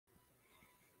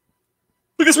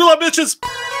because we love bitches.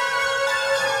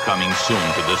 Coming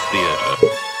soon to this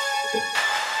theater.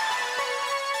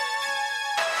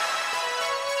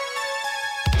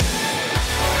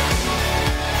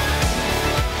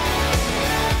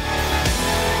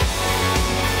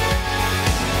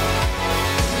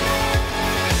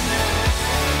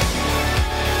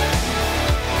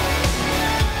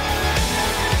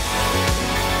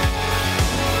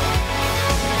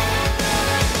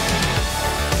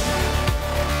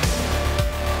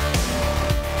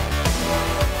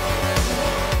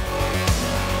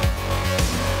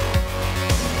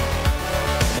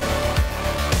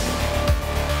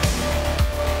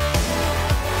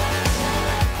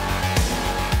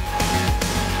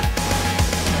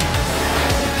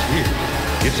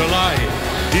 It's alive.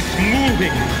 It's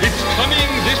moving. It's coming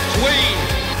this way.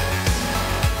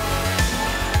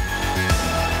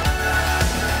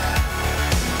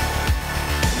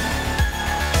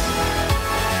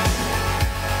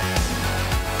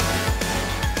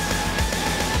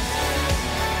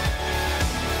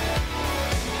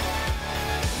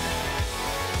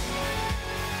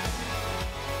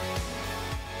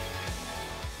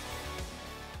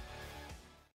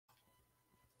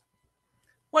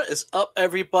 What is up,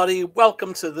 everybody?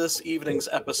 Welcome to this evening's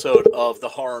episode of the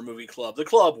Horror Movie Club. The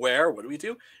club where, what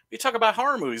do? We talk about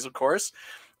horror movies, of course.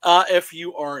 If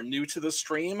you are new to the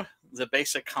stream, the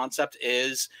basic concept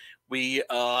is we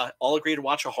all agree to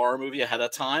watch a horror movie ahead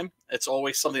of time. It's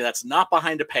always something that's not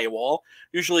behind a paywall.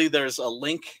 Usually there's a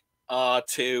link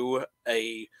to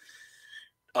a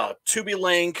Tubi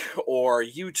link or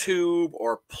YouTube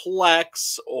or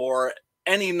Plex or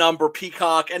any number,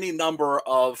 Peacock, any number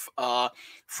of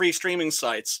free streaming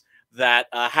sites that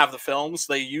have the films.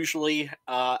 They usually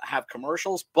have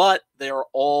commercials, but they're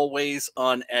always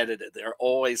unedited. They're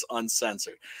always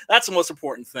uncensored. That's the most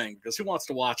important thing, because who wants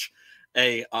to watch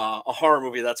a horror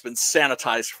movie that's been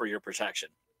sanitized for your protection?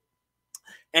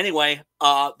 Anyway,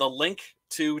 the link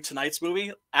to tonight's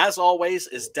movie, as always,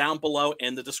 is down below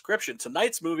in the description.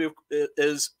 Tonight's movie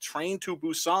is Train to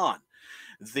Busan,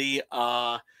 the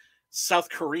South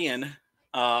Korean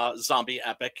zombie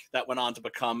epic that went on to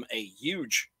become a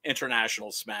huge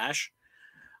international smash.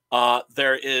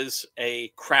 There is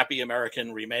a crappy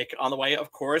American remake on the way,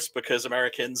 of course, because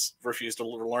Americans refuse to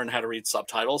learn how to read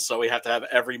subtitles. So we have to have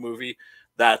every movie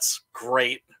that's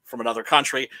great from another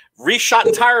country reshot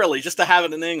entirely just to have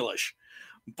it in English.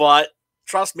 But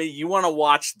trust me, you want to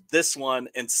watch this one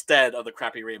instead of the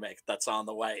crappy remake that's on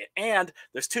the way. And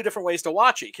there's two different ways to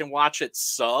watch it. You can watch it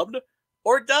subbed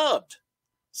or dubbed.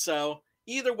 So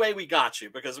either way, we got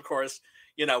you, because of course,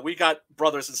 you know, we got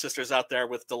brothers and sisters out there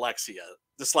with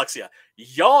dyslexia.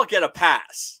 Y'all get a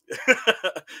pass.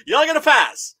 Y'all get a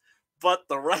pass. But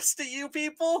the rest of you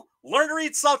people, learn to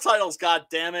read subtitles, god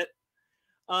damn it.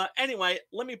 Anyway,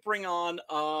 let me bring on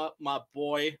my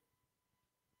boy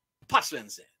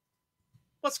Pasvenzen.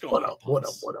 What's going on? What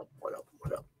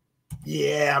up?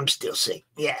 Yeah, I'm still sick.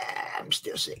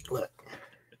 Look.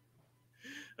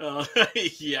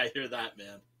 Yeah, I hear that,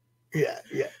 man. Yeah.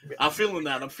 I'm feeling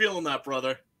that,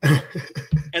 brother.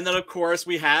 And then, of course,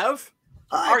 we have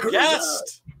our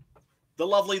guest, the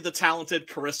lovely, the talented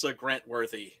Corissa Grant.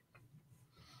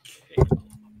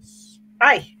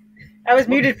 Hi. I was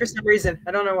muted for some reason.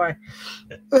 I don't know why.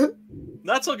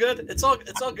 That's all good. It's all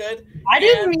good. I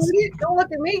didn't mute it. Don't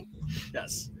look at me.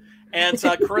 Yes. And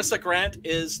Corissa Grant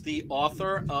is the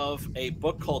author of a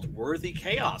book called Worthy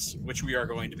Chaos, which we are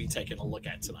going to be taking a look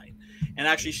at tonight. And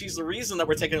actually, she's the reason that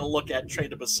we're taking a look at Train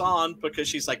to Busan, because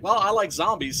she's like, well, I like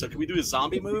zombies, so can we do a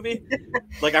zombie movie?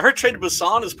 Like, I heard Train to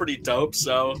Busan is pretty dope,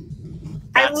 so...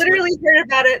 I literally heard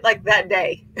about it, like, that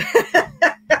day.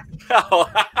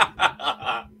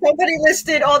 Somebody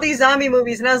listed all these zombie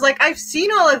movies, and I was like, I've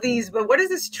seen all of these, but what is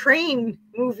this train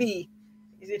movie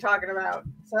is he talking about?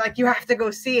 So, like, you have to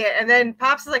go see it. And then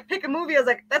Pops is like, pick a movie. I was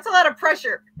like, that's a lot of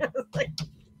pressure. Like,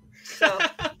 so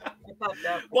I popped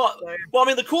up. Well, I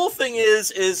mean, the cool thing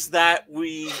is that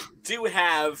we do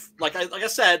have, like I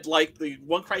said, like, the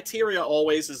one criteria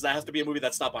always is that it has to be a movie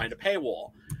that's not behind a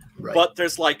paywall. Right. But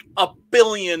there's like a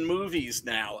billion movies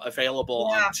now available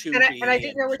on Tubi. And I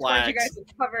didn't know which ones you guys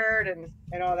had covered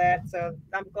and all that. So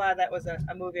I'm glad that was a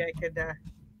movie I could,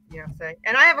 say.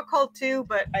 And I have a cold too,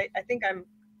 but I think I'm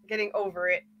getting over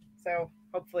it. So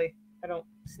hopefully I don't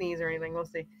sneeze or anything. We'll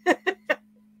see.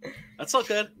 That's all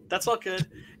good.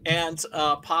 And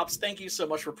Pops, thank you so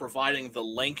much for providing the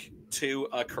link to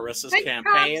Corissa's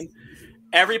campaign. Pops.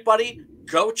 Everybody,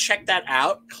 go check that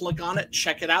out. Click on it,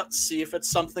 check it out, see if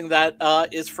it's something that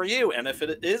is for you. And if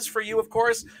it is for you, of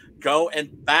course, go and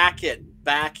back it.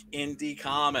 Back indie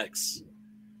comics.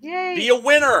 Yay! Be a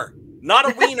winner, not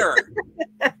a wiener.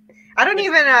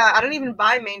 I don't even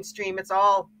buy mainstream. It's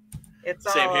all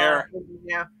Same here.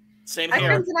 Yeah. Same I here.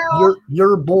 printed out.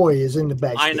 Your boy is in the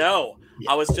back. I know.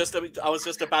 Yeah. I was just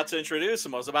about to introduce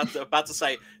him. I was about to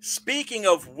say, speaking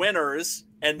of winners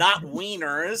and not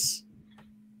wieners,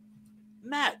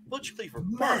 Matt Butchcleaver,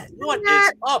 what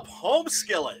is up, Home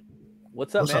Skillet?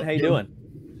 What's up, man? How you doing?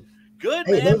 Good,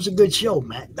 hey, man. That was a good show,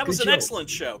 Matt. That was an excellent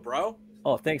show, bro.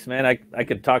 Oh, thanks, man. I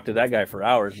could talk to that guy for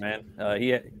hours, man.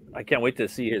 I can't wait to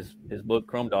see his book,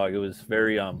 Chrome Dog. It was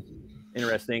very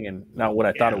interesting and not what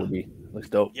I thought it would be. It looks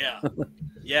dope. Yeah,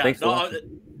 yeah. Thanks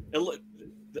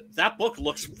that book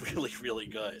looks really, really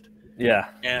good. Yeah.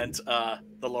 And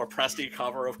the Lord Presti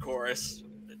cover, of course.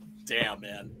 Damn,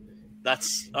 man.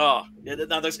 That's now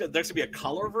there's gonna be a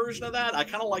color version of that. I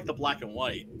kind of like the black and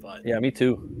white, but yeah, me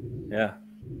too. Yeah.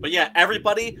 But yeah,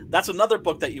 everybody, that's another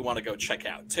book that you want to go check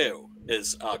out too.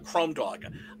 Is Chrome Dog.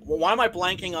 Why am I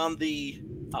blanking on the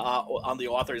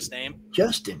author's name?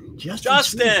 Justin.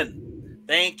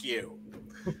 Thank you.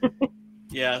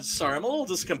 Yeah, sorry, I'm a little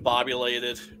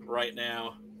discombobulated right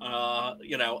now. A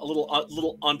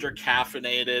little under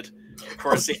caffeinated. Of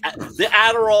course, the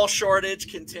Adderall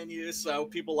shortage continues, so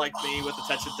people like me with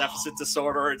attention deficit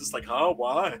disorder are just like, oh,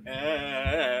 why?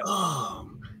 I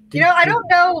don't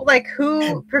know like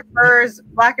who prefers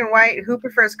black and white, who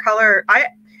prefers color.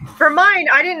 For mine,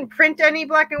 I didn't print any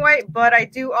black and white, but I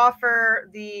do offer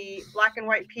the black and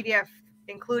white PDF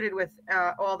included with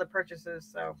all the purchases.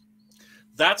 So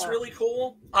that's really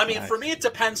cool. I mean, for me, it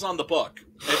depends on the book.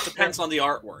 It depends on the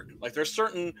artwork. Like, there's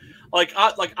certain,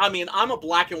 I'm a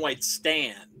black and white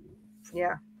stan.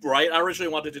 Yeah. Right. I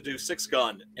originally wanted to do Six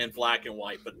Gun in black and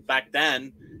white, but back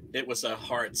then it was a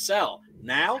hard sell.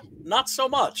 Now, not so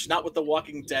much. Not with The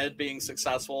Walking Dead being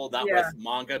successful. Not with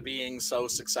manga being so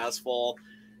successful.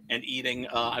 And eating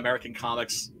American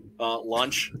comics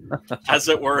lunch, as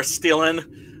it were, stealing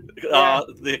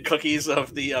the cookies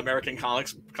of the American comic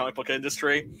book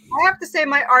industry. I have to say,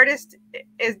 my artist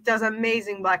does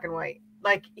amazing black and white.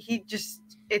 Like it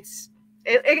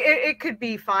could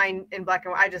be fine in black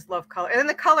and white. I just love color, and then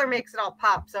the color makes it all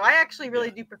pop. So I actually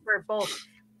really do prefer both,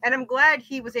 and I'm glad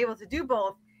he was able to do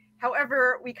both.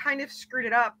 However, we kind of screwed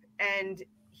it up, and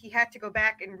he had to go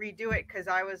back and redo it because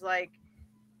I was like,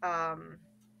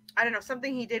 I don't know,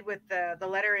 something he did with the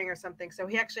lettering or something. So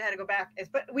he actually had to go back.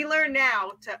 But we learn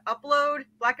now to upload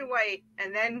black and white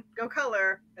and then go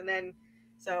color. And then,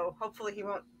 so hopefully he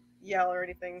won't yell or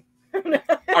anything.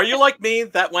 Are you like me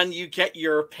that when you get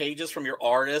your pages from your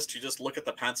artist, you just look at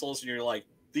the pencils and you're like,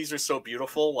 these are so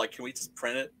beautiful. Like, can we just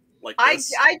print it like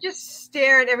this? I just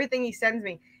stare at everything he sends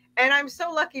me. And I'm so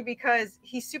lucky because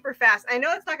he's super fast. I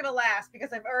know it's not going to last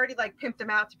because I've already like pimped him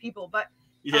out to people, but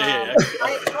yeah.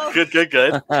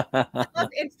 Good. I love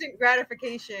instant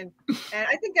gratification, and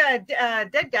I think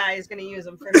Dead Guy is going to use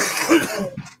them for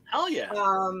him. Hell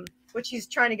yeah. Which he's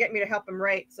trying to get me to help him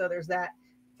write, so there's that.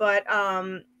 But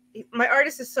my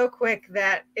artist is so quick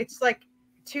that it's like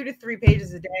 2 to 3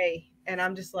 pages a day, and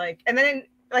I'm just like, and then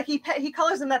like he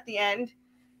colors them at the end,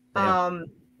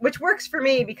 which works for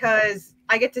me because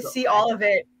I get to see all of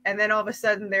it, and then all of a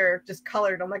sudden they're just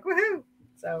colored. I'm like, woohoo!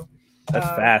 So that's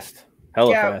fast.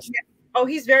 Hella fast. Yeah. Oh,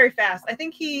 he's very fast. I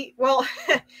think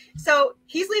so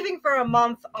he's leaving for a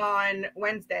month on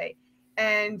Wednesday,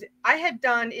 and I had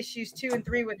done issues 2 and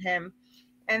 3 with him,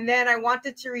 and then I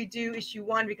wanted to redo issue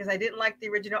 1 because I didn't like the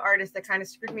original artist that kind of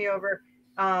screwed me over.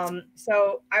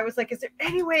 So I was like, is there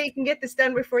any way you can get this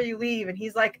done before you leave? And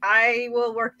he's like, I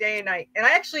will work day and night. And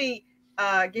I actually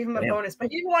gave him a bonus,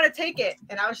 but he didn't want to take it.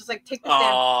 And I was just like, take this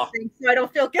damn thing so I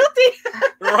don't feel guilty.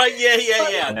 Right.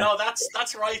 Yeah. No,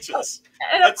 that's righteous.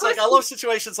 It's like, I love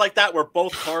situations like that where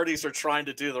both parties are trying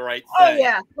to do the right thing. Oh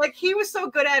yeah. Like he was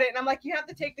so good at it. And I'm like, you have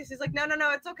to take this. He's like, no,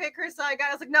 it's okay, Chris. I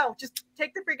was like, no, just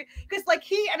take the freaking, because like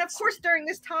and of course during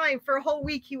this time for a whole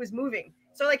week he was moving.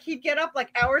 So like he'd get up like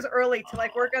hours early to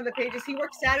like work on the pages. He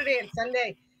worked Saturday and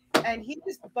Sunday. And he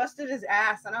just busted his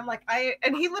ass. And I'm like,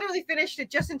 and he literally finished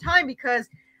it just in time because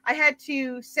I had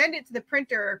to send it to the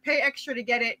printer, pay extra to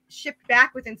get it shipped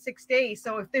back within 6 days.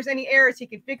 So if there's any errors, he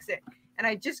can fix it. And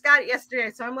I just got it yesterday.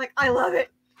 So I'm like, I love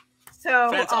it. So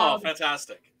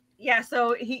fantastic. Yeah.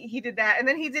 So he did that. And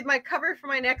then he did my cover for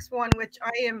my next one, which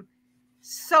I am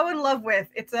so in love with.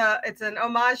 It's an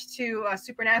homage to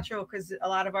Supernatural because a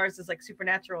lot of ours is like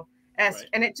Supernatural. Right.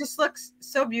 And it just looks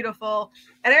so beautiful.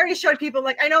 And I already showed people,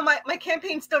 like, I know my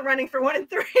campaign's still running for 1 and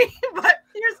 3, but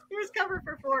here's cover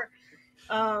for 4.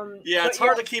 It's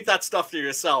hard to keep that stuff to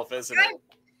yourself, isn't it?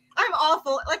 I'm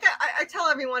awful. Like I tell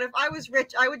everyone, if I was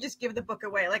rich, I would just give the book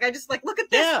away. Like I just like, look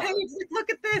at this page, like, look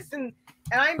at this, and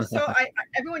I'm so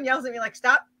everyone yells at me like,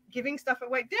 stop giving stuff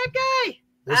away. Dead Guy,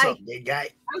 What's Hi. up, big guy?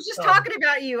 I was just talking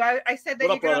about you. I said that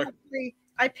What you're up, gonna brother? hopefully,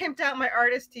 I pimped out my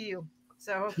artist to you.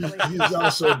 So hopefully. He's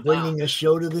also bringing a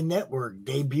show to the network,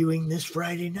 debuting this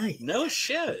Friday night. No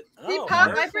shit. See, Oh,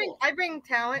 Pop, very I cool. bring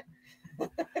talent.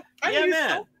 Yeah,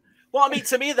 man. Well, I mean,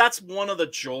 to me, that's one of the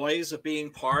joys of being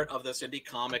part of this indie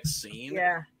comic scene.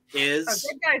 Yeah. Is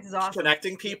Dead Guys is awesome.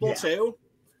 connecting people Yeah. too,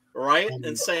 right? And-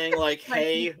 And saying like, My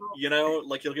hey, people. you know,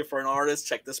 like you're looking for an artist,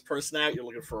 check this person out. You're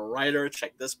looking for a writer,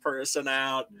 check this person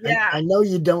out. Yeah. I know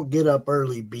you don't get up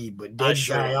early, B, but I Dead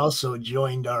sure Guy don't. also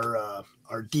joined our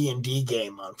D&D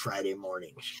game on Friday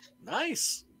mornings.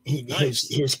 Nice.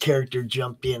 His character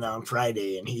jumped in on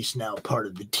Friday, and he's now part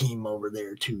of the team over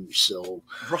there too. So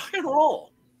Rock and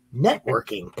roll.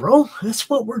 networking, bro, that's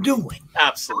what we're doing.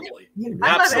 Absolutely. You know?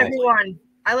 I love Absolutely. everyone.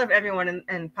 I love everyone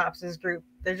in Pops' group.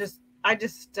 They're just, I'm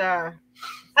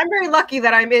very lucky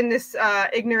that I'm in this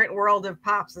ignorant world of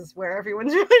Pops' where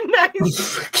everyone's really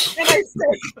nice. And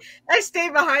I stay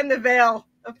behind the veil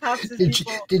of Pops'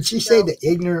 people. Did she say the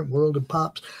ignorant world of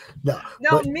Pops? No.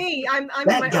 No, but me. I'm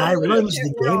that in my guy own runs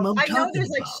ignorant the game world. I'm I know talking there's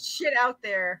like about. shit out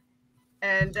there,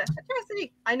 and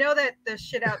Cassidy, I know that there's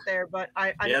shit out there, but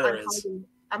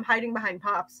I'm hiding behind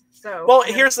Pops. So Well,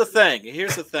 here's the thing.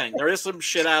 There is some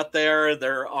shit out there.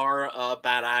 There are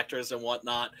bad actors and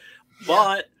whatnot,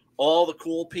 but all the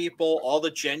cool people, all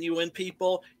the genuine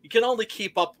people, you can only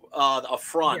keep up a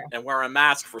front and wear a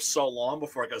mask for so long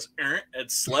before it goes and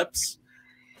slips,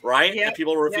 right? Yep. And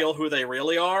people reveal who they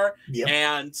really are. Yep.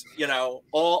 And you know,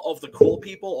 all of the cool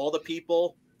people, all the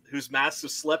people whose masks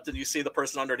have slipped, and you see the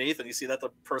person underneath, and you see that the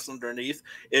person underneath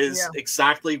is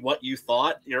exactly what you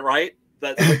thought. You're right.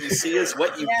 That what you see is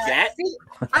what you get. See,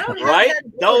 I don't have Right?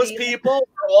 that Those ability. people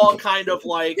are all kind of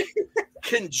like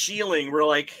congealing. We're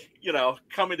like, you know,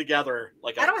 coming together.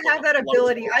 Like I don't have that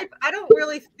ability. I don't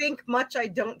really think much. I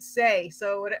don't say.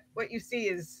 So what you see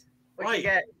is what you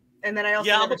get. And then I also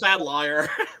I'm a bad liar.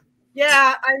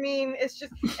 Yeah, I mean, it's not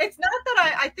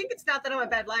that I think it's not that I'm a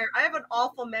bad liar. I have an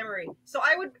awful memory. So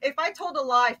I would, if I told a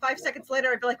lie 5 seconds later,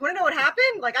 I'd be like, want to know what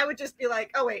happened? Like, I would just be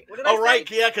like, oh, wait, what did I say? Oh,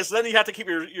 right. Yeah, because then you have to keep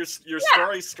your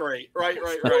story straight. Right.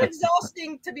 It's too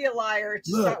exhausting to be a liar. It's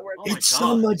just not worth it. It's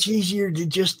so much easier to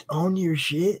just own your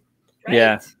shit. Right?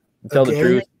 Yeah. Tell the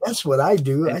truth. That's what I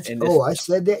do. And I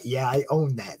said that. Yeah, I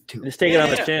own that too. Just take it on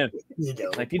the chin. You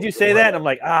know, Like, did you say that? And I'm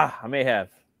like, I may have.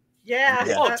 Yeah.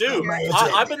 Oh, dude,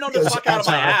 I've been known to talk out of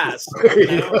my ass.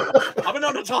 You know? I've been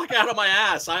known to talk out of my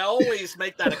ass. I always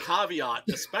make that a caveat,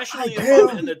 especially if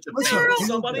I'm in a debate with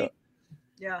somebody.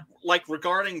 Yeah. Like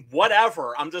regarding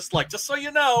whatever, I'm just like, just so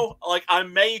you know, like I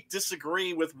may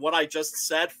disagree with what I just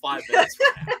said 5 minutes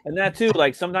from now. And that too,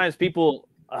 like sometimes people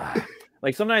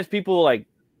like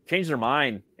change their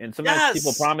mind, and sometimes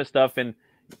people promise stuff, and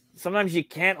sometimes you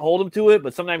can't hold them to it,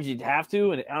 but sometimes you have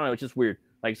to, and I don't know, it's just weird.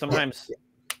 Like sometimes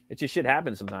it just shit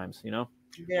happens sometimes, you know.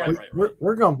 Yeah.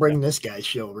 We're gonna bring this guy's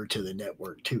show over to the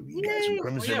network too. You guys,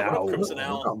 Crimson Owl. we're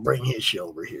gonna bring his show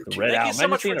over here The too. red Thank owl. you so Imagine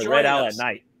much seeing for a red joining owl us. at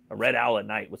night. A red owl at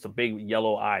night with some big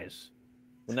yellow eyes.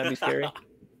 Wouldn't that be scary?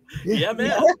 Yeah,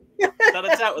 man. Without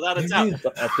a doubt.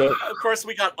 That's dope. Of course,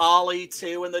 we got Ollie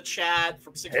too in the chat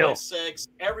from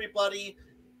 616. Everybody,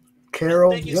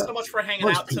 Carol, thank you so much for hanging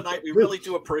Most out people. tonight. We really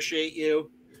do appreciate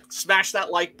you. Smash that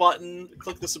like button,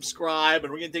 click the subscribe,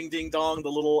 and ring a ding ding dong,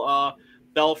 the little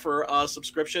bell for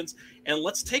subscriptions. And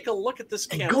let's take a look at this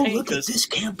And campaign. go look at this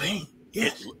campaign.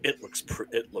 Yes. It looks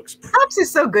Pops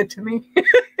is so good to me.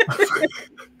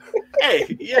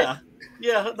 Hey, yeah.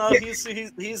 No,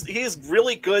 he's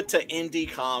really good to indie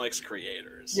comics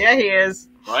creators. Yeah, he is.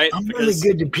 Right? I'm really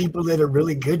good to people that are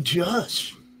really good to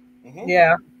us.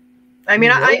 Yeah. I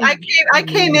mean, I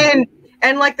came in,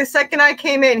 and like the second I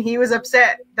came in, he was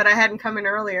upset that I hadn't come in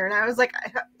earlier, and I was like,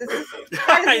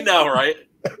 I know, right?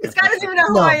 This guy doesn't even know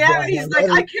who I am, and he's like,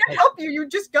 I can't help you. You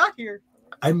just got here.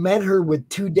 I met her with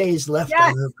 2 days left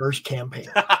on her first campaign.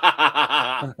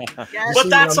 But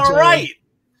that's all right.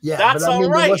 Yeah, that's but I mean,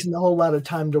 all right. there wasn't a whole lot of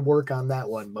time to work on that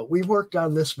one, but we worked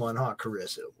on this one, huh,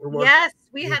 Carissa? We're working. Yes,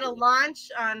 we had a launch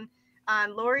on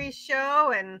Laurie's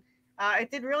show, and it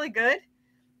did really good.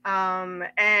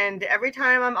 And every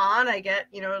time I'm on, I get,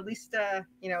 at least, I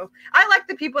like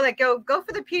the people that go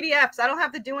for the PDFs. I don't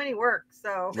have to do any work.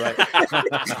 So Right.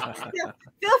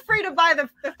 feel free to buy the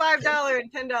 $5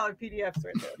 and $10 PDFs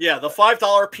right there. Yeah, the $5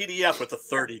 PDF with the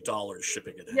 $30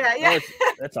 shipping it in. Yeah.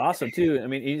 That's awesome too. I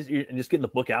mean, you're just getting the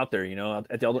book out there,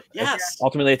 Yes.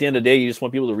 Ultimately, at the end of the day, you just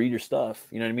want people to read your stuff.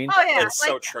 You know what I mean? Oh yeah, It's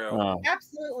so true.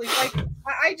 Absolutely. Like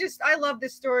I love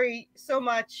this story so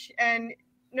much, and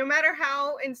no matter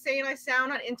how insane I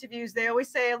sound on interviews, they always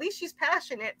say, at least she's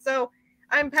passionate. So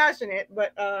I'm passionate,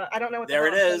 but I don't know what. There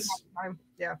it is.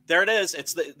 Yeah. There it is.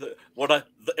 It's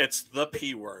it's the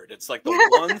P word. It's like the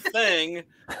one thing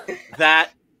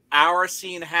that our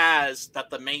scene has that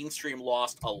the mainstream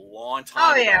lost a long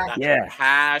time ago. Yeah.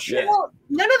 Passion. Well,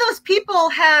 none of those people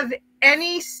have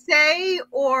any say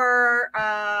or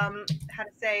how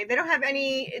to say. They don't have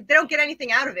any. They don't get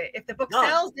anything out of it. If the book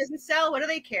sells, doesn't sell, what do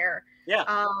they care? Yeah.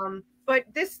 But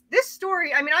this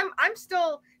story, I mean, I'm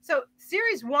still. So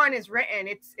series 1 is written.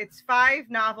 It's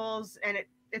 5 novels and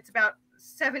it's about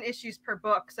 7 issues per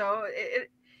book. So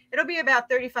it'll be about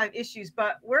 35 issues.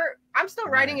 But I'm still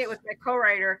writing it with my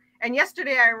co-writer. And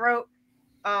yesterday I wrote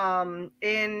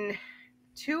in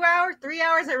 3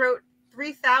 hours. I wrote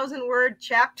 3,000 word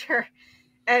chapter.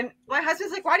 And my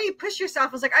husband's like, "Why do you push yourself?"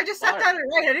 I was like, "I just sat down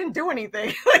and write. I didn't do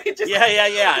anything."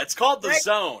 Yeah. It's called the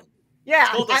zone. Yeah,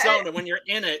 it's called the zone, and when you're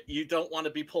in it, you don't want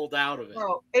to be pulled out of it.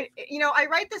 Oh, I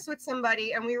write this with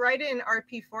somebody, and we write it in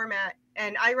RP format,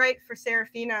 and I write for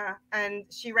Serafina, and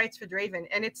she writes for Draven,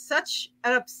 and it's such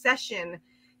an obsession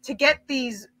to get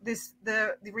the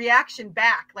reaction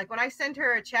back. Like when I send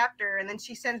her a chapter, and then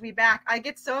she sends me back, I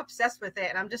get so obsessed with it,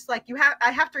 and I'm just like,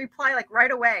 I have to reply like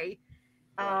right away.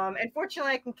 And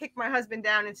fortunately, I can kick my husband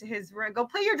down into his room. Go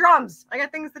play your drums. I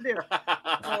got things to do.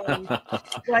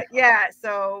 But yeah,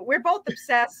 so we're both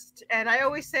obsessed, and I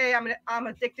always say I'm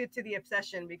addicted to the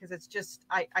obsession because it's just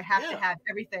I have to have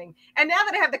everything. And now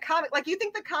that I have the comic, like you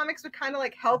think the comics would kind of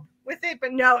like help with it,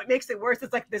 but no, it makes it worse.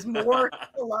 It's like there's more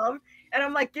to love, and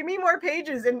I'm like, give me more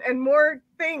pages and more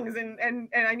things, and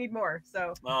I need more.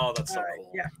 So that's so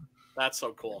cool. Yeah, that's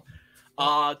so cool.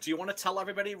 Do you want to tell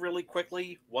everybody really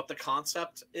quickly what the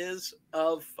concept is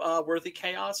of Worthy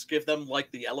Chaos? Give them like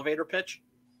the elevator pitch.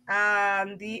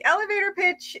 The elevator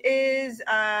pitch is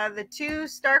the 2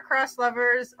 star-crossed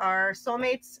lovers are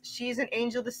soulmates. She's an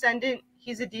angel descendant.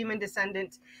 He's a demon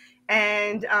descendant.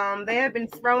 And they have been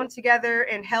thrown together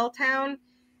in Helltown.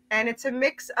 And it's a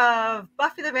mix of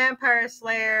Buffy the Vampire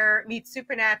Slayer meets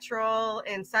Supernatural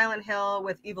and Silent Hill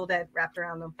with Evil Dead wrapped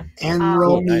around them. And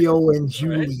Romeo and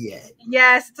Juliet.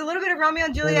 Yes, it's a little bit of Romeo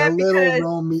and Juliet. And a little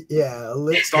Romeo, a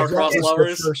little star-crossed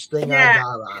lovers. The first thing I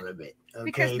got out of it. Okay,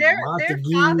 because their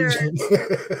father.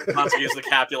 Montagues the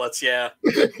Capulets, yeah.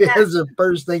 That's the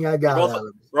first thing I got out of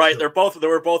it. Right, they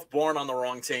were both born on the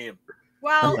wrong team.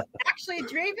 Well, actually,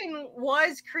 Draven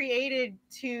was created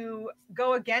to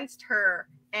go against her.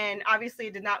 And obviously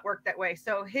it did not work that way.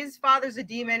 So his father's a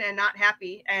demon and not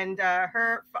happy. And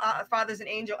her father's an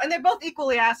angel. And they're both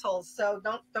equally assholes. So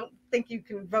don't think you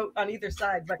can vote on either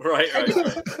side. But right. I do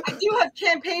have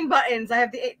campaign buttons. I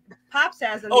have the Pops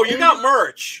has them. Oh, you got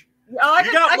merch. Oh, I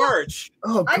got merch.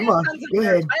 Oh, come on. Go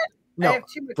ahead. No,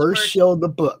 first show the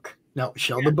book. No,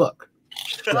 show the book.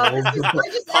 Show the book.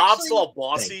 Pop's all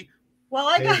bossy. Well,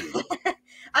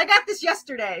 I got this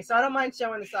yesterday, so I don't mind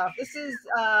showing this off. This is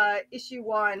issue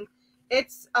 1.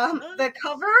 It's the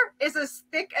cover is as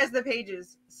thick as the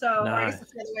pages. So I guess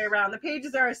it's the other way around. The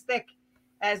pages are as thick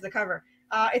as the cover.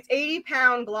 It's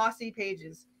 80-pound glossy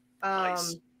pages.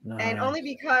 Nice. And only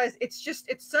because it's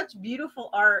such beautiful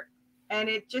art, and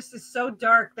it just is so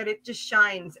dark that it just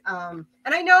shines. And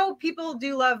I know people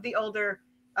do love the older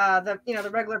the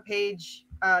regular page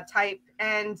type,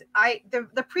 and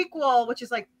the prequel, which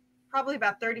is like probably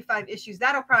about 35 issues,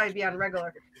 that'll probably be on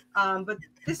regular. But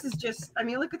this is just, I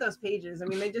mean, look at those pages. I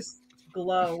mean, they just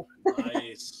glow.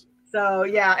 Nice. So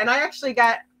yeah, and I actually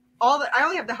got I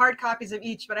only have the hard copies of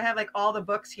each, but I have like all the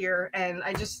books here, and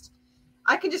I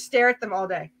can just stare at them all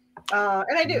day.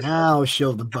 And I do. Now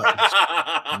show the buttons.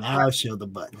 Now show the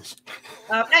buttons.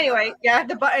 Anyway, yeah,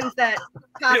 the buttons that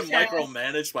Pops You're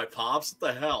micromanaged by Pops?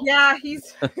 What the hell? Yeah,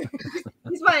 he's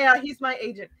my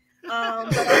agent.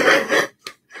 But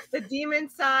the demon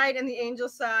side and the angel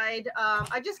side.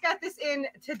 I just got this in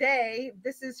today.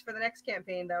 This is for the next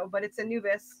campaign though, but it's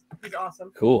Anubis. He's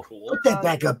awesome. Cool. Put that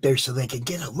back up there so they can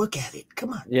get a look at it.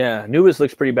 Come on. Yeah, Anubis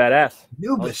looks pretty badass.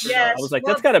 Anubis. I was like,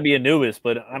 that's got to be Anubis,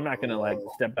 but I'm not gonna like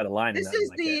step out of line. This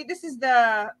is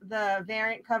the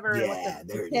variant cover. Yeah, what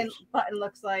the pin button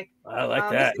looks like. I like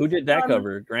that. Who did that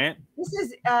cover? Grant. This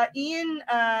is Ian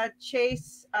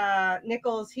Chase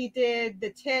Nichols. He did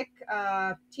the Tick,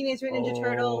 Teenage Mutant Ninja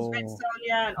Turtles, Red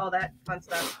Sonja, and all that fun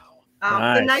stuff.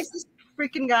 The nicest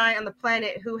freaking guy on the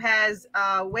planet who has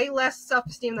way less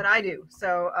self-esteem than I do.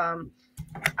 So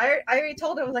I already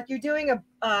told him, I was like, you're doing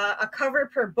a cover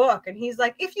per book, and he's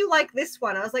like, if you like this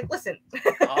one. I was like, listen.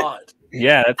 God.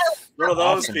 Yeah, that's one of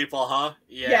those people, huh?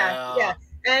 Yeah.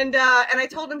 And I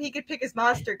told him he could pick his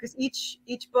monster because each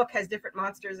book has different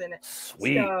monsters in it.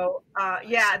 Sweet. So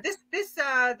yeah,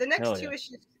 the next Hell two yeah.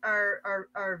 issues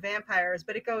are vampires,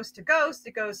 but it goes to ghosts.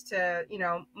 It goes to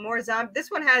more zombie. This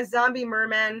one has zombie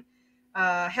mermen,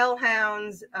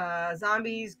 hellhounds,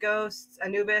 zombies, ghosts,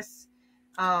 Anubis.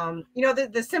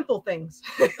 The simple things.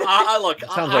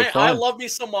 I love me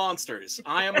some monsters.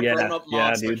 I am a grown-up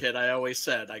monster dude. kid. I always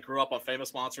said I grew up on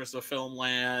famous monsters of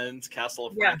Filmland, Castle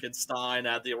of Frankenstein,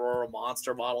 had the Aurora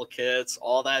monster model kits,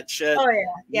 all that shit. Oh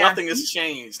yeah. Nothing has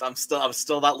changed. I'm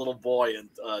still that little boy and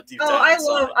deep down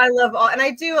I love all, and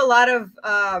I do a lot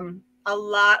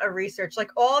of research.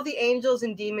 Like all the angels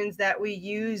and demons that we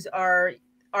use are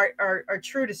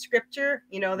true to scripture.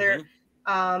 They're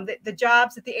the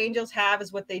jobs that the angels have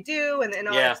is what they do, and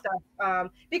all that stuff.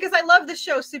 Because I love the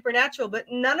show Supernatural, but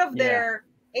none of their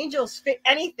angels fit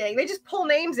anything. They just pull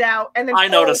names out, and then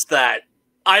noticed that.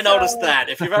 Noticed that.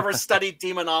 If you've ever studied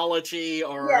demonology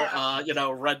or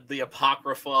read the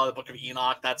Apocrypha, the Book of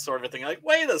Enoch, that sort of thing, like,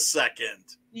 wait a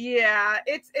second. Yeah,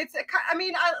 like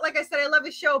I said, I love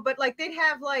the show, but like they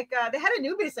had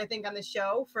Anubis, I think, on the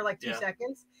show for like 2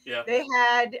 seconds. Yeah. They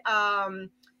had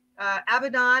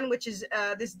Abaddon, which is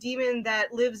this demon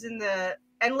that lives in the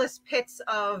endless pits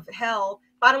of hell,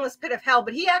 bottomless pit of hell.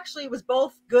 But he actually was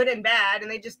both good and bad, and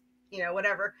they just,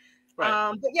 whatever.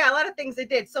 Right. But yeah, a lot of things they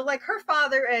did. So like her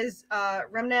father is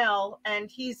Ramnel, and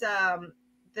he's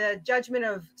the judgment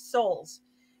of souls.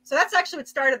 So that's actually what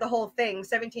started the whole thing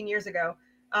 17 years ago.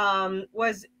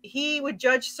 Was he would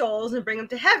judge souls and bring them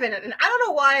to heaven. And I don't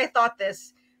know why I thought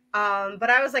this. But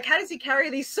I was like, how does he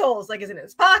carry these souls? Like, is it in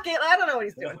his pocket? I don't know what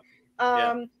he's doing.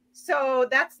 So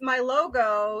that's my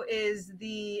logo is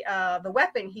the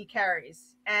weapon he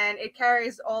carries, and it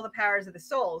carries all the powers of the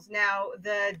souls. Now,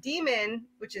 the demon,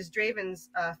 which is Draven's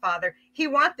father, he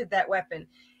wanted that weapon.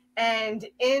 And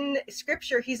in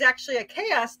scripture, he's actually a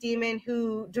chaos demon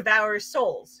who devours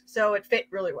souls. So it fit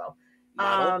really well.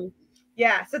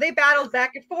 Yeah, so they battled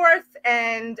back and forth,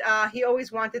 and he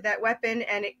always wanted that weapon.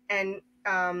 And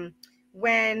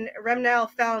when Remnel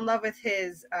fell in love with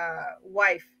his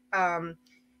wife,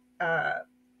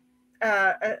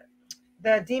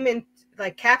 the demon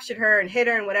like captured her and hid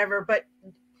her and whatever. But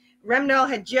Remnel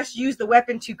had just used the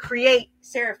weapon to create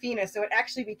Seraphina, so it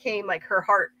actually became like her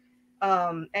heart.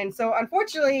 And so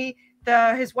unfortunately,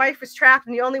 his wife was trapped,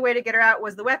 and the only way to get her out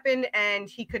was the weapon, and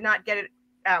he could not get it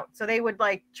out. So they would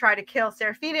like try to kill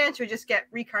Seraphina, and she would just get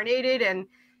reincarnated. And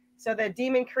so the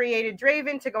demon created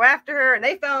Draven to go after her, and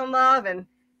they fell in love. And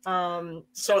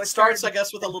so it starts, I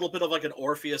guess, with a little bit of like an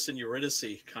Orpheus and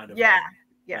Eurydice kind of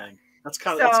thing. That's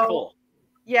that's cool.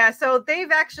 Yeah, so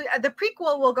they've actually the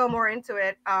prequel will go more into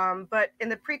it, but in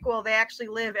the prequel they actually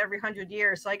live every 100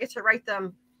 years. So I get to write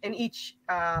them in each,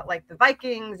 like the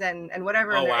Vikings and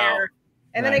whatever in the air,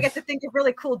 and then I get to think of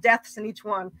really cool deaths in each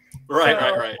one.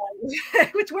 Right.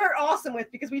 Which we're awesome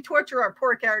with because we torture our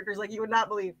poor characters like you would not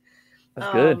believe.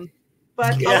 That's good.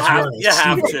 But you have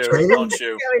to, don't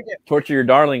you? Torture your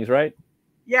darlings, right?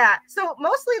 Yeah. So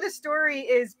mostly the story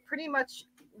is pretty much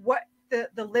what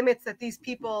the limits that these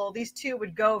two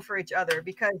would go for each other,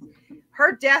 because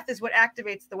her death is what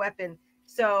activates the weapon.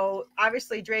 So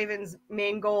obviously Draven's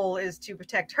main goal is to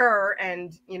protect her,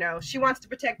 and she wants to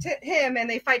protect him, and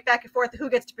they fight back and forth who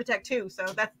gets to protect who. So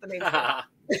that's the main goal.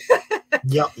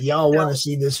 Y'all want to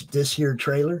see this here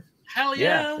trailer? Hell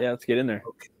yeah. Yeah, let's get in there.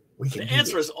 Okay. The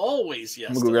answer is always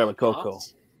yes. I'm gonna go grab a Cocoa.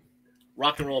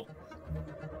 Rock and roll.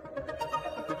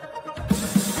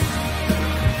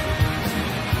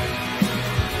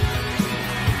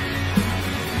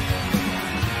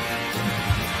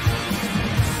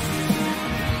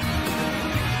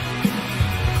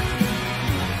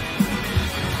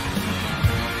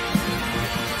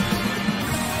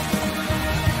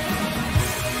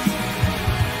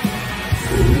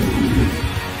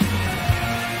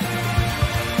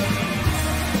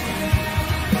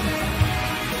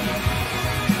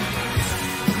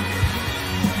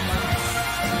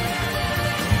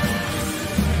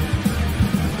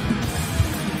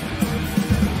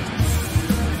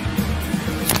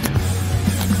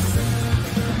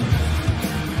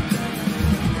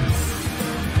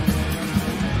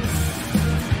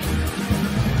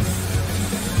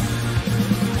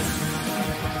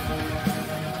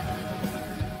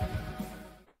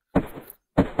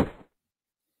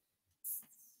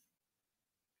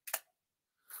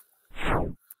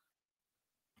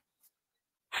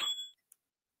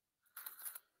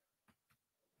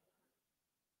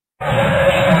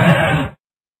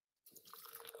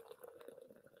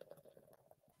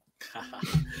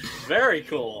 Very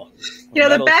cool.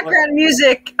 The background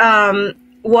music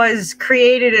was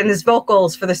created in his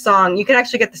vocals for the song. You can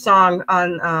actually get the song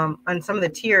on some of the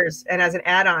tiers and as an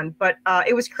add-on, but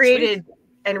it was created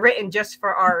and written just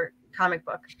for our comic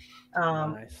book.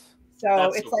 Nice. So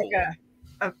That's it's so like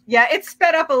cool. yeah, it's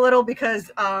sped up a little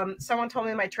because someone told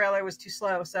me my trailer was too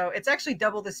slow. So it's actually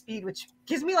double the speed, which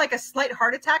gives me like a slight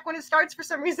heart attack when it starts for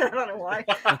some reason. I don't know why.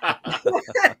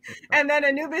 And then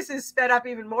Anubis is sped up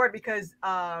even more because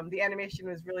the animation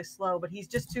was really slow, but he's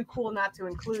just too cool not to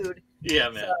include. Yeah,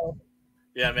 man. So,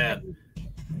 yeah, man.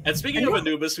 And speaking of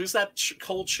Anubis, who's that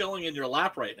cold chilling in your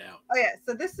lap right now? Oh yeah,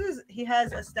 so he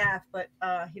has a staff, but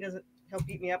he'll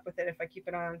beat me up with it if I keep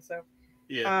it on. So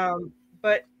yeah.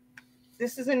 But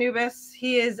this is Anubis.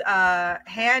 He is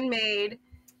handmade.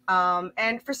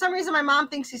 And for some reason my mom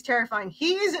thinks he's terrifying.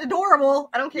 He is adorable.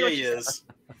 I don't care what he is.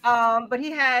 But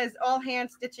he has all hand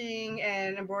stitching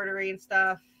and embroidery and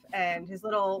stuff, and his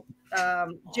little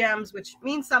gems, which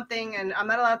means something, and I'm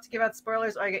not allowed to give out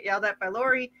spoilers or I get yelled at by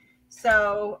Laurie.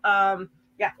 So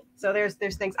yeah, so there's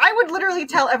things. I would literally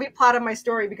tell every plot of my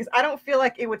story because I don't feel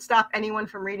like it would stop anyone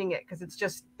from reading it because it's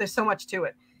just there's so much to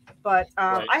it. But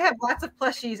right. I have lots of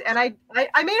plushies, and I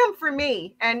made them for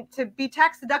me, and to be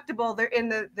tax deductible, they're in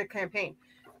the campaign.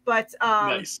 But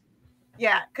nice.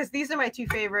 Yeah, because these are my two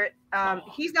favorite.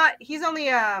 He's only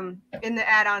in the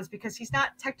add-ons because he's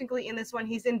not technically in this one.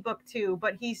 He's in book 2,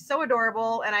 but he's so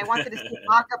adorable, and I wanted to see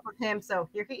mock-up with him, so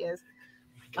here he is.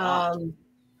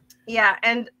 Yeah,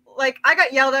 and like I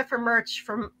got yelled at for merch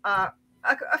from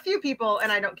a few people,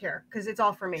 and I don't care because it's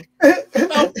all for me.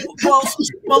 well,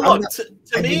 look,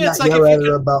 to me, it's like yell at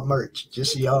her about merch.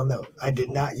 Just so y'all know, I did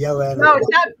not yell at her. No,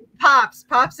 not Pops.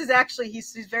 Pops is actually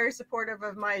he's very supportive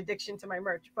of my addiction to my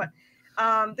merch. But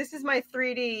this is my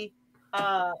 3D.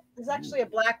 There's actually a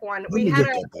black one. We had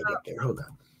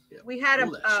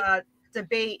a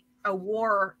debate, a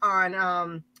war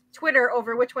on Twitter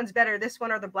over which one's better, this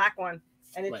one or the black one,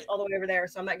 and it's all the way over there,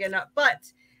 so I'm not getting up.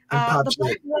 But the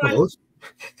black one. Both.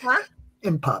 Huh?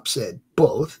 And Pop said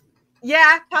both.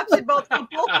 Yeah, Pop said both. Both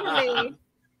for me,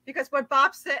 because what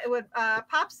Pop said,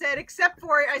 except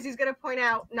for, as he's going to point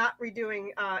out, not redoing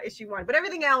issue 1, but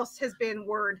everything else has been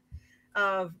word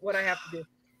of what I have to do.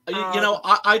 You know,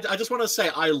 I just want to say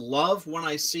I love when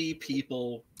I see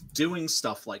people doing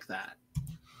stuff like that,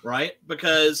 right?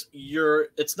 Because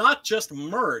it's not just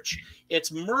merch;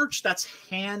 it's merch that's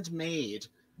handmade.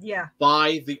 Yeah.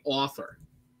 By the author.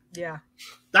 Yeah.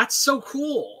 That's so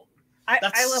cool.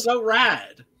 That's so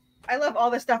rad. I love all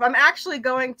this stuff. I'm actually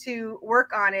going to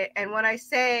work on it. And when I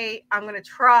say I'm going to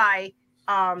try,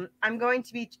 I'm going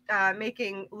to be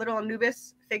making little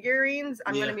Anubis figurines.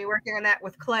 I'm going to be working on that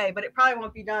with clay, but it probably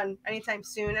won't be done anytime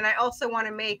soon. And I also want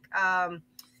to make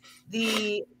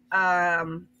the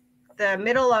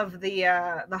middle of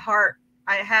the heart.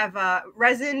 I have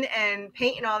resin and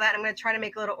paint and all that. I'm going to try to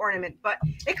make a little ornament, but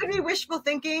it could be wishful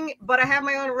thinking, but I have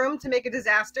my own room to make a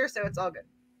disaster, so it's all good.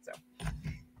 So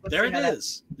there it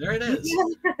is. There it is.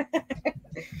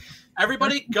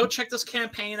 Everybody, go check this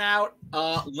campaign out.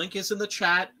 Link is in the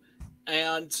chat,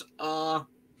 and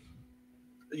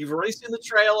you've already seen the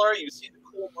trailer. You've seen the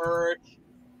cool merch.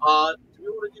 Do we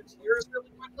want to do tiers really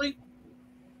quickly?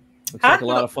 Looks like a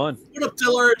lot of fun. What up,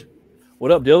 Dillard?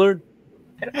 What up, Dillard?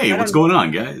 Hey, what's going on,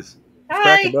 guys?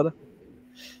 Hi, brother.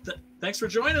 Thanks for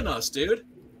joining us, dude.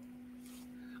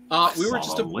 We were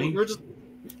just.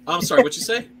 I'm sorry. What'd you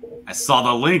say? I saw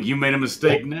the link. You made a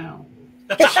mistake now.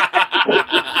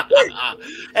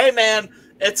 Hey, man.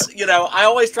 It's I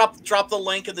always drop the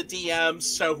link in the DMs,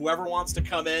 so whoever wants to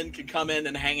come in can come in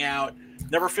and hang out.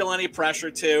 Never feel any pressure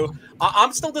to.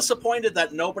 I'm still disappointed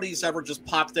that nobody's ever just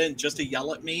popped in just to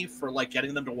yell at me for like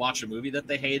getting them to watch a movie that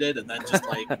they hated and then just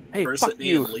like curse at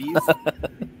me and leave.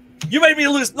 You made me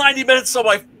lose 90 minutes of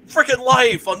my freaking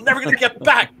life. I'm never gonna get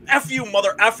back. F you,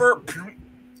 mother effer.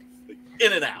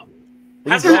 In and out.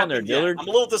 Hasn't happened there, Dillard. I'm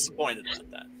a little disappointed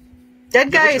about that. That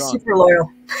guy is super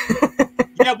loyal.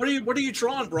 Yeah, what are you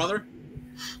drawing, brother?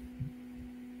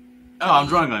 Oh, I'm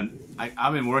drawing on.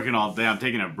 I've been working all day. I'm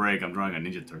taking a break. I'm drawing a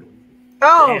Ninja Turtle.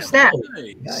 Oh, damn, snap.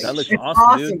 Nice. That looks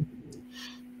awesome, dude.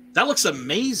 That looks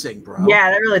amazing, bro.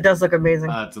 Yeah, that really does look amazing.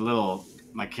 It's a little.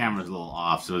 My camera's a little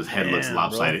off, so his head looks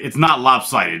lopsided. Bro. It's not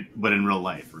lopsided, but in real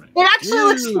life, right? It actually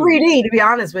looks 3D, to be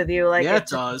honest with you. Like, yeah, it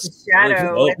does.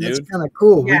 Shadow. That's kind of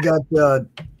cool. Yeah. We got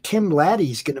Tim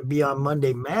Laddie's going to be on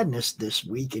Monday Madness this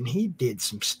week, and he did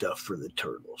some stuff for the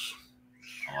Turtles.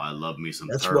 Oh, I love me some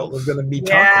That's turtles. What we're going to be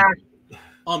talking about.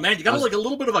 Oh man, you got like a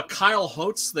little bit of a Kyle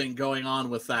Holtz thing going on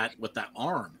with that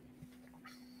arm.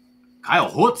 Kyle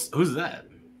Holtz? Who's that?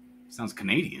 Sounds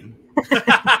Canadian.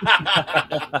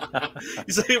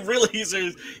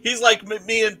 He's like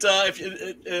me and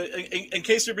in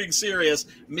case you're being serious,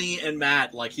 me and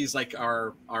Matt, like he's like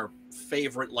our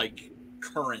favorite like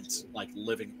current like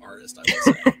living artist, I would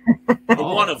say.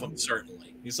 One of them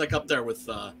certainly. He's like up there with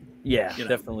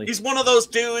definitely. He's one of those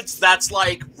dudes that's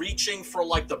like reaching for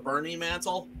like the Bernie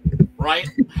mantle, right?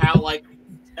 How like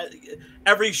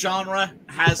every genre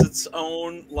has its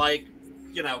own like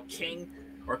king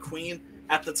or queen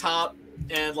at the top,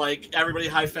 and like everybody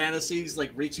high fantasies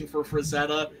like reaching for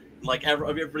Frazetta, like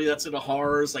everybody that's into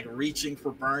horrors like reaching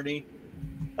for Bernie.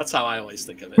 That's how I always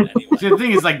think of it anyway. The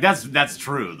thing is, like, that's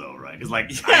true though, right? Because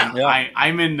like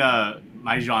I'm in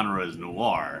my genre is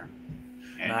noir,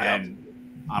 and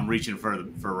I'm reaching for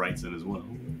Wrightson as well.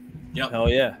 Yep. Hell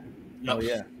yeah. Yep. Hell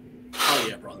yeah. Hell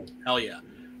yeah, brother. Hell yeah.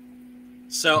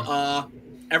 So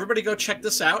everybody go check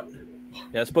this out.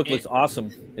 Yeah, this book looks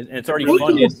awesome. And it's already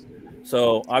funded.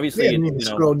 So obviously, I didn't even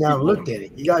scroll down and look at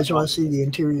it. You guys want to see the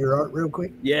interior art real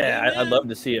quick? Yeah, I'd love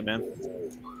to see it, man.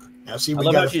 Now, see, I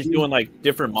love how she's doing like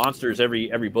different monsters every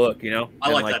book.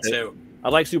 I like that too. I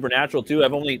like Supernatural too.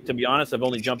 To be honest, I've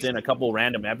only jumped in a couple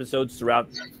random episodes throughout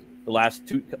the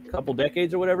last couple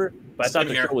decades or whatever. But I thought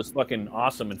the show was fucking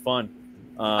awesome and fun.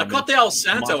 I caught the El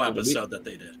Santo episode that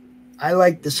they did. I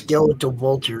like the skeletal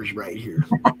vultures right here.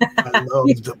 I love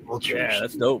the vultures. Yeah,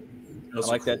 that's dope. I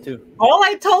like that too. All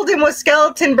I told him was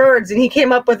skeleton birds, and he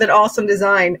came up with an awesome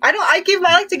design. I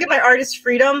like to give my artist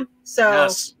freedom. So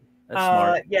yes. That's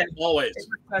smart. Yeah, always.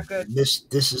 Not good. This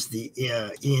is the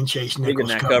Ian Chase Nichols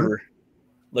that cover.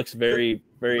 Looks very,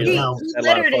 very. He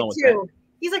lettered it too.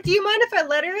 He's like, "Do you mind if I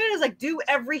letter it?" I was like, "Do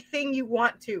everything you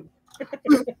want to."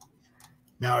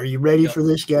 Now, are you ready for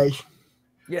this, guys?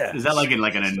 Yeah. Is that like an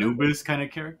Anubis kind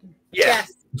of character?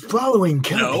 Yes. The following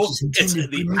comic is it's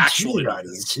intended the for actual mature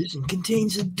audiences and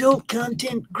contains adult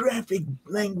content, graphic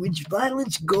language,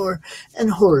 violence, gore, and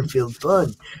horror-filled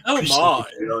fun. Oh Proceed my!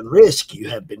 at your own risk. You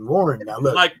have been warned. Now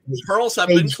look, like pearls have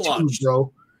been clutched,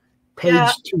 bro.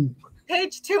 Page 2.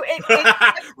 Page 2.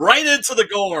 Right into the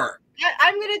gore.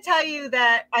 I'm going to tell you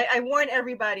that I warn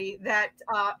everybody that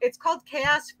it's called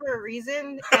chaos for a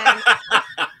reason, and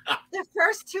the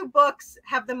first 2 books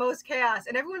have the most chaos,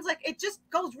 and everyone's like, it just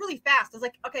goes really fast. I was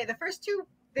like, okay, the first two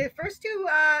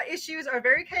issues are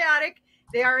very chaotic.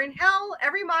 They are in hell.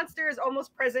 Every monster is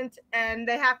almost present, and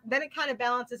then it kind of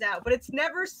balances out, but it's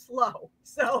never slow.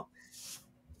 So,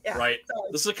 yeah. Right.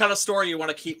 This is the kind of story you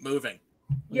want to keep moving.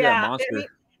 Yeah.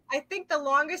 I think the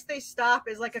longest they stop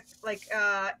is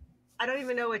I don't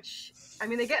even know which. I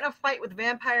mean, they get in a fight with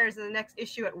vampires in the next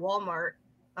issue at Walmart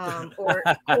or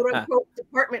quote unquote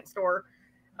department store.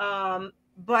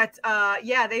 But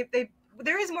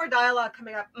there is more dialogue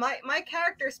coming up. My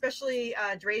character, especially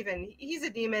Draven, he's a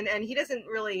demon and he doesn't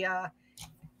really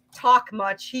talk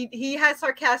much. He has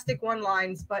sarcastic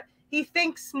one-liners, but he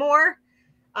thinks more.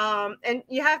 And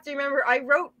you have to remember, I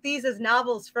wrote these as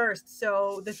novels first,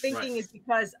 so the thinking is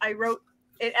because I wrote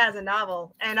it as a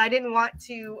novel, and I didn't want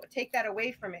to take that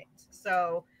away from it.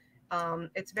 So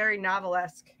it's very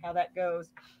novelesque how that goes.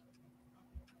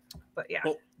 But yeah.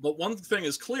 But one thing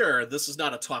is clear: this is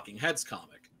not a Talking Heads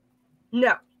comic.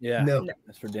 No. Yeah. No.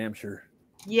 That's for damn sure.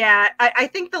 Yeah, I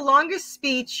think the longest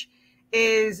speech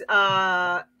is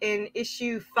in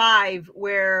issue 5,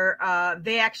 where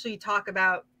they actually talk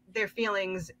about their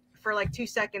feelings for like 2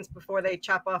 seconds before they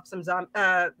chop off some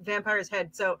vampire's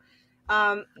head. So.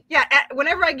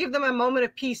 Whenever I give them a moment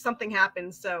of peace, something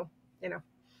happens. So, it's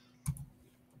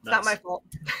not my fault.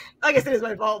 I guess it is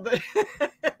my fault, but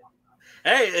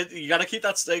hey, you got to keep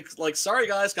that stake. Like, sorry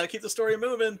guys, got to keep the story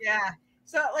moving. Yeah.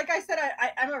 So, like I said,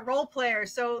 I'm a role player.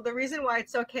 So the reason why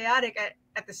it's so chaotic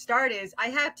at the start is I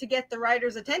had to get the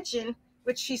writer's attention,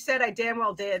 which she said I damn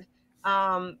well did.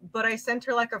 But I sent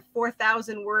her like a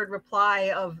 4,000 word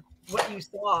reply of what you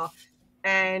saw,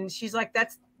 and she's like,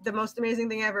 "That's the most amazing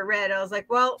thing I ever read." I was like,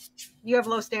 well, you have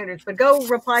low standards, but go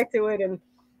reply to it.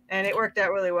 And it worked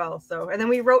out really well. So, and then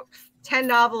we wrote 10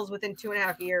 novels within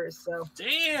 2.5 years. So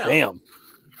damn.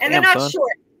 And they're not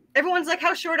short. Everyone's like,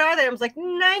 how short are they? I was like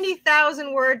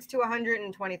 90,000 words to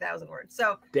 120,000 words.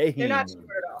 So they're not short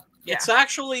at all. Yeah. It's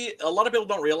actually, a lot of people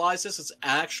don't realize this. It's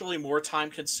actually more time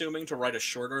consuming to write a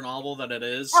shorter novel than it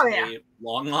is a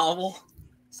long novel.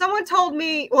 Someone told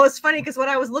me, well, it's funny because when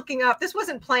I was looking up, this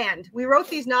wasn't planned. We wrote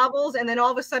these novels and then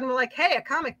all of a sudden we're like, hey, a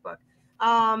comic book.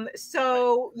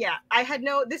 So yeah,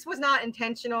 this was not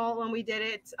intentional when we did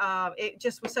it. It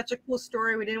just was such a cool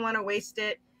story. We didn't want to waste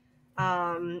it.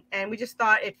 And we just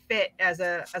thought it fit as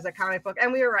a comic book.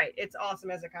 And we were right. It's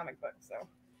awesome as a comic book. So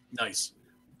nice.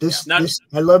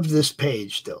 I love this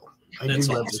page though. I do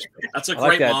love this. That's a I like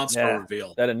great that, monster yeah.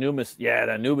 reveal. That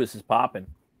Anubis is popping.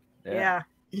 Yeah.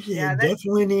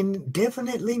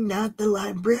 Definitely not the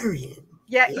librarian.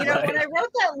 Yeah, you know, when I wrote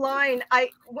that line, I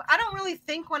don't really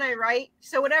think when I write,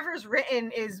 so whatever's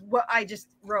written is what I just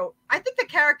wrote. I think the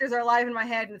characters are alive in my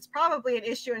head, and it's probably an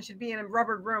issue and should be in a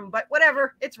rubbered room, but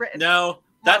whatever, it's written. No,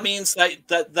 that means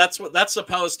that's that's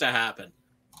supposed to happen.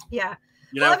 Yeah.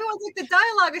 You know? Well, everyone's like, the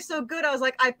dialogue is so good. I was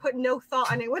like, I put no thought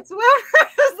on it whatsoever. I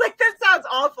was like, that sounds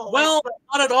awful. Well,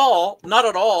 not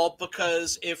at all,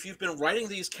 because if you've been writing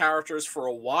these characters for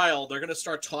a while, they're going to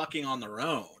start talking on their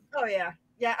own. Oh, yeah.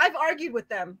 Yeah, I've argued with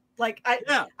them. Like, and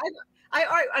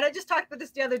I just talked about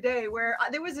this the other day where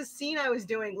there was a scene I was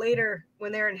doing later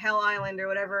when they're in Hell Island or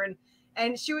whatever,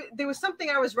 and there was something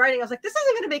I was writing. I was like, this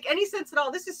isn't going to make any sense at all.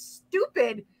 This is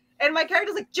stupid. And my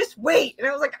character's like, just wait. And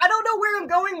I was like, I don't know where I'm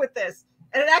going with this.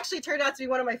 And it actually turned out to be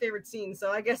one of my favorite scenes.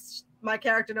 So I guess my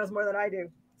character knows more than I do.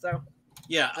 So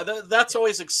yeah, that's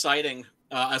always exciting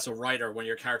as a writer when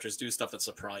your characters do stuff that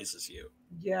surprises you.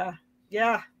 Yeah.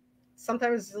 Yeah.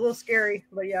 Sometimes it's a little scary,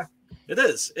 but yeah. It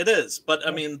is. But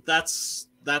I mean, that's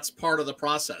part of the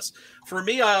process. For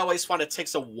me, I always find it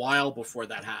takes a while before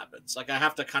that happens. Like I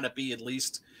have to kind of be at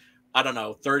least, I don't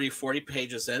know, 30, 40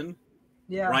 pages in.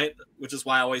 Yeah. Right. Which is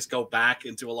why I always go back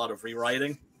and do a lot of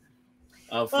rewriting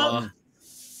of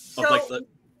like the,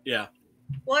 yeah.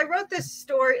 Well, I wrote this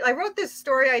story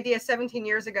idea 17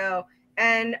 years ago,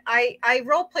 and I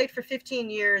role played for 15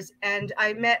 years, and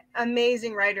I met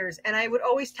amazing writers, and I would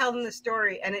always tell them the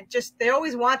story, and they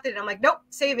always wanted it. I'm like, nope,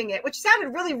 saving it, which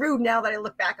sounded really rude now that I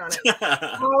look back on it.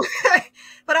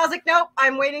 But I was like, nope,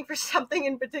 I'm waiting for something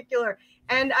in particular.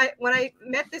 And when I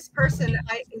met this person,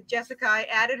 Jessica, I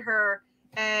added her.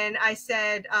 And I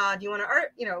said, do you want to,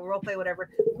 role play, whatever.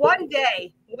 One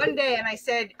day, and I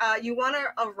said, you want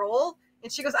a role? And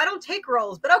she goes, I don't take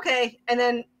roles, but okay. And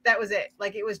then that was it.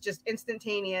 Like, it was just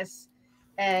instantaneous.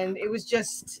 And it was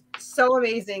just so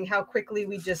amazing how quickly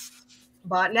we just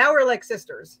bought. Now we're like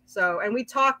sisters. So, and I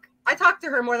talk to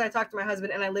her more than I talk to my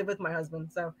husband, and I live with my husband.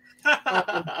 So,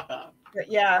 but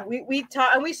yeah, we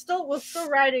talk, and we're still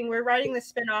writing. We're writing the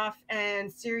spinoff and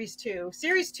series 2.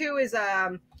 Series 2 is,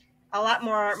 a lot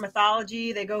more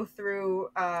mythology. They go through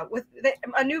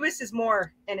Anubis is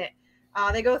more in it.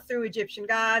 They go through Egyptian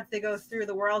gods. They go through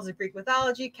the worlds of Greek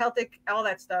mythology, Celtic, all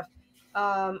that stuff.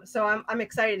 So I'm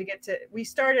excited to get to. We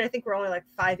started. I think we're only like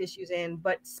 5 issues in,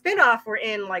 but spinoff we're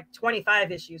in like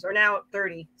 25 issues, or now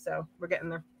 30. So we're getting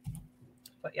there.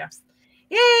 But yeah,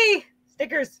 yay!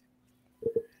 Stickers.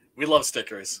 We love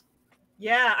stickers.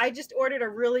 Yeah, I just ordered a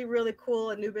really, really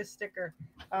cool Anubis sticker.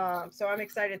 So I'm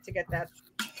excited to get that.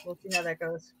 We'll see how that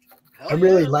goes. I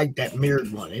really like that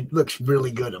mirrored one. It looks really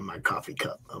good on my coffee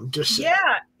cup. I'm just saying.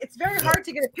 Yeah, it's very hard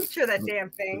to get a picture of that damn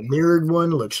thing. The mirrored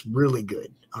one looks really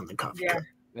good on the coffee cup.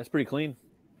 That's pretty clean.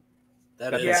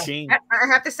 That is. Yeah. I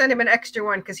have to send him an extra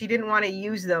one because he didn't want to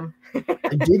use them.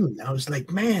 I didn't. I was like,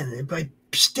 man, if I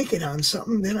stick it on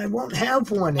something, then I won't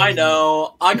have one anymore. I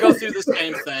know. I go through the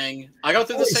same thing. But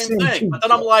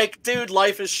then I'm like, dude,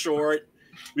 life is short.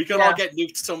 We could all get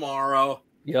nuked tomorrow.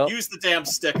 Yep. Use the damn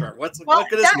sticker. What is going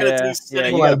to do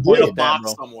sitting in a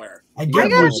box somewhere? I gotta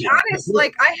be honest.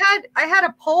 Like I had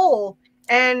a poll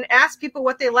and asked people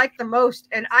what they liked the most,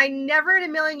 and I never in a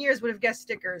million years would have guessed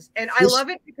stickers. And I love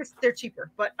it because they're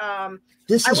cheaper. But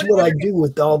this is what I do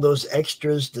with all those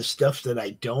extras, the stuff that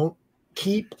I don't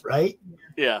keep. Right?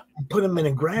 Yeah. I put them in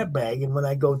a grab bag, and when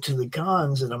I go to the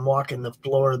cons and I'm walking the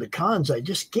floor of the cons, I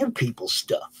just give people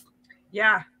stuff.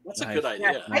 Yeah. That's a good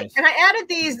idea. Yeah. And I added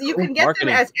these. You can get them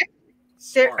as.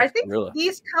 I think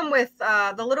these come with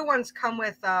the little ones come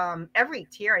with every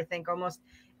tier. I think almost,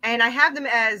 and I have them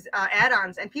as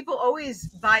add-ons. And people always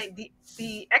buy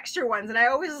the extra ones, and I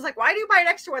always was like, "Why do you buy an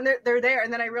extra one? They're there."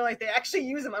 And then I realized they actually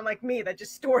use them. I'm like me that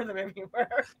just store them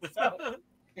everywhere. So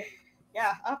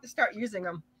yeah, I'll have to start using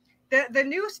them. The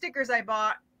new stickers I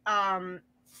bought.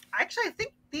 Actually, I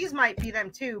think these might be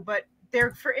them too, but.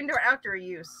 They're for indoor-outdoor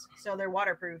use, so they're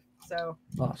waterproof. So,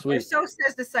 sweet. So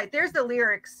says the site. There's the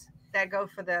lyrics that go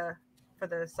for the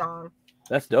song.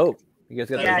 That's dope. You guys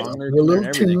got a little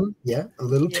tune. Yeah, a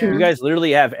little tune. You guys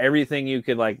literally have everything you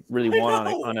could like really want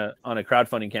on a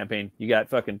crowdfunding campaign. You got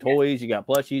fucking toys, you got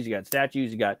plushies, you got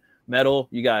statues, you got metal,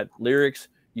 you got lyrics,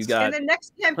 you got. And the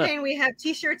next campaign we have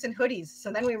T-shirts and hoodies.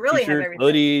 So then we really have everything.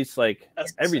 Hoodies, like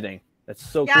everything. That's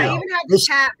so cool. I even have the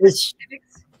hat.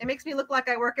 It makes me look like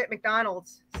I work at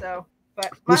McDonald's. So,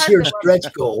 but this here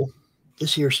stretch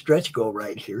goal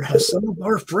right here has some of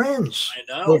our friends.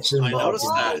 I noticed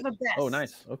that. Oh,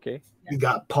 nice. Okay. We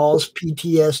got Paul's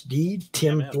PTSD,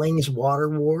 Tim Fling's Water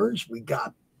Wars. We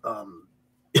got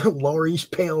Laurie's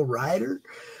Pale Rider.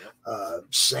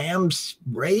 Sam's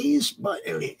Rays,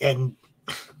 and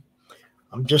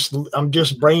I'm just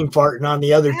brain farting on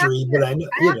the other three, but I know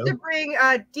I have to bring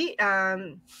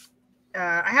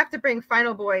I have to bring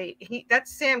Final Boy.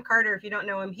 That's Sam Carter. If you don't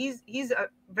know him, he's a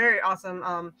very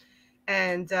awesome.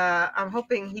 And I'm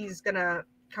hoping he's gonna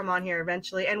come on here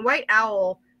eventually. And White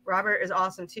Owl Robert is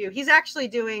awesome too. He's actually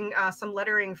doing some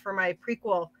lettering for my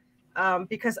prequel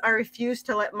because I refuse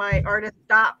to let my artist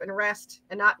stop and rest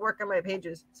and not work on my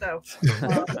pages. So,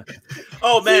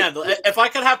 oh man, if I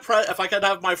could have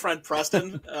my friend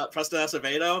Preston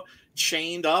Acevedo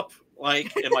chained up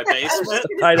like in my basement,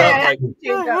 tied up like.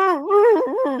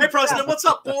 Hey, President, what's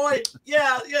up, boy?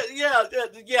 Yeah.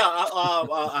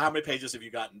 How many pages have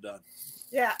you gotten done?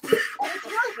 Yeah. It's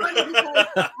really funny because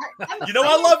you know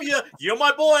I love you. You're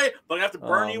my boy, but I have to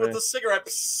burn you with a cigarette.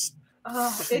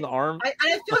 In the arm.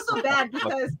 I feel so bad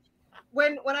because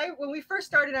when we first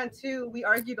started on 2, we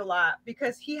argued a lot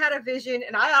because he had a vision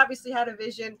and I obviously had a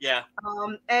vision. Yeah.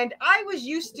 And I was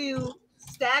used to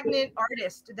stagnant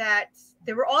artists that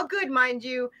they were all good, mind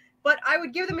you, but I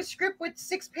would give them a script with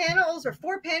 6 panels or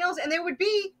 4 panels, and there would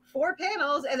be 4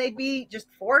 panels, and they'd be just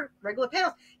 4 regular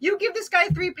panels. You give this guy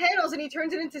 3 panels, and he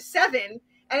turns it into 7,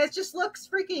 and it just looks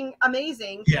freaking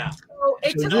amazing. Yeah. So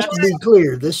just to be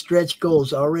clear, this stretch goal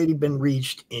has already been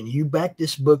reached, and you back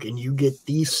this book, and you get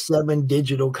these 7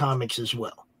 digital comics as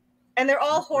well. And they're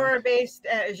all horror-based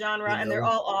genre, and they're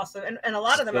all awesome. And a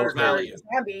lot of them are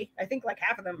zombie. I think like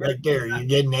half of them. Right there, you're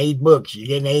getting 8 books. You're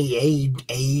getting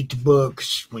eight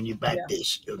books when you back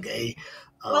this, okay?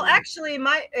 Well, actually,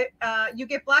 you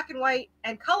get black and white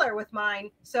and color with mine.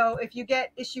 So if you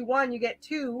get issue 1, you get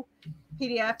 2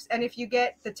 PDFs, and if you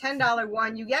get the $10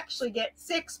 one, you actually get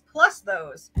 6 plus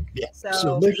those. Yeah.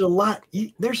 So there's a lot.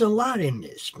 There's a lot in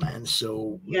this, man.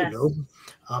 So you know,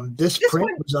 this print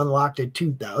was unlocked at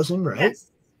 2000, right?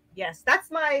 Yes.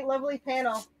 That's my lovely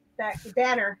panel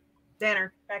banner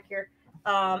back here,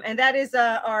 and that is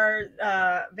our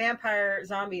vampire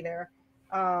zombie there.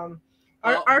 Our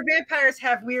vampires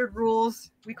have weird rules.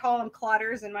 We call them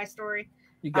clotters in my story.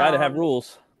 You got to have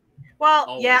rules. Well,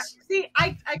 always. yeah. See,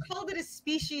 I called it a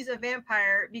species of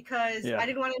vampire because I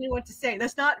didn't want anyone to say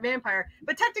that's not vampire.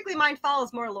 But technically, mine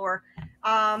follows more lore.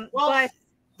 But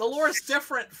the lore is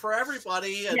different for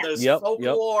everybody, and there's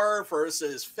folklore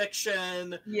versus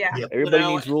fiction. Yeah, everybody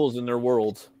needs rules in their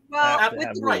world. Well,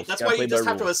 right. That's why you just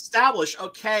have to establish.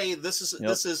 Okay, this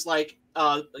is like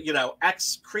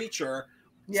X creature.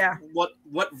 Yeah.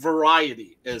 What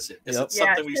variety is it? Is it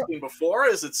something we've seen before? Or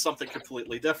is it something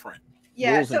completely different?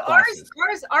 Yeah, so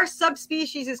our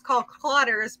subspecies is called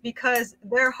clotters because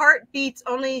their heart beats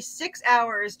only 6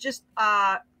 hours, just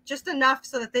enough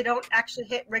so that they don't actually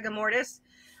hit rigor mortis.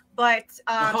 But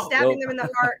stabbing them in the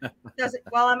heart doesn't.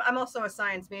 Well, I'm also a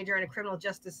science major and a criminal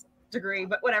justice degree,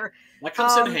 but whatever. That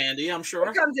comes in handy, I'm sure.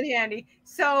 It comes in handy.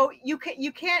 So you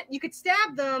could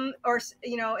stab them or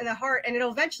in the heart, and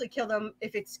it'll eventually kill them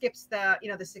if it skips the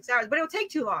 6 hours. But it'll take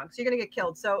too long, so you're gonna get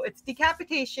killed. So it's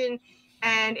decapitation.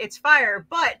 And it's fire,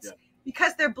 but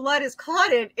because their blood is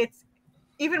clotted, it's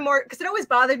even more. Because it always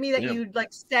bothered me that you'd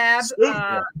like stab,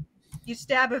 you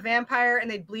stab a vampire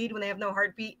and they bleed when they have no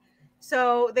heartbeat.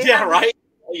 So they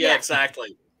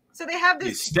exactly. So they have this.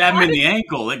 You stab them in the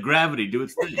ankle, let gravity do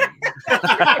its thing. They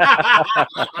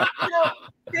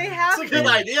have. It's a good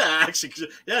idea, actually.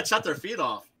 Yeah, chop their feet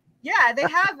off. Yeah, they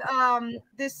have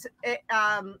this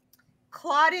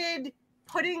clotted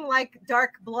pudding like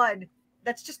dark blood.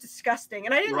 That's just disgusting.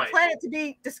 And I didn't plan it to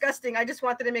be disgusting. I just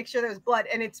wanted to make sure there was blood,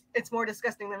 and it's more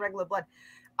disgusting than regular blood.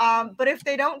 But if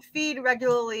they don't feed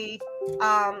regularly,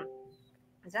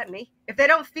 is that me? If they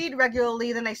don't feed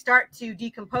regularly, then they start to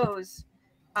decompose.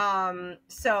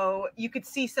 So you could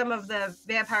see some of the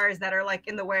vampires that are like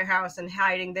in the warehouse and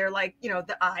hiding. They're like,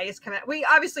 the eye is coming out. We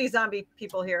obviously zombie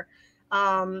people here.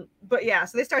 But yeah,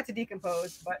 so they start to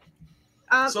decompose, but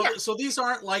so these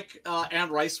aren't like Anne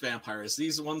Rice vampires.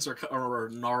 These ones are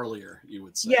gnarlier, you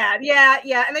would say.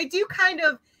 Yeah. And they do kind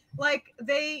of like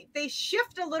they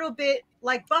shift a little bit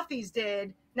like Buffy's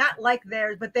did, not like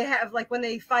theirs, but they have like when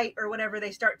they fight or whatever,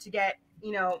 they start to get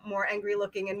more angry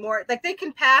looking and more like they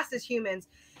can pass as humans.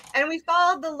 And we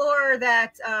followed the lore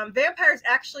that vampires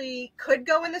actually could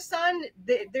go in the sun.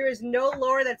 There is no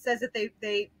lore that says that they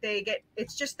get.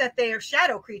 It's just that they are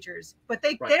shadow creatures, but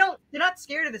they're not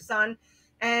scared of the sun.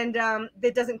 And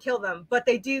it doesn't kill them, but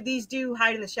these do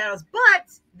hide in the shadows,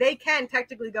 but they can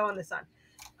technically go in the sun.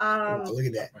 Look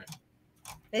at that.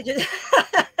 They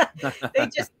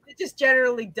just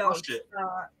generally don't.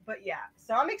 But yeah,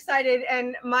 so I'm excited,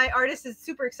 and my artist is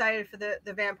super excited for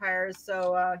the vampires,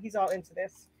 so he's all into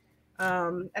this.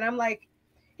 And I'm like,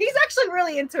 he's actually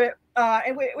really into it,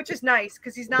 which is nice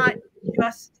because he's not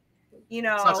just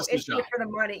into it for the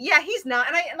money. Yeah, he's not.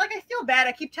 And I feel bad.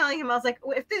 I keep telling him, I was like,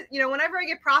 if this, whenever I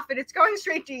get profit, it's going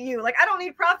straight to you. Like, I don't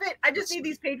need profit. I just need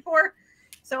these paid for.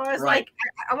 So I was like,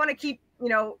 I want to keep,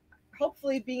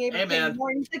 hopefully being able to pay more.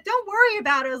 And he's like, don't worry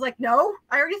about it. I was like, no,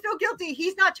 I already feel guilty.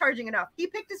 He's not charging enough. He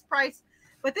picked his price,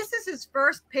 but this is his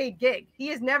first paid gig. He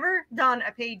has never done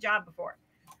a paid job before.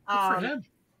 Good for him.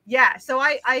 Yeah. So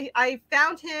I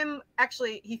found him.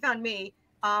 Actually, he found me.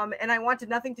 And I wanted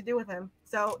nothing to do with him.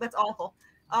 So that's awful.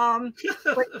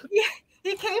 But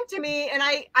he came to me, and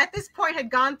I, at this point,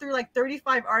 had gone through like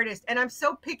 35 artists, and I'm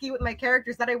so picky with my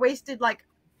characters that I wasted like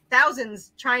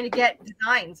thousands trying to get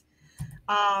designs.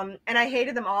 And I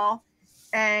hated them all.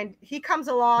 And he comes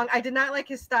along. I did not like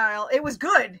his style. It was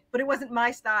good, but it wasn't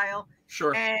my style.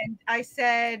 Sure. And I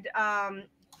said, I'm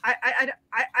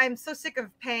so sick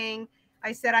of paying.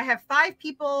 I said, I have 5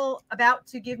 people about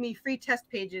to give me free test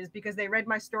pages because they read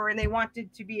my story and they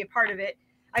wanted to be a part of it.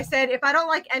 I said, if I don't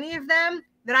like any of them,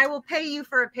 then I will pay you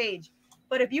for a page.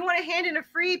 But if you want to hand in a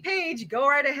free page, go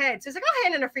right ahead. So he's like, I'll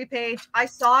hand in a free page. I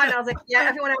saw it and I was like, yeah,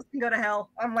 everyone else can go to hell.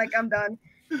 I'm like, I'm done.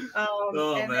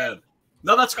 Man.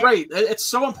 No, that's great. It's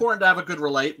so important to have a good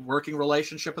working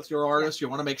relationship with your artists. You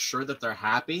want to make sure that they're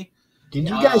happy. Did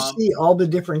you guys see all the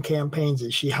different campaigns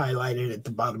that she highlighted at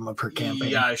the bottom of her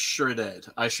campaign? Yeah, I sure did.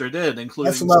 Including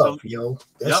that's love, yo.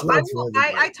 That's love.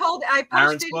 I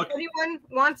posted if anyone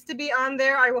wants to be on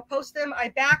there, I will post them. I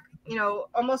back,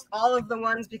 almost all of the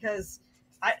ones because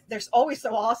they're always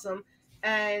so awesome,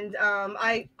 and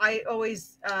I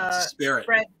always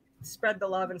spread the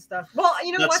love and stuff. Well,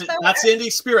 that's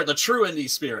indie spirit, the true indie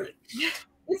spirit.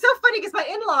 It's so funny because my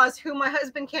in-laws, who my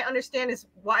husband can't understand, is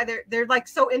why they're like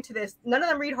so into this. None of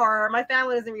them read horror. My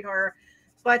family doesn't read horror,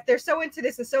 but they're so into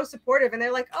this and so supportive. And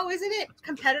they're like, "Oh, isn't it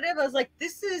competitive?" I was like,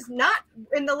 "This is not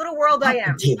in the little world I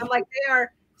am." I'm like, they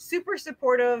are super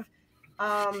supportive.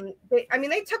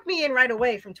 They took me in right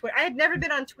away from Twitter. I had never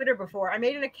been on Twitter before. I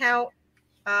made an account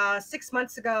 6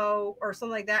 months ago or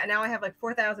something like that, and now I have like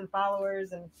 4,000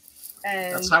 followers, and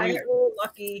I got really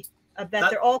lucky that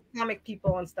they're all comic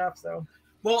people and stuff. So.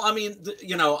 Well, I mean,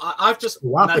 I've just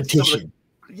co-opetition.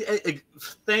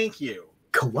 Thank you.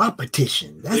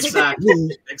 Co-opetition. That's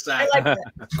exactly. I like that.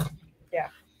 Yeah.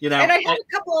 And I have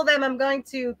a couple of them. I'm going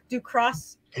to do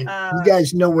cross. And you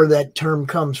guys know where that term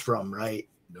comes from, right?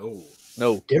 No.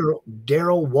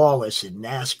 Darrell Wallace in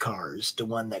NASCAR is the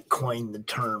one that coined the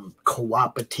term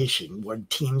co-opetition, where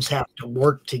teams have to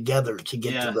work together to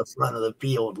get to the front of the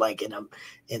field, like in a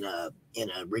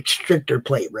restrictor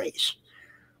plate race.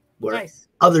 Where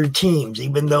other teams,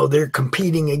 even though they're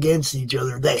competing against each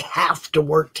other, they have to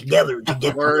work together to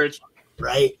get right.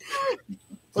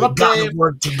 They got to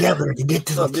work together to get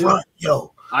to the front,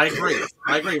 yo. I agree.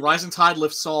 Rising tide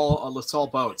lifts all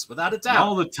boats, without a doubt.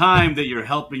 All the time that you're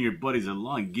helping your buddies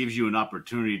along gives you an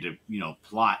opportunity to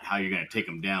plot how you're going to take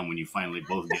them down when you finally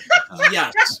both get.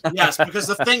 Yes. Because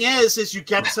the thing is you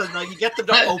get them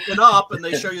to open up, and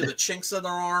they show you the chinks in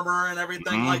their armor and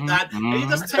everything like that, and you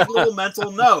just take little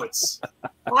mental notes.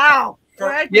 Wow.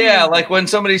 Yeah, like when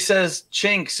somebody says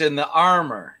chinks in the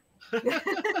armor.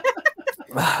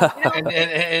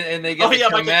 and they get to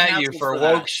come at you for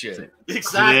woke shit.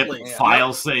 Exactly. Clip,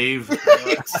 file save.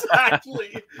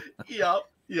 Exactly. Yep.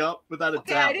 Without a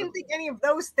doubt. I didn't think any of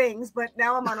those things, but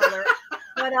now I'm on alert.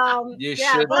 But you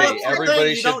should be.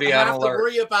 Everybody should be on alert. You don't have to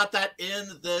worry about that in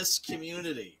this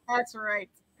community. That's right.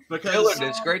 Because Dillard,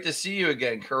 it's great to see you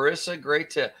again.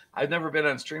 Carissa, I've never been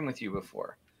on stream with you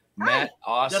before. Matt,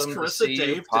 awesome to see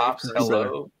you. Pops,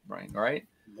 hello. Right.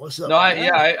 What's up? No,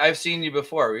 I've seen you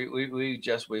before.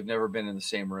 We've never been in the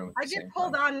same room. I get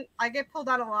pulled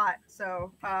on a lot,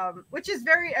 so which is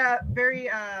very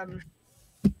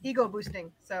ego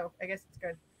boosting. So I guess it's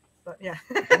good. But yeah.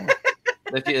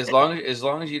 As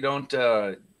long as you don't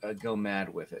go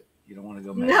mad with it, you don't want to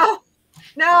go mad.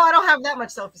 No, I don't have that much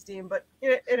self-esteem, but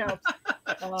it helps.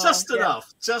 Just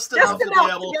enough to be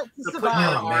able to put your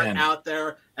art out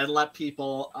there and let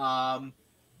people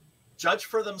judge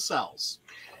for themselves.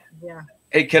 Yeah.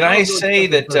 Hey, can I say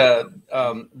that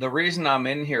the reason I'm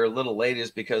in here a little late is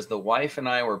because the wife and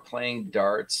I were playing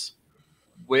darts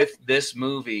with this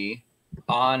movie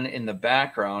on in the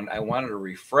background. I wanted a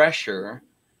refresher,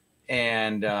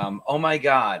 and oh my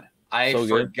God, I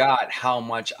forgot how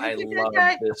much I love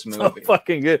this movie. So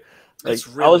fucking good. Like,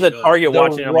 really I was at Target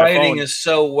watching on my phone. The writing is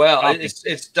so well.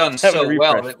 It's done so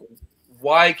well.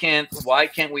 Why can't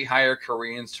we hire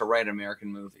Koreans to write American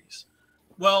movies?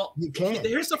 Well, you can.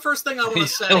 Here's the first thing I want to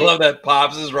say. I love that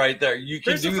Pops is right there. You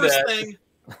can do that.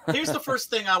 Here's the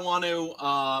first thing I want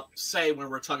to say when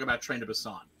we're talking about Train to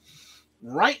Busan.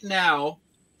 right now,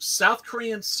 South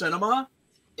Korean cinema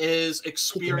is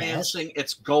experiencing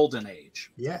its golden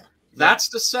age. Yeah. That's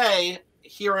to say,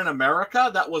 here in America,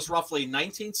 that was roughly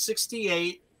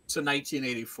 1968 to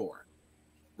 1984,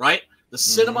 right? The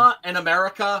cinema in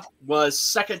America was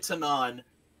second to none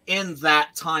in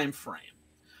that time frame.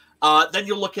 Then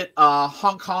you look at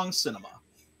Hong Kong cinema,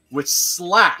 which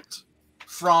slapped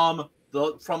from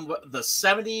the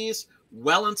 70s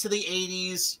well into the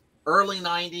 80s, early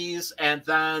 90s, and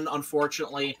then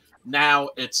unfortunately now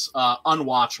it's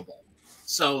unwatchable.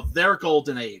 So their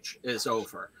golden age is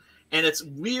over, and it's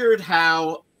weird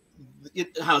how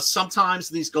sometimes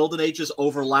these golden ages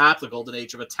overlap. The golden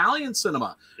age of Italian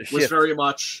cinema was very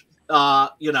much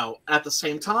at the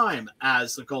same time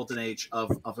as the golden age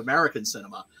of American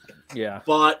cinema. Yeah.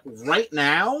 But right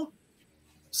now,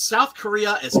 South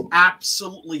Korea is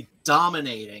absolutely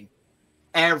dominating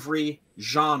every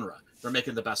genre. They're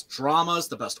making the best dramas,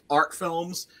 the best art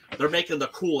films. They're making the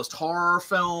coolest horror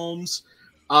films.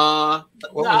 What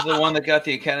was the one that got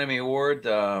the Academy Award?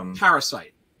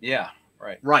 Parasite. Yeah,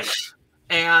 right. Right.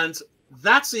 And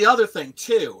that's the other thing,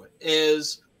 too,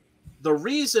 is the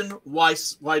reason why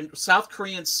South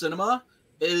Korean cinema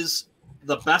is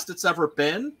the best it's ever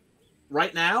been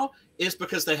right now is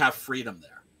because they have freedom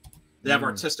there. They have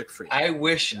artistic freedom. I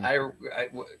wish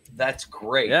that's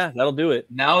great. Yeah, that'll do it.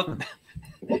 Now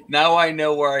I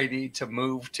know where I need to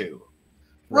move to.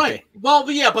 Right. Well,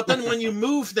 yeah, but then when you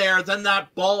move there, then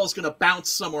that ball is going to bounce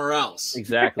somewhere else.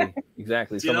 Exactly. Do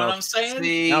you know what I'm saying?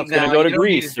 See, now it's going to go to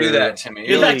Greece. Do that to me.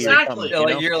 Yeah, exactly.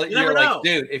 You're like,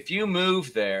 dude, if you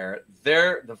move there,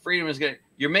 the freedom is going to...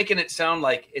 You're making it sound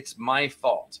like it's my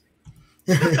fault.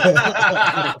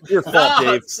 Your fault,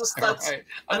 Dave. Right.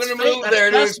 I'm going to move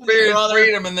there to experience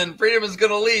freedom, and then freedom is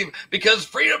going to leave because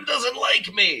freedom doesn't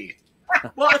like me.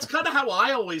 Well, it's kind of how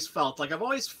I always felt. Like I've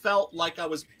always felt like I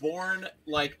was born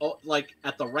like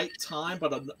at the right time,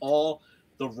 but in all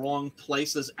the wrong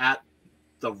places at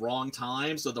the wrong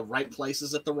times, or the right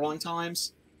places at the wrong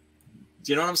times.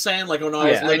 Do you know what I'm saying? Like when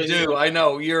I was living here. I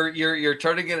know you're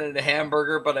turning it into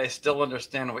hamburger, but I still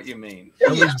understand what you mean.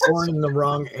 I was born in the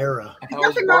wrong era. I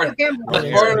was born in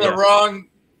the wrong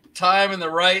time in the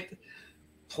right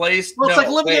place. Well, it's like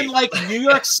living in like New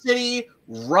York City,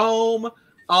 Rome.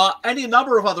 Any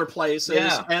number of other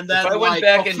places, and then if I went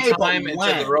back in time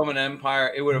into the Roman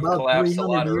Empire, it would have collapsed a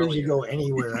lot earlier. Years ago,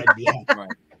 anywhere I'd be happy.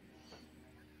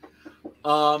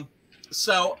 Right.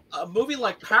 So a movie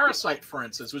like Parasite, for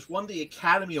instance, which won the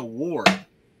Academy Award,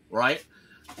 right?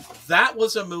 That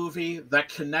was a movie that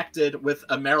connected with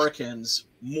Americans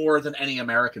more than any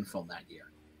American film that year.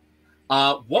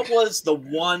 What was the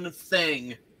one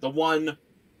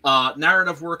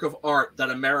narrative work of art that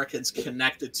Americans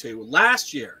connected to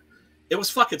last year? It was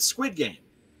fucking Squid Game.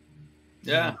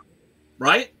 Yeah.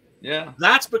 Right? Yeah.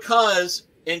 That's because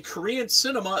in Korean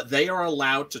cinema, they are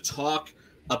allowed to talk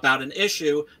about an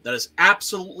issue that is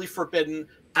absolutely forbidden,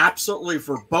 absolutely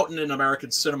verboten in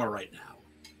American cinema right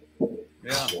now.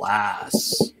 Yeah.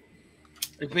 Class.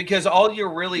 Because all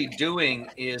you're really doing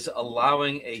is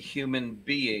allowing a human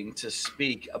being to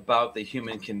speak about the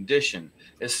human condition.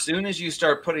 As soon as you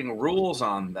start putting rules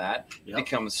on that, it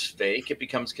becomes fake, it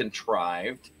becomes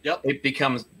contrived, it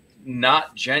becomes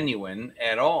not genuine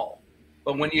at all.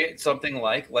 But when you get something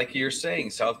like you're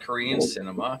saying, South Korean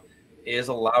cinema is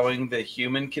allowing the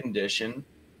human condition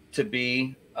to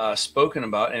be spoken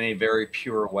about in a very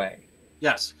pure way.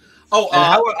 Yes. Oh,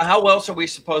 and how else are we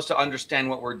supposed to understand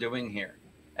what we're doing here?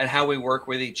 And how we work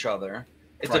with each other.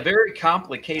 It's a very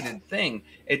complicated thing.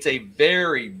 It's a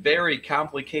very, very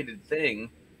complicated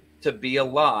thing to be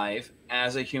alive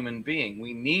as a human being.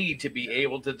 We need to be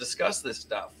able to discuss this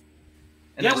stuff.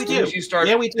 And we do. As you start,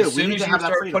 we do. As soon as you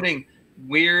start putting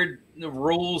weird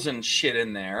rules and shit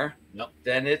in there,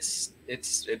 then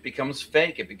it becomes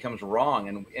fake. It becomes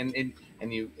wrong,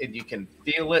 and you can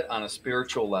feel it on a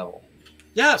spiritual level.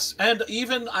 Yes, and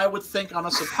even I would think on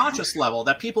a subconscious level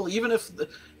that people, even if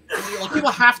people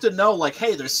have to know, like,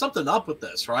 hey, there's something up with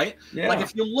this, right? Yeah. Like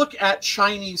if you look at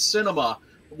Chinese cinema,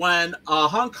 when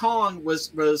Hong Kong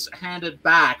was handed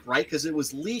back, right, because it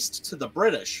was leased to the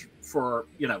British for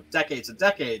decades and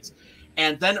decades,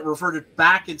 and then it reverted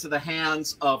back into the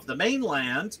hands of the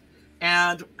mainland.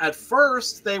 And at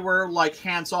first, they were like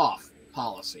hands-off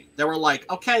policy. They were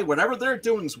like, okay, whatever they're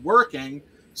doing is working,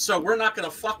 so we're not going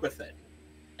to fuck with it.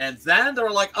 And then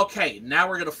they're like, okay, now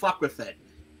we're going to fuck with it.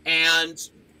 And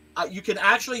you can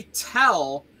actually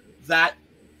tell that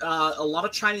a lot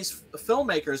of Chinese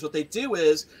filmmakers, what they do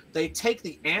is they take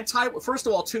the first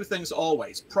of all, two things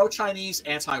always: pro-Chinese,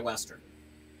 anti-Western,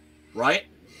 right?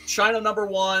 China number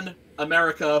one,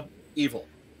 America evil,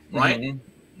 right?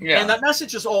 and that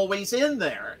message is always in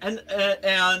there, and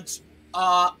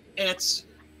it's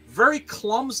very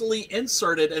clumsily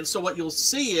inserted. And so what you'll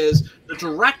see is the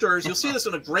directors. You'll see this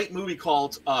in a great movie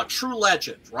called True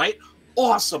Legend, right?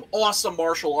 Awesome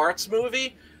martial arts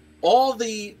movie. All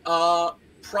the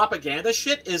propaganda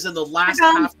shit is in the last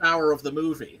half hour of the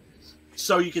movie.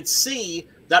 So you could see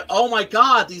that, oh my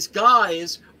God, these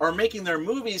guys are making their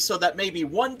movies so that maybe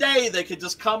one day they could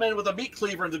just come in with a meat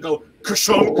cleaver and to go,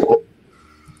 ka-shunk.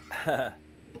 Do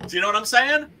you know what I'm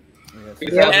saying?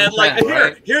 Yeah. And like,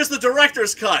 here's the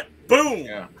director's cut. Boom.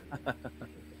 Yeah.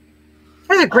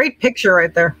 That's a great picture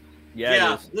right there.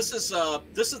 Yeah. This is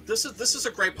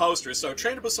a great poster. So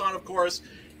Train to Busan, of course,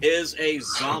 is a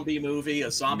zombie movie,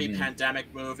 a zombie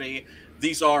pandemic movie.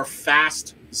 These are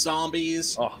fast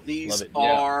zombies. These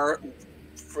are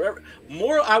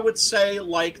more, I would say,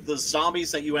 like the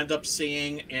zombies that you end up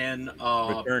seeing in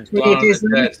Return. Dawn of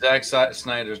the Dead. Zack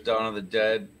Snyder's Dawn of the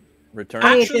Dead. Return.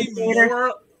 Actually,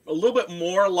 a little bit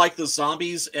more like the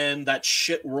zombies in that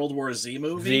shit World War Z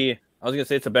movie. Z. I was gonna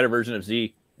say it's a better version of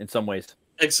Z in some ways.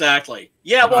 Exactly.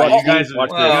 Yeah. Well, you guys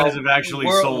have actually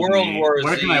sold me.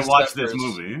 Where can I watch this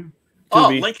movie?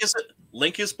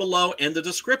 Link is below in the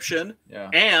description. Yeah.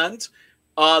 And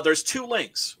there's 2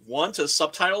 links. One to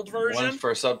subtitled version. One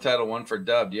for subtitle, one for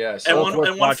dubbed. Yes. And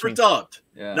one for dubbed.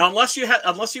 Yeah. Now, unless you have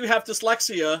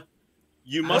dyslexia,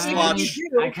 you must watch.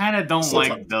 I kind of don't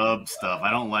like dub stuff.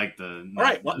 I don't like the. All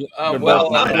right.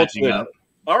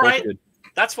 All right.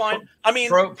 That's fine. I mean,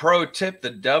 pro tip: the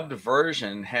dubbed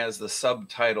version has the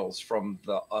subtitles from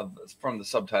the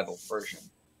subtitled version.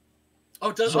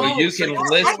 Oh, does so you can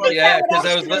listen? Yeah, because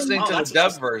I was listening to the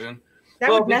dubbed version.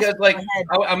 Well, because like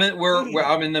I'm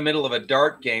in the middle of a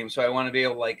dart game, so I want to be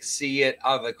able to like see it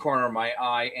out of the corner of my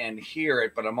eye and hear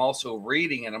it, but I'm also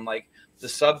reading it. I'm like, the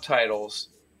subtitles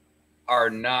are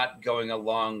not going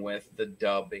along with the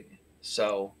dubbing,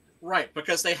 so. Right,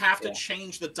 because they have to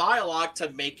change the dialogue to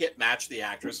make it match the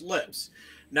actor's lips.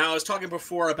 Now, I was talking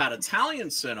before about Italian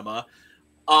cinema.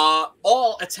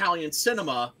 All Italian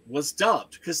cinema was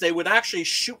dubbed because they would actually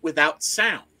shoot without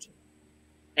sound.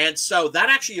 And so that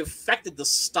actually affected the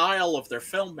style of their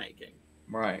filmmaking.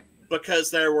 Right. Because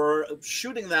they were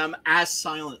shooting them as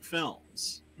silent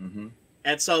films. Mm-hmm.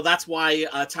 And so that's why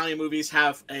Italian movies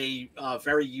have a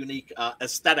very unique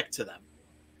aesthetic to them.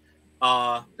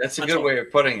 That's a good way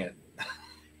of putting it.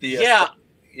 Yeah.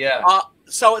 Yeah.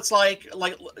 So it's like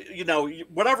you know,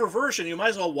 whatever version, you might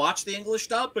as well watch the English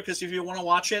dub, because if you want to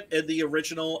watch it in the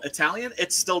original Italian,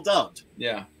 it's still dubbed.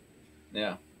 Yeah.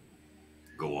 Yeah.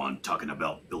 Go on talking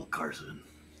about Bill Carson.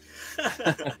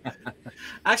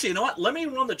 Actually, you know what? Let me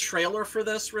run the trailer for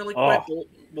this really quick.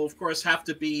 We'll of course have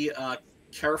to be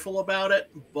careful about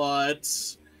it, but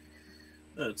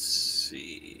let's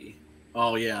see.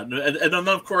 Oh yeah, and then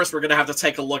of course we're gonna have to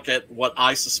take a look at what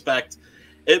I suspect.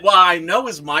 What I know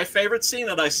is my favorite scene,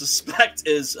 and I suspect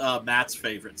is Matt's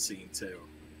favorite scene too.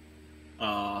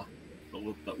 But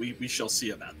we shall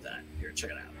see about that. Here, check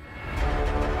it out.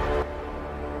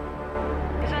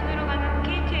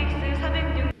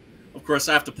 Of course,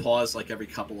 I have to pause like every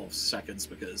couple of seconds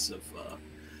because of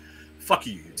fuck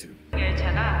you, YouTube.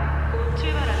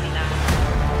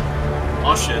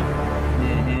 Oh shit.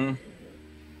 Mm-hmm.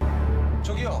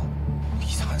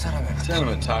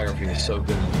 Cinematography is so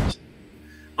good in this.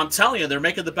 I'm telling you, they're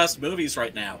making the best movies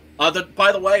right now. By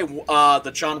the way,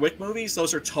 the John Wick movies,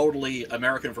 those are totally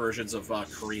American versions of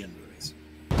Korean movies.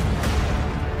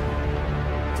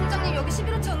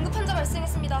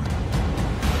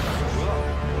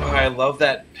 Oh, I love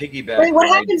that piggyback. Wait, what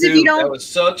happens if you don't? That was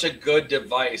such a good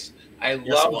device. I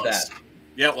love that.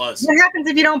 Yeah, it was. What happens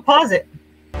if you don't pause it?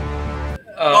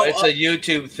 Oh, it's a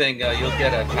YouTube thing. You'll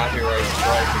get a copyright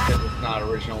strike because it's not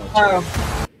original material.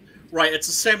 Right, it's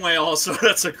the same way also.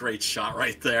 That's a great shot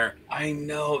right there. I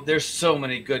know. There's so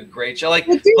many great shots. Like,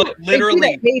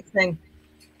 literally.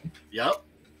 Yep.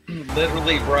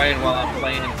 Literally, Brian, while I'm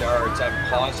playing darts, I'm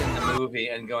pausing the movie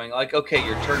and going like, okay,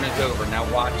 your turn is over. Now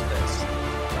watch this.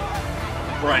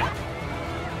 Right.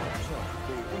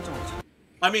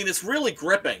 I mean, it's really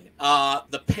gripping.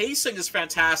 The pacing is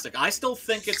fantastic. I still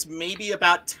think it's maybe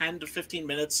about 10 to 15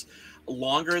 minutes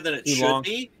longer than it should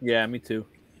be. Yeah, me too.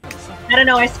 I don't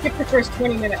know. I skipped the first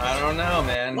 20 minutes. I don't know,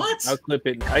 man. What? I'll clip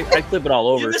it. I clip it all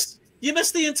over. You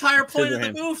missed the entire point of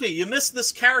the movie. You missed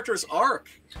this character's arc.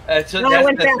 That's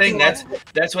the thing.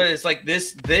 That's what it's like.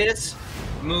 This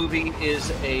movie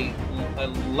is a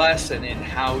lesson in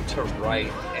how to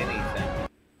write anything.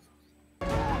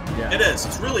 Yeah. It is.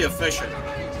 It's really efficient.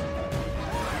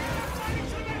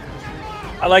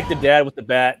 I like the dad with the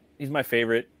bat. He's my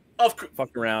favorite. Of course.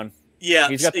 Fuck around. Yeah,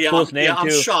 he's got the coolest name too. I'm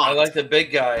shocked. I like the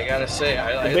big guy. I gotta say,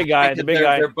 the big guy.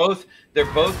 They're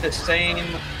both the same.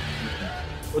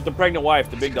 With the pregnant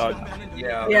wife, the big dog.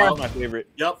 Yeah, that's my favorite.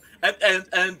 Yep,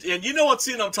 and you know what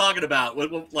scene I'm talking about?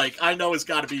 Like I know it's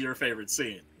got to be your favorite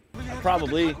scene.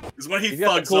 Probably. Is when he's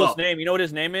got the coolest name. You know what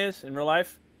his name is in real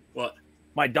life? What?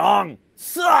 My dong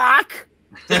suck.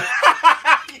 Yes.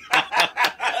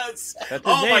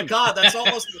 Oh name. my God, that's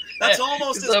almost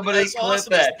somebody as clip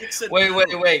awesome that. as Dixon.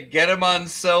 Wait, get him on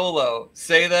solo.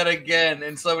 Say that again,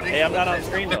 and somebody. Hey, I'm not on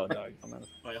screen though, dog.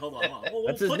 Wait, hold on.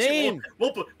 That's his name.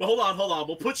 Hold on.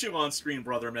 We'll put you on screen,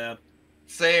 brother, man.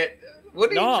 Say it.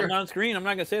 What are no, you? I'm not on screen. I'm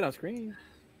not gonna say it on screen.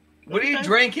 What are you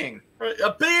drinking?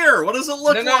 A beer. What does it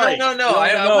look like? No. I know.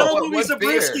 know Louis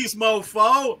Zabrewski's,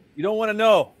 mofo. You don't want to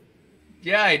know.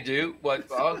 Yeah, I do.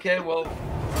 What? Okay, well.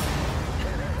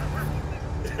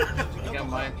 I got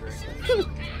my drink.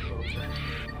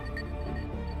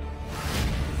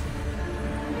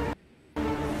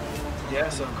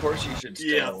 Yes, of course you should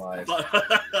stay alive.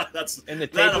 That's and the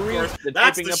tapering,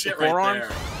 taping up the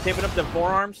forearms, taping up the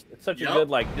forearms. It's such a good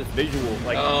just visual.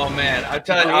 Like, oh man, I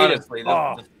tell you honestly,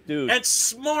 dude, and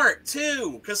smart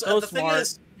too, because the thing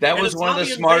is. That was one of the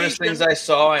smartest things I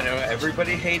saw. I know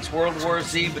everybody hates World War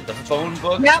Z, but the phone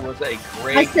books was a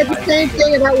great I said the same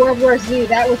thing about World War Z.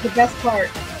 That was the best part.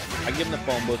 I give them the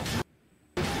phone books.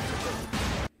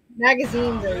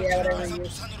 Magazines or whatever you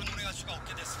use.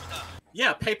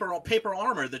 Yeah, paper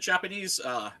armor. The Japanese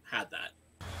had that.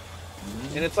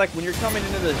 And it's like when you're coming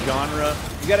into this genre,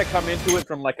 you got to come into it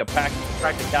from like a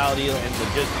practicality and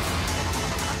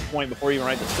logistics point before you even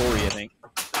write the story, I think.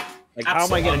 Like, how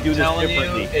am I going to do this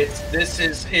differently?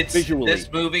 Visually. This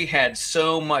movie had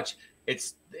so much.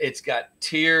 It's got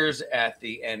tears at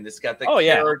the end. It's got the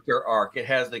character arc. It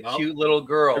has the cute little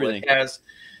girl. Everything. It has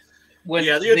the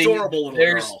adorable little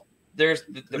girl. There's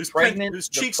the pregnant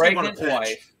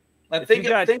wife. Now think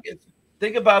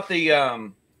about the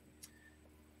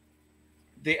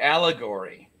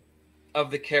allegory of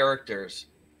the characters.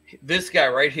 This guy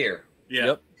right here. Yeah.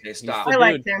 Yep. Okay, stop. I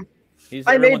like him. He's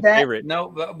I made that. Favorite. No,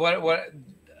 but what?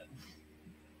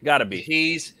 Gotta be.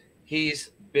 He's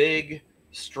big,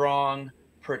 strong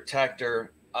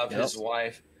protector of his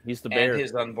wife. He's the bear. And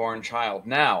his unborn child.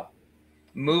 Now,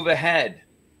 move ahead.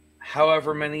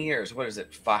 However many years. What is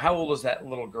it? How old is that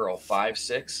little girl? 5,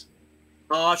 6?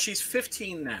 She's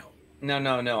 15 now.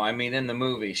 No. I mean, in the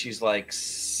movie, she's like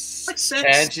 6.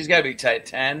 10. She's got to be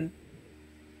 10.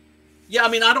 Yeah, I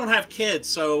mean, I don't have kids,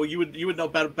 so you would know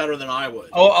better than I would.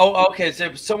 Oh, okay.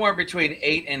 So somewhere between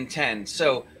 8 and 10.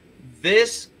 So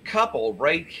this couple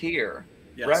right here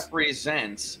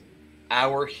represents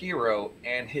our hero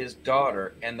and his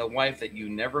daughter and the wife that you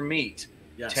never meet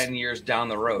 10 years down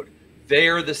the road.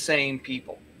 They're the same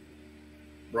people.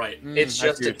 Right. It's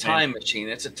just a time machine.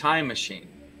 It's a time machine.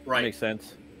 Right. That makes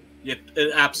sense. Yeah,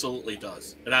 it absolutely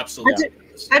does. It absolutely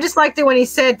does. I just liked it when he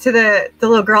said to the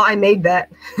little girl, "I made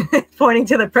that," pointing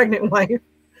to the pregnant wife.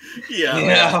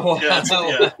 Yeah.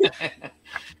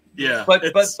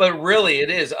 But really, it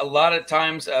is a lot of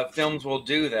times films will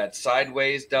do that.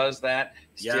 Sideways does that.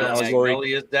 Steel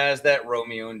Magnolias does that.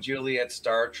 Romeo and Juliet,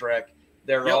 Star Trek.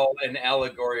 They're all an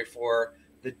allegory for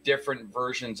the different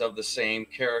versions of the same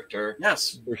character.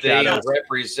 Yes, they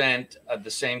represent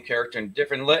the same character in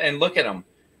different. And look at them.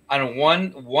 On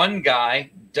one guy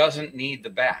doesn't need the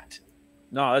bat.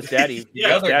 No, that's Daddy. The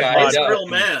other guy is real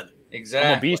man. Exactly.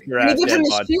 I'm a beast your ass. He gives him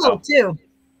the shield too.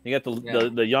 You got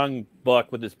the young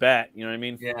buck with his bat. You know what I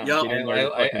mean? Yeah.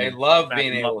 I love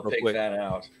being able to pick that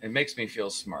out. It makes me feel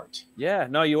smart. Yeah.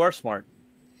 No, you are smart.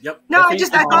 Yep. No, I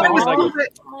thought it was cool that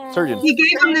surgeon. He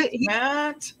gave him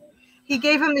he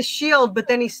gave him the shield, but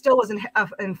then he still was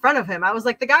in front of him. I was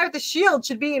like, the guy with the shield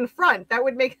should be in front. That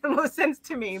would make the most sense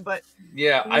to me. But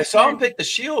yeah, I saw him pick the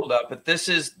shield up, but this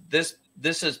is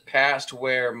past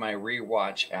where my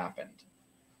rewatch happened.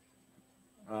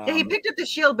 Yeah, he picked up the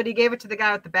shield, but he gave it to the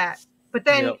guy with the bat. But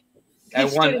then I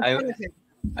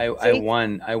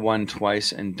won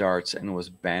twice in darts and was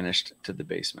banished to the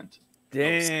basement.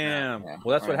 Damn. Yeah.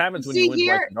 Well, that's what happens when you win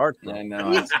twice in darts. I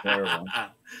know, it's terrible.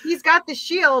 He's got the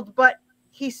shield, but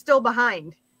he's still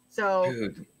behind. So,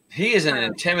 dude, he is an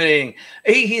intimidating.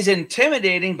 He's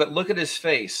intimidating, but look at his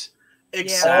face.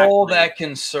 Exactly. All that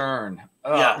concern.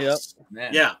 Man.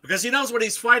 Yeah, because he knows what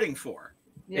he's fighting for.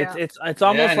 Yeah. It's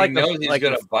almost like he knows he's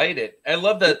going to fight it. I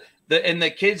love the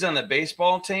kids on the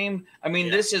baseball team. I mean,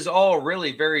 this is all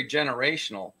really very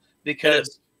generational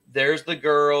because there's the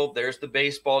girl, there's the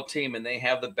baseball team, and they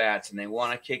have the bats and they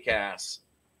want to kick ass.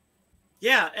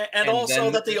 Yeah, and also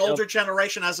that the older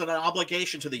generation has an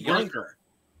obligation to the younger.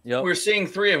 Yep. We're seeing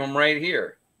 3 of them right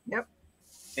here. Yep.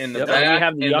 in the Yep. back. And we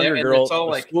have the and younger and girl, it's all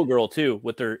the like schoolgirl too,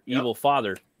 with their evil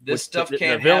father. this stuff the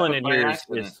can't villain happen in by here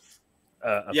accident. is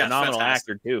a phenomenal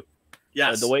fantastic. actor too.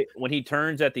 Yes. The way when he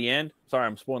turns at the end. Sorry,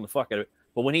 I'm spoiling the fuck out of it.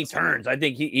 But when he turns, I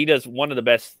think he does one of the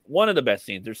best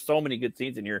scenes. There's so many good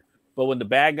scenes in here. But when the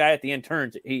bad guy at the end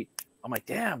turns, I'm like,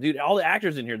 damn, dude, all the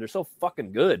actors in here, they're so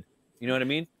fucking good. You know what I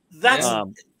mean? That's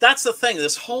the thing.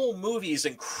 This whole movie is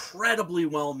incredibly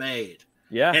well made.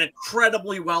 Yeah. And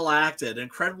incredibly well acted,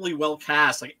 incredibly well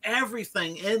cast. Like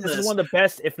everything in this is one of the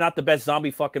best, if not the best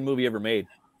zombie fucking movie ever made,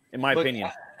 in my opinion.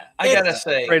 I gotta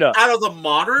say, straight up. Out of the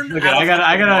modern. Okay, I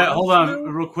gotta hold on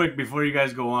real quick before you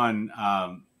guys go on.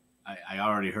 I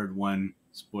already heard one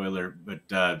spoiler, but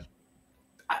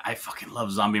I fucking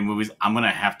love zombie movies. I'm gonna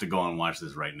have to go and watch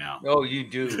this right now. Oh, you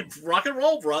do. Rock and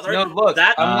roll, brother. No, look,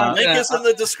 that I'm link is in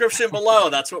the description below.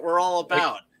 That's what we're all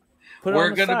about.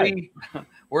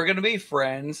 We're gonna be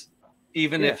friends,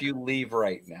 even if you leave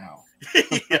right now.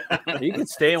 You can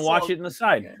stay and watch it in the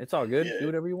side. It's all good. Do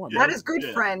whatever you want. That is good,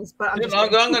 friends. But I'm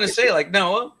going to say, like,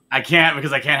 no, I can't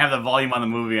because I can't have the volume on the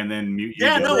movie and then mute you.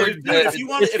 Yeah, guys. no, if you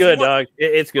want, it's good, dog.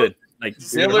 It's good. Like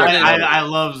I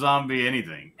love zombie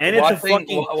anything, and it's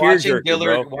watching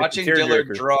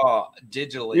Dillard draw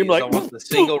digitally is almost the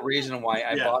single reason why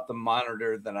I bought the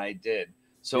monitor that I did.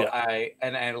 So I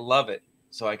love it.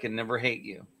 So I can never hate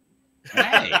you.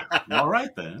 Hey, all right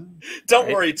then.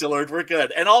 Don't worry, Dillard, we're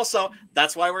good. And also,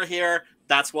 that's why we're here.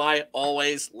 That's why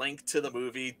always link to the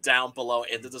movie down below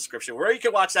in the description where you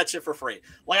can watch that shit for free.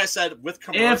 Like I said, with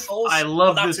commercials. If I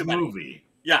love this movie.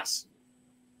 Yes.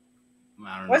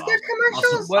 I don't know. Was there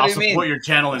commercials? What I'll do you mean? support your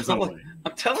channel in some way.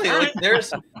 I'm telling you, like,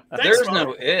 there's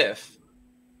no if.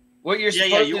 What you're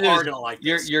supposed to do is gonna like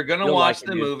you're gonna watch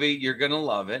the movie. You're gonna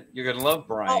love it. You're gonna love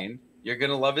Brian. You're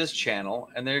gonna love his channel,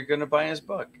 and then you're gonna buy his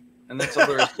book. And that's all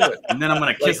there is to it. And then I'm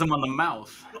gonna kiss him on the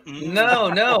mouth. No,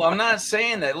 I'm not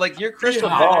saying that. Like your crystal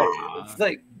ball, it's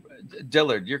like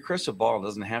Dillard. Your crystal ball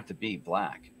doesn't have to be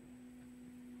black.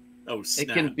 Oh, snap.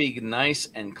 It can be nice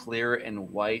and clear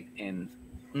and white and.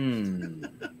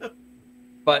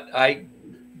 But I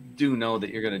do know that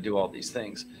you're gonna do all these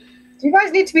things. Do you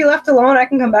guys need to be left alone? I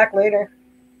can come back later.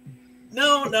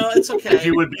 No, it's okay. If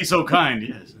you would be so kind,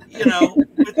 yes. You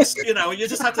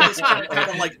just have to just kind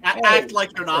of like act like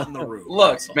you're not in the room.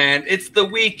 Look, man, it's the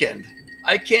weekend.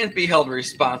 I can't be held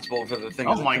responsible for the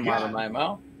things that come out of my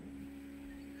mouth.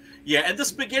 Yeah, and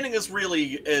this beginning is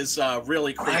really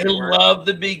creepy. I love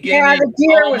the beginning. Yeah, the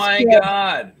deer oh was my cute.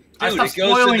 God. Dude, I stopped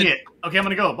spoiling it. Okay, I'm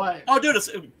gonna go. Bye. Oh, dude,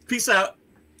 peace out.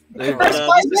 He's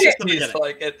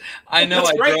like it. I know.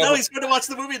 That's great. No, he's going to watch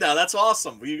the movie now. That's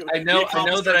awesome. I know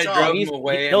that I drove him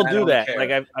away. He'll do that. Care.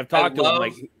 Like I've talked to him.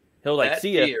 Like he'll like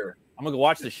see ya. I'm gonna go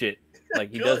watch the shit.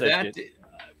 Like he does that shit.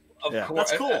 Of course.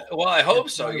 That's cool. Well, I hope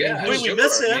so. Yeah. I mean, we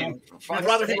miss him. I'd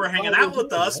rather he were hanging out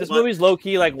with us. This movie's low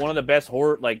key like one of the best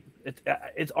horror. Like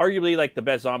it's arguably like the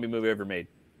best zombie movie ever made.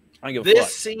 I don't give a fuck.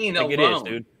 This scene alone, it is,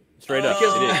 dude. Straight up, it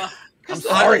is. I'm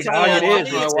sorry, dog. It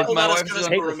is. My wife's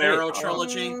the Romero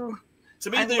trilogy. To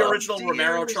me, the original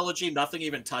Romero trilogy, nothing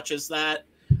even touches that.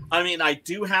 I mean, I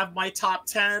do have my top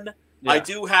 10. Yeah. I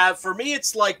do have, for me,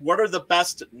 it's like, what are the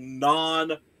best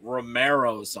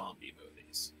non-Romero zombie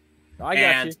movies? I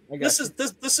got you. This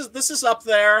is up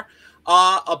there.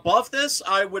 Above this,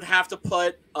 I would have to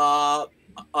put The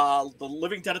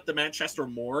Living Dead at the Manchester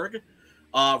Morgue,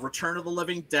 Return of the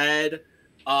Living Dead.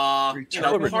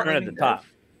 Return at the top.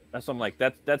 That's something like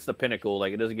that's the pinnacle.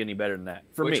 Like it doesn't get any better than that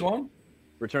for me. Which one?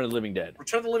 Return of the Living Dead.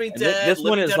 Return of the Living Dead. This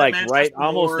one is like right,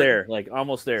 almost there. Like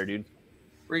almost there, dude.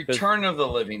 Return of the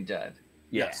Living Dead.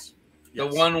 Yes. The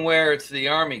one where it's the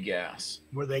army gas.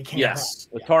 Where they came Yes.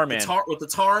 The Tar Man. With the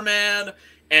Tar Man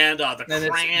and the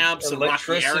Cramps and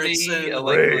Rocky Erickson. The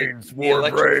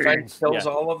electric fight kills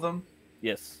all of them.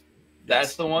 Yes.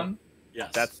 That's the one?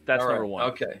 Yes. That's number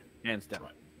one. Okay. Hands down.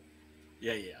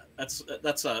 Yeah. That's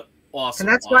a awesome.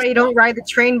 And that's why you don't ride the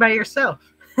train by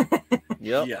yourself.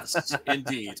 Yep. Yes,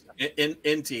 indeed.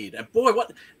 Indeed. And boy,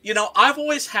 I've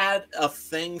always had a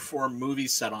thing for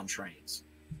movies set on trains.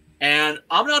 And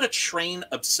I'm not a train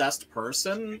obsessed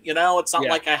person. It's not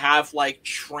like I have like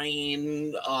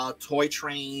train, toy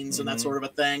trains and that sort of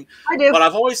a thing. I do. But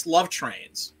I've always loved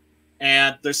trains.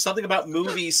 And there's something about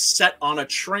movies set on a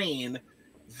train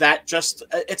that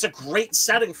it's a great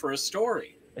setting for a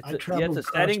story. It's a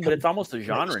setting, but it's almost a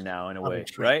genre now in a way,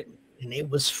 right? And it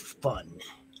was fun.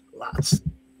 Lots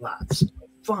of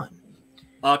fun.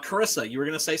 Corissa, you were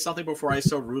going to say something before I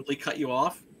so rudely cut you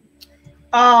off?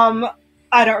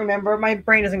 I don't remember. My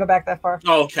brain doesn't go back that far.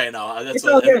 Oh, okay, no. It's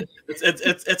all good.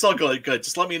 It's all good. Good.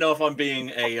 Just let me know if I'm being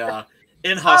a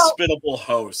inhospitable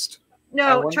host.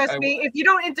 No, trust me. If you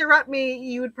don't interrupt me,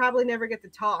 you would probably never get to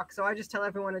talk. So I just tell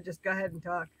everyone to just go ahead and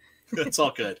talk. It's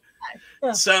all good.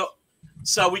 So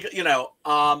we,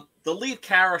 the lead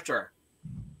character,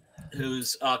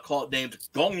 who's named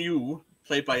Gong Yu,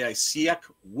 played by Siak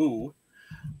Wu.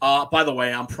 By the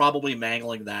way, I'm probably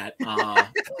mangling that.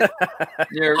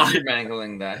 You're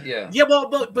mangling that, yeah. Yeah, well,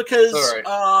 because right.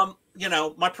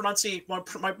 My pronunciation.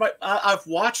 I've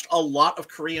watched a lot of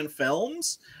Korean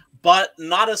films, but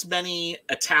not as many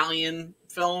Italian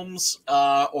films,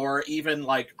 or even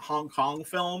like Hong Kong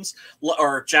films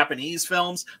or Japanese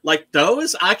films. Like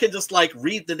those, I can just like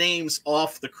read the names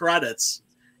off the credits,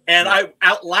 and I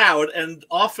out loud, and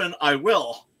often I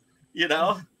will,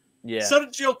 Yeah.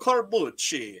 Sergio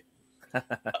Corbucci,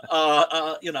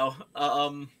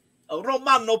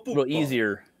 Romano Pupo. Real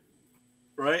easier,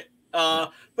 right?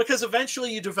 Because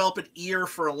eventually you develop an ear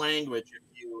for a language.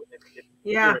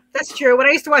 Yeah, that's true. When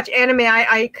I used to watch anime,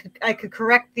 I could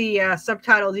correct the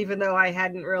subtitles, even though I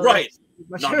hadn't really. Right.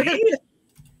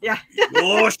 Yeah.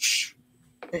 Whoosh.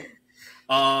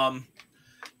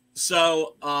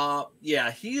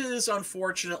 He is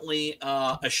unfortunately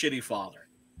a shitty father,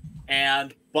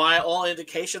 and by all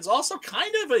indications, also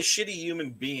kind of a shitty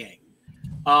human being.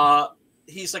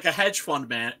 He's like a hedge fund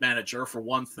manager for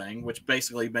one thing, which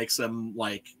basically makes him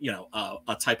like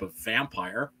a type of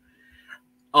vampire.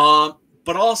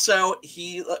 But also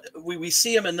we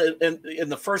see him in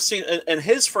the first scene, in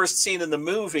his first scene in the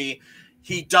movie,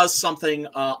 he does something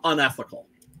unethical,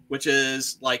 which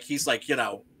is like he's like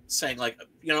saying like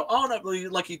oh no,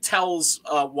 like he tells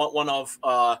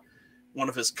one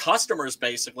of his customers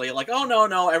basically like, oh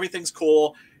no, everything's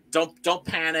cool. Don't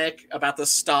panic about the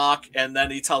stock, and then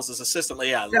he tells his assistant,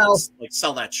 let's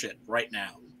sell that shit right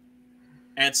now.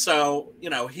 And so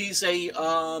he's an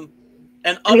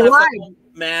unethical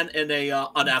man in a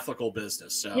unethical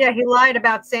business. So yeah, he lied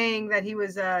about saying that he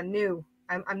was new.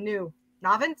 I'm new.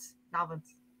 Novins.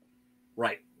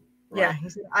 Right. Yeah, he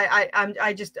said,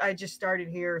 I just started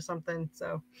here or something.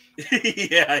 So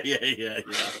yeah.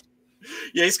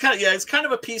 He's kind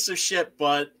of a piece of shit,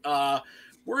 but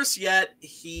worse yet,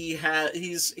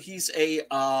 he's a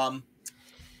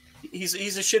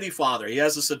shitty father. He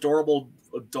has this adorable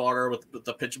daughter with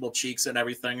the pinchable cheeks and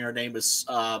everything. Her name is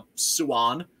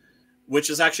Suan, which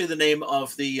is actually the name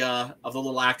of the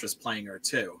little actress playing her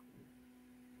too.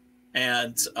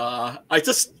 And I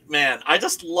just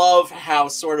love how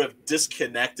sort of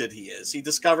disconnected he is. He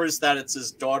discovers that it's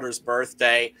his daughter's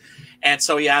birthday, and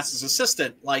so he asks his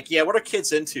assistant, like, "Yeah, what are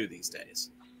kids into these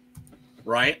days?"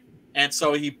 Right? And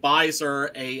so he buys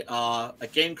her a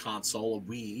game console, a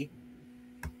Wii,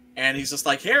 and he's just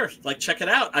like, "Here, like, check it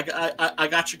out. I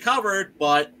got you covered."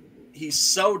 But he's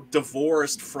so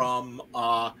divorced from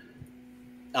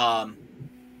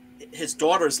his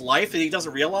daughter's life that he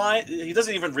doesn't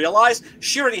even realize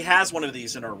she already has one of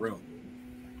these in her room.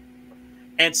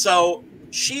 And so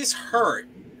she's hurt,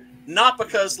 not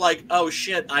because like, oh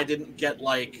shit, I didn't get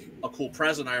like a cool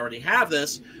present, I already have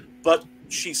this, but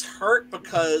she's hurt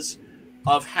because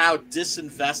of how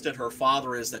disinvested her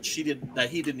father is, that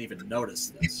he didn't even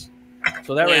notice this.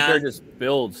 So that right there just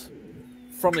builds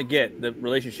from the the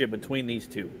relationship between these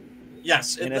two.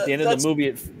 Yes, and at the end of the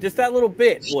movie, just that little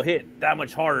bit will hit that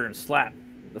much harder and slap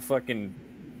the fucking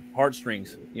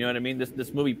heartstrings. You know what I mean?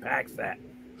 This movie packs that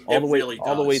all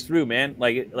the way through, man.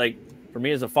 Like for me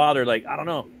as a father, like I don't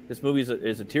know, this movie is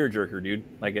a tearjerker, dude.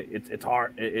 Like it's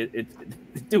hard. It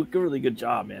do a really good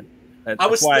job, man.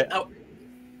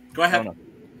 Go ahead.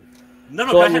 No,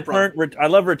 so go ahead, bro. I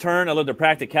love Return. I love the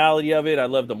practicality of it. I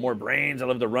love the more brains. I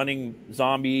love the running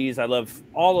zombies. I love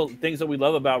all the things that we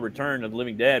love about Return of the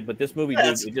Living Dead. But this movie, dude,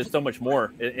 it's just so much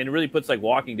more. And it really puts like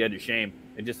Walking Dead to shame.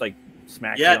 It just like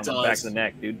smacks you on the back of the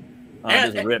neck, dude.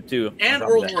 There's a rip too. And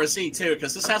World War Z too,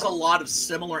 because this has a lot of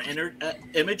similar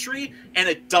imagery, and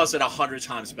it does it 100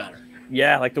 times better.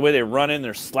 Yeah, like the way they run in,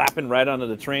 they're slapping right onto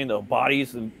the train, the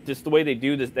bodies, and just the way they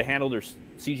do this, they handle their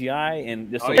CGI and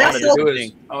just all you have to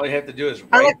do is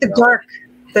I like the dark,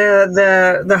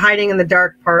 the hiding in the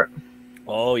dark part.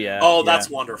 Oh yeah. Oh, that's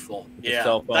wonderful.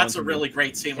 Yeah, that's a really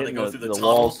great scene when they go through the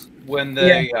tunnels. When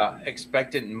the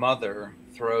expectant mother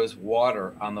throws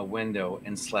water on the window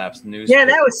and slaps newspaper. Yeah,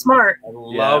 that was smart. I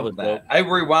love that. I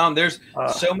rewound. There's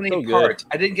so many parts.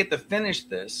 I didn't get to finish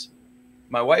this.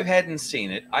 My wife hadn't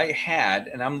seen it. I had,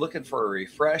 and I'm looking for a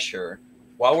refresher.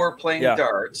 While we're playing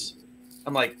darts,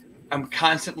 I'm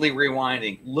constantly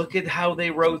rewinding. Look at how they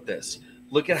wrote this.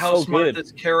 Look at how smart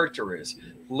this character is.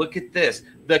 Look at this.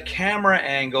 The camera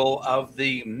angle of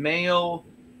the male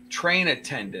train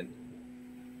attendant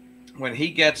when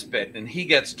he gets bit and he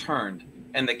gets turned.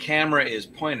 and the camera is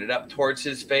pointed up towards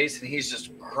his face, and he's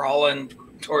just crawling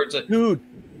towards it. Dude,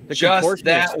 just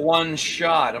that one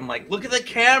shot. I'm like, look at the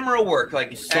camera work.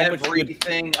 Like so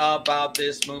everything about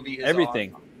this movie is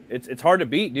everything. awesome. It's hard to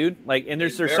beat, dude. Like, and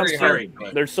there's some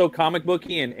they're so comic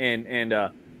booky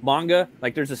and manga.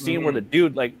 Like, there's a scene where the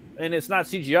dude, like, and it's not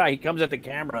CGI. He comes at the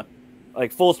camera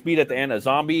like full speed at the end, a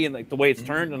zombie, and like the way it's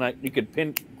turned, and like you could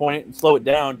pinpoint it and slow it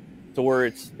down to where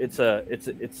it's a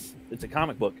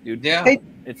comic book, dude. Yeah, they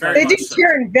do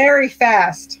turn very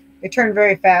fast. They turn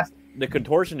very fast. The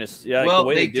contortionists, yeah. Well, like the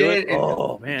way they do did. It.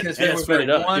 Oh man, because there was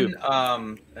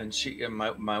one. And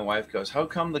my wife goes, "How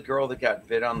come the girl that got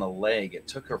bit on the leg? It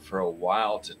took her for a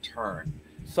while to turn.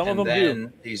 Some of them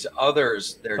do. These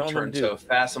others, they're turned so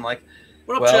fast." I'm like,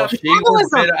 what well, up, she was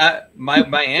bit.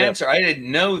 My answer, I didn't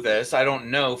know this. I don't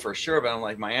know for sure, but I'm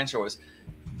like, my answer was,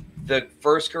 the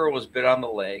first girl was bit on the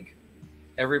leg.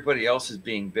 Everybody else is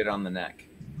being bit on the neck.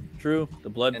 True, the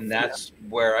blood, and that's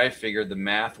where I figured the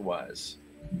math was.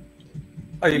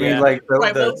 Oh, you mean like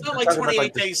right? Well, it's not like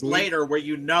 28 days later where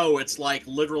you know it's like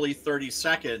literally 30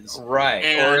 seconds, right?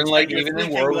 Or in like even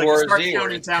in World War Z,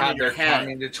 they're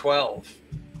counting to 12.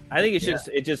 I think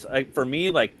it just like for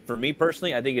me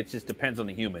personally, I think it just depends on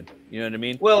the human. You know what I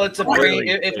mean? Well, it's a brain.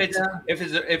 If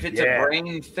it's a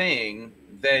brain thing,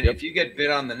 then if you get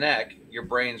bit on the neck, your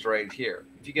brain's right here.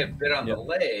 If you get bit on the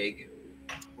leg,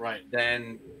 right,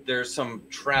 then there's some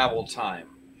travel time.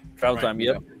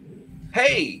 Yep.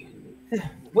 Hey,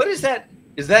 what is that?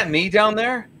 Is that me down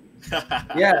there?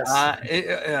 Yes.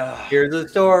 Here's a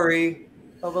story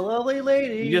of a lovely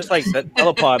lady. You just like that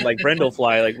telepod, like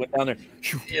Brindlefly, like went down there.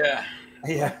 Yeah.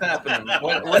 What's happening?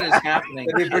 What is happening?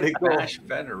 That'd be pretty cool.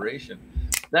 Federation.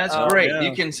 That's great. Yeah.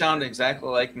 You can sound exactly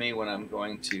like me when I'm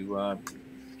going to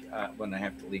when I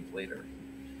have to leave later.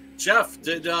 Jeff,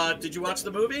 did you watch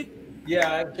the movie?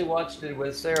 Yeah, I actually watched it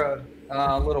with Sarah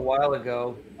a little while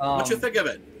ago. What'd you think of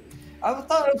it? I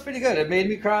thought it was pretty good. It made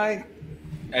me cry.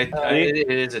 It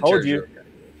is a tearjerker.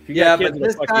 Yeah, but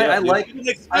this guy, I like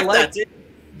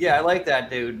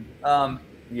that dude.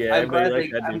 Yeah,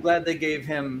 I'm glad they gave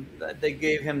him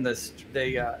this.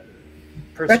 They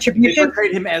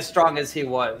portrayed him as strong as he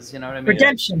was. You know what I mean?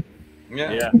 Redemption.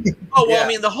 Yeah. Oh well, I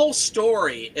mean the whole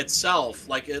story itself,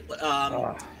 like it.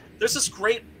 There's this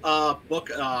great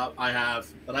book I have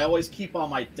that I always keep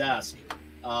on my desk.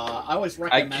 I always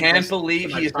recommend. I can't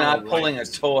believe he's not pulling a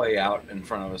toy out in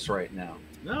front of us right now.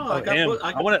 No,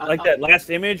 I want to like that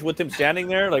last image with him standing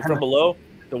there, like from below,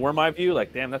 the worm eye view.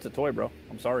 Like, damn, that's a toy, bro.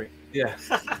 I'm sorry. Yeah.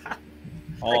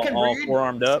 all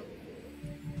forearmed up.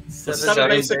 Seven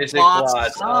basic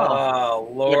plots. Oh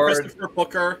Lord. Christopher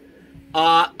Booker.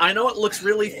 I know it looks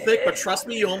really thick, but trust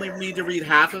me, you only need to read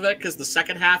half of it because the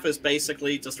second half is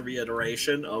basically just a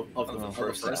reiteration of the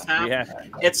first half. Yeah.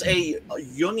 It's a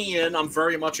Jungian. I'm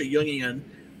very much a Jungian.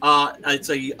 It's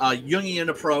a Jungian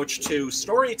approach to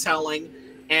storytelling,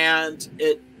 and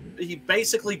he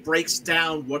basically breaks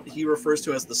down what he refers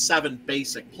to as the 7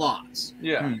 basic plots.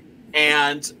 Yeah.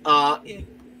 And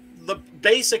the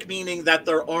basic meaning that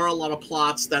there are a lot of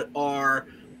plots that are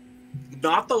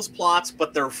not those plots,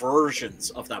 but they're versions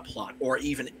of that plot, or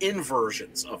even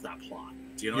inversions of that plot.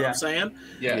 Do you know what I'm saying?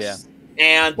 Yes.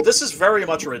 Yeah. And this is very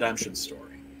much a redemption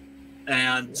story.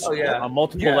 And on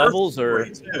multiple levels, or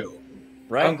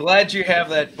right. I'm glad you have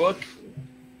that book.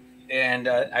 And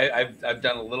I've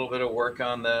done a little bit of work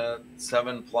on the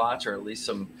 7 plots, or at least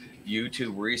some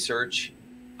YouTube research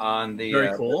on the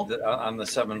on the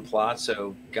 7 plots.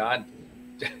 So God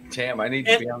damn, I need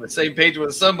to be on the same page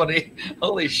with somebody.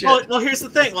 Holy shit! Well, here's the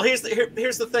thing. Here's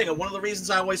the thing. And one of the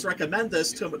reasons I always recommend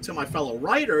this to my fellow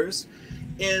writers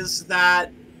is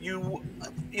that you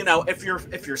know, if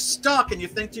you're stuck and you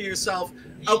think to yourself,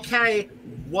 okay,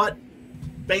 what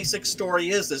basic story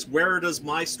is this? Where does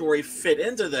my story fit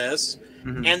into this?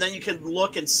 Mm-hmm. And then you can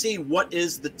look and see what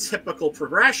is the typical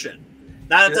progression.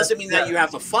 Now, that doesn't mean that you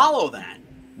have to follow that.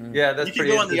 Yeah, that's you can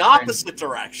go in the opposite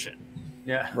direction.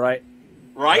 Yeah. Right.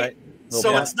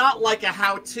 So it's not like a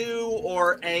how-to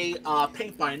or a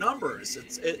paint by numbers.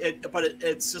 But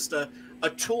it's just a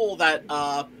tool that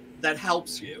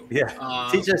helps you. Yeah.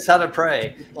 Teach us how to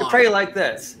pray. To pray like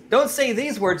this. Don't say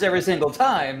these words every single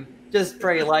time. Just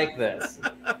pray like this.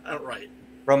 Right.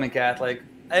 Roman Catholic.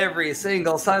 Every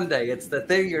single Sunday. It's the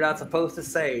thing you're not supposed to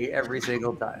say every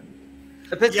single time.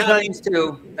 The Episcopalians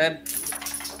too. And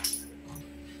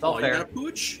you got a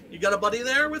pooch? You got a buddy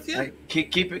there with you?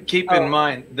 Keep in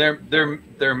mind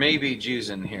there may be Jews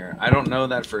in here. I don't know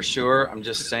that for sure. I'm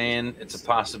just saying it's a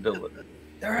possibility.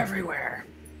 They're everywhere.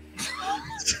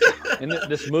 In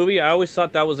this movie, I always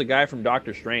thought that was a guy from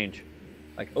Doctor Strange.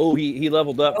 Like, oh, he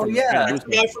leveled up. Oh, from yeah. Busan. That's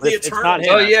the guy from But the it's not Eternals.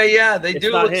 him. Oh yeah, they It's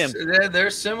do. not Look, him. they're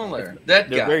similar. They're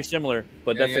very similar,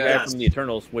 but that's the guy yeah. from the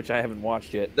Eternals, which I haven't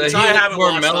watched yet. Which He I looks haven't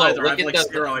more watched mellow. either. Look I've at like the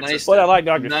zero nice, interest. But I like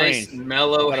Doctor nice Strange.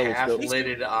 mellow, I thought it was dope.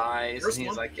 half-lidded eyes. First And he's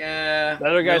one. like, yeah. The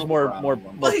other guy's no more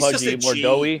problem. Well, he's just pudgy, a more G.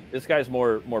 doughy. This guy's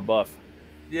more buff.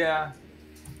 Yeah.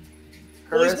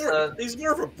 Well, Carissa. he's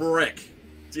more of a brick.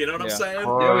 Do you know what I'm Yeah.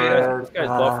 saying? This guy's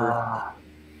buffer.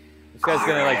 This guy's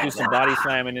gonna like do some body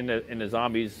slamming into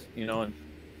zombies, you know. And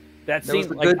that That was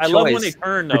scene, a like good I love when they choice.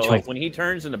 turn Good though, like choice. when he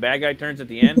turns and the bad guy turns at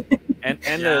the end, and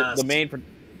Yes. the main,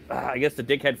 I guess the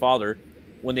dickhead father,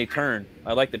 when they turn,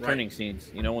 I like the Right. turning scenes.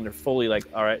 You know, when they're fully like,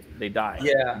 all right, they die.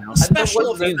 Yeah. You know? Special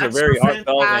Those scenes are effects very are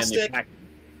heartfelt and fantastic.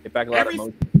 they pack a lot of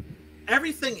emotion.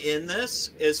 Everything in this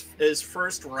is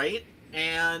first rate,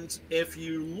 and if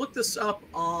you look this up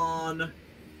on,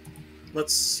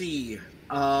 let's see,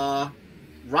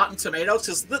 Rotten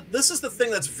Tomatoes, because this is the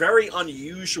thing that's very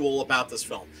unusual about this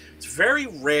film. It's very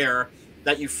rare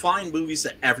that you find movies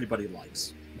that everybody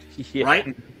likes, Yeah.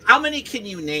 right? How many can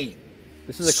you name?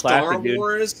 This is a Star classic, dude.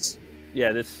 Wars,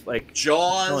 Yeah, this like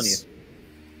Jaws,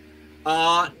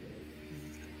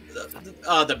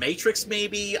 the Matrix,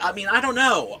 maybe. I mean, I don't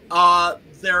know.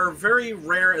 They're very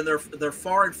rare and they're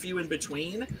far and few in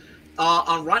between.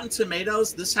 On Rotten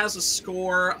Tomatoes, this has a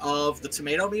score of the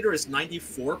tomato meter is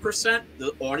 94%.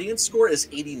 The audience score is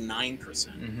 89%.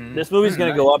 Mhm. this movie's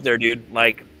gonna go up there, dude.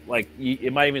 Like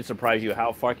it might even surprise you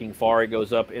how fucking far it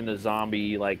goes up in the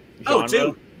zombie like genre. Oh,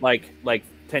 dude. Like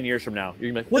 10 years from now,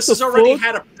 you're gonna be like, what This the has already fuck?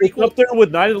 had a It's prequel. up there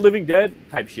with Night of the Living Dead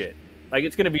type shit. Like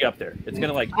it's gonna be up there. It's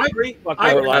gonna like I agree. fuck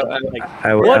I over agree. a lot of like,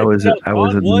 I what was if I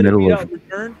was in the Wood middle beat of out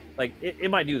Return? Like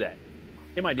it might do that.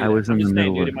 It might do I that. was in I'm the just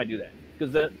saying, middle dude, it of might do that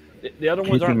because the other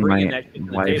ones aren't kicking bringing my that shit to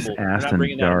the wife's table. They're ass not in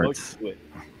bringing that darts. emotion to it.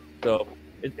 So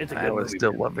it's a good I was movie.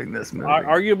 still man. loving this movie.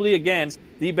 Arguably, again,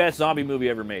 the best zombie movie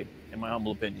ever made, in my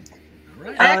humble opinion.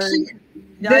 Right. Actually,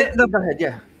 Yeah, the- go ahead.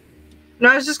 Yeah. no,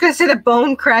 I was just gonna say the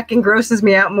bone cracking grosses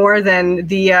me out more than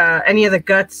the any of the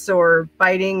guts or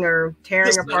biting or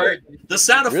tearing apart. The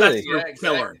sound effects Really? are Yeah, exactly.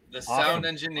 killer. The Awesome. sound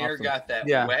engineer Awesome. got that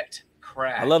Yeah. wet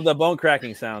crack. I love the bone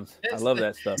cracking sounds. I love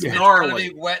that stuff. It's Gnarly. gonna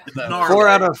be wet. Though. Gnarly. 4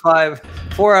 out of 5.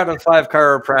 4 out of 5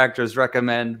 chiropractors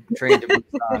recommend Train to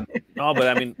Busan. No, but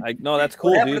I mean, no, that's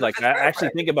cool, happened dude. to Like, this I actually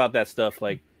think about that stuff,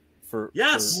 like, for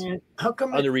Yes. How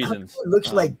come Other it, reasons. How come it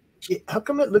looks like? How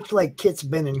come it looks like Kit's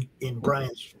been in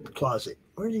Brian's closet?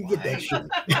 Where did you get that shit?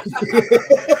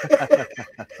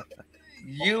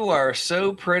 You are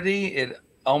so pretty. It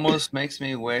almost makes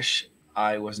me wish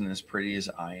I wasn't as pretty as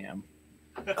I am.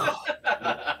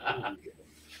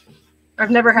 I've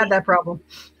never had that problem.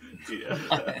 Yeah.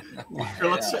 Here,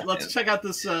 let's check out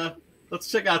this. Let's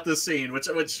check out this scene. Which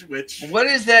What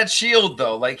is that shield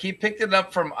though? Like he picked it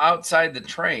up from outside the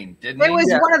train, didn't It he? was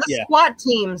Yeah. one of the Yeah. SWAT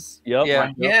teams. Yep.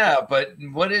 Yeah. Yeah, but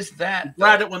what is that?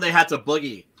 grabbed it when they had to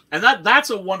boogie, and that's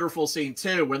a wonderful scene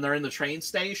too. When they're in the train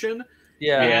station,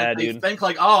 Yeah. Yeah, and they dude. think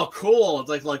like, "Oh, cool!"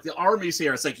 It's like the army's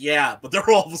here. It's like, yeah, but they're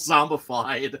all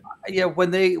zombified. Yeah,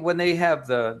 when they have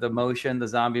the motion, the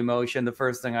zombie motion, the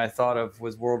first thing I thought of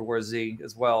was World War Z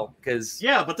as well, because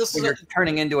Yeah, but this when is you're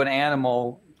turning into an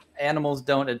animal, animals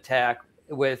don't attack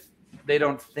they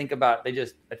don't think about, they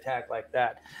just attack like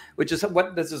that, which is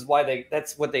what this is why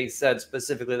that's what they said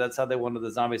specifically. That's how they wanted the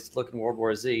zombies to look in World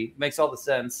War Z. Makes all the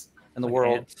sense in the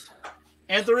world.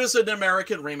 and there is an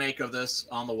American remake of this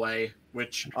on the way,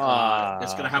 which is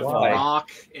going to have The why?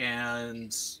 Rock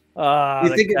and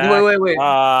You think? Wait.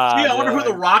 I wonder who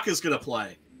The Rock is going to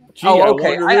play.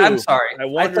 Okay. I'm sorry. I I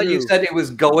wonder thought you who. said it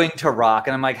was going to rock,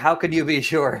 and I'm like, how can you be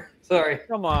sure? Sorry.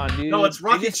 Come on, dude. No, it's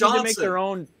Rocky they just need to make Johnson. their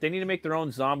own. They need to make their own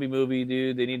zombie movie,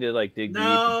 dude. They need to like dig deep. and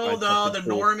No, find the something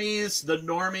cool. normies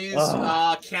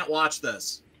can't watch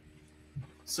this.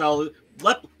 So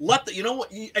let the you know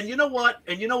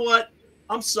what.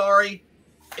 I'm sorry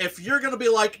if you're gonna be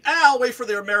like, I'll wait for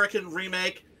the American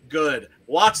remake. Good,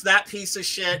 watch that piece of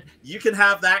shit. You can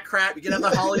have that crap. You can have the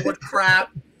Hollywood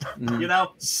crap. You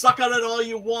know, suck on it all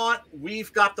you want.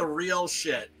 We've got the real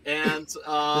shit, and This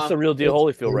is the real deal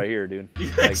Holyfield right here, dude.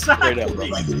 Like, exactly. straight up, bro.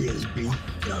 Like it is, B.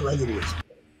 Not like it is.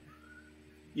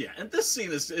 Yeah, and this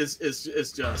scene is just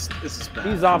bad.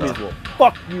 These zombies will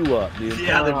fuck you up, dude.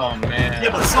 Yeah, they Oh man.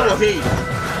 yeah, but so will he.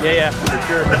 Yeah, for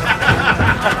sure.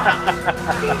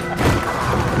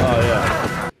 Oh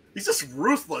yeah. He's just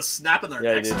ruthless, snapping their Yeah,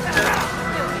 he necks. did.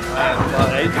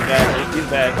 He's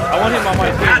bad. I want him on my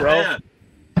team, bro. Batman.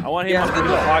 I want him on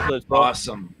the Apocalypse, bro.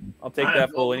 Awesome. I'll take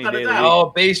that fool any day of the week.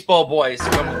 Oh, baseball boys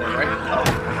coming in, right?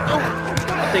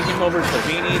 I'll take him over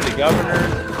Savini, the governor.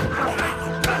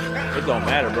 It don't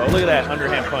matter, bro. Look at that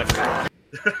underhand punch.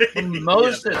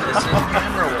 Most of this is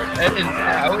camera work. And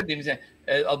I wouldn't even say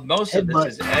most of this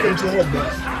is editing. This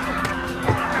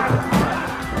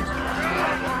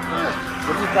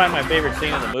is probably my favorite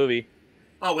scene in the movie.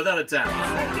 Oh, without a doubt.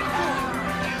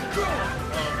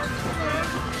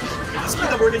 This guy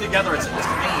that working together, it's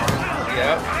amazing.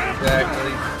 Yep,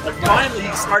 exactly. Like finally,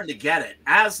 he's starting to get it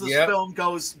as this film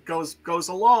goes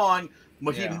along.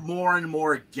 He more and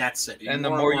more gets it, and the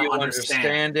more you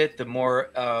understand it, the more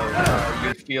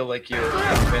you feel like you're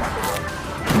invincible.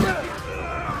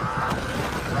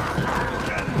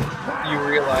 You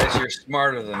realize you're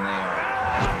smarter than they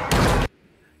are.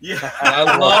 Yeah, I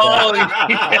love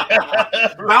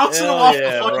bouncing him off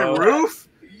the fucking roof.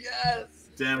 Yes.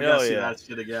 Damn, we gotta see that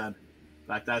shit again.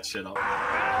 Back that shit up.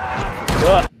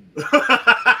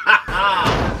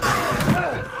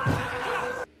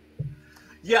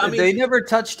 Yeah, I mean, they never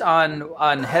touched on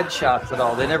headshots at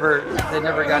all. They never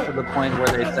got to the point where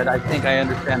they said, "I think I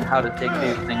understand how to take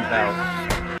these things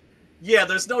out." Yeah,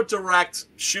 there's no direct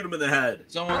shoot him in the head.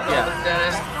 Someone called him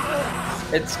Dennis.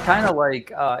 It's kind of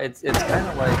like it's kind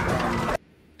of like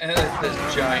and this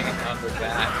giant on the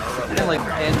back. Kind of like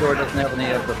Andor doesn't have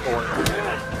any of the force.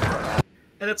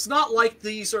 And it's not like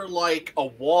these are like a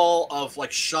wall of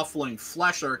like shuffling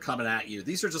flesh that are coming at you.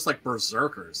 These are just like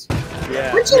berserkers.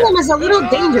 Yeah. Punching them is a little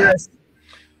dangerous.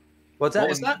 What's that? What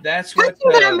was that? That's what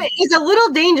punching them is a little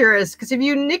dangerous because if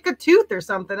you nick a tooth or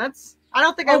something, that's I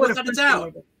don't think I would have. Without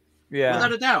a doubt. Yeah.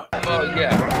 Without a doubt. Well,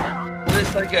 yeah. Well,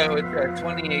 it's like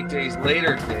 28 Days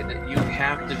Later did. You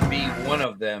have to be one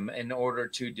of them in order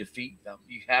to defeat them.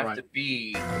 You have to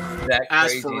be that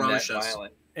crazy and that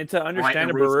violent. And to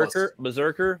understand a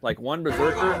berserker, like one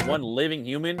berserker, one living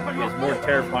human is more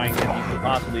terrifying than you could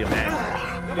possibly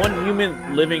imagine. One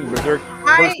human living berserk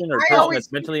person or person that's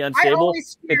mentally unstable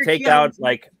can take out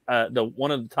like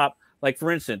one of the top. Like for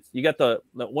instance, you got the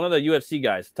one of the UFC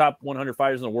guys, top 100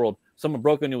 fighters in the world. Someone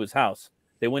broke into his house.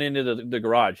 They went into the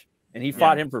garage, and he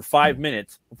fought him for 5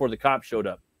 minutes before the cops showed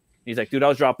up. He's like, dude, I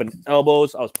was dropping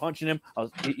elbows, I was punching him.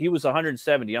 He was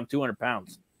 170. I'm 200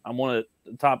 pounds. I'm one of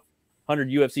the top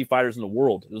 100 UFC fighters in the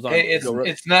world. It was on,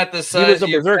 it's not the size. He was a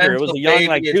berserker. It was a young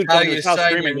like dude coming to his house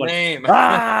screaming, name.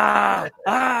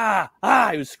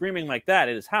 He was screaming like that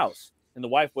at his house, and the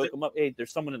wife woke him up. Hey,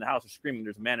 there's someone in the house. They're screaming.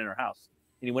 There's a man in our house.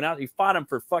 And he went out. He fought him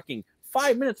for fucking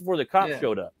 5 minutes before the cops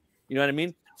showed up. You know what I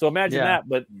mean? So imagine that,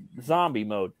 but zombie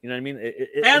mode. You know what I mean?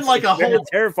 And like a whole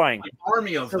terrifying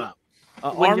army of them.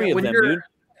 Army of them, dude.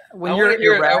 I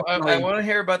want to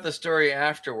hear about the story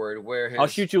afterward. Where I'll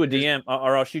shoot you a DM,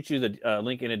 or I'll shoot you the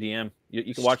link in a DM.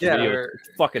 You can watch the video. It's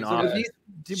fucking awesome.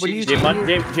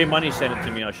 Jay Money sent it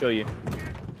to me. I'll show you.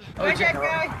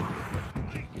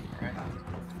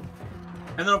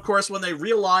 And then, of course, when they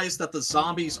realize that the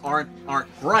zombies aren't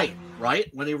bright,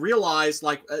 right? When they realize,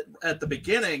 like at the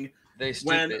beginning,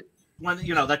 when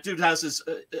you know that dude has his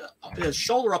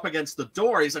shoulder up against the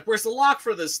door, he's like, "Where's the lock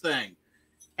for this thing?"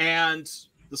 And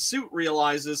the suit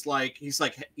realizes, like, he's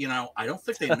like, you know, I don't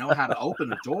think they know how to open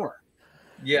the door.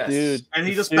 Yes, dude. And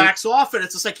he just backs off, and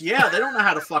it's just like, yeah, they don't know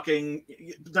how to fucking.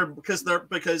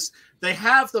 Because they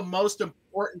have the most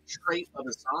important trait of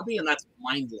a zombie, and that's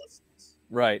mindlessness.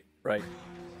 Right.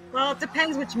 Well, it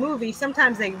depends which movie.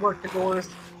 Sometimes they work the doors.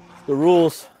 The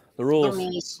rules.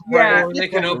 Yeah, they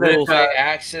can open it by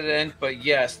accident, but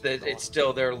yes, it's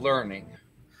still they're learning.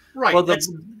 Right. Well,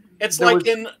 it's like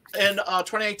in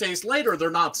 28 Days Later, they're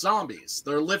not zombies.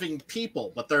 They're living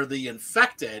people, but they're the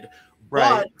infected.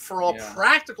 Right. But for all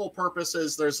practical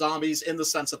purposes, they're zombies in the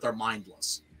sense that they're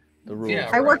mindless. The rules. Yeah,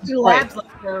 I worked in labs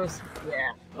like those.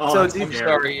 Yeah. Oh, so I'm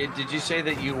sorry. Did you say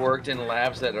that you worked in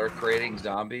labs that are creating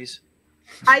zombies?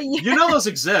 You know those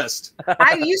exist.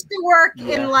 I used to work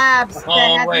in labs.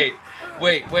 Oh,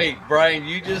 wait, Brian,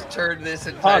 you just turned this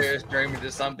entire stream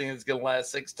into something that's going to last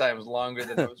 6 times longer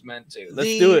than it was meant to.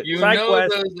 Let's do it. You know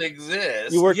those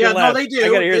exist. You work in labs. No, they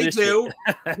do. They do.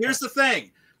 Here's the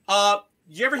thing.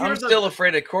 You ever hear? I'm still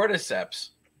afraid of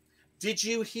cordyceps. Did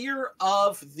you hear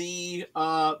of the?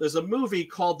 There's a movie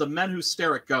called The Men Who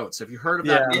Stare at Goats. Have you heard of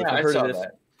that? Yeah, I saw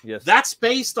that. Yes. That's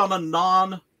based on a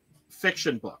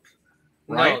non-fiction book.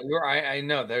 Right? No, I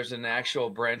know. There's an actual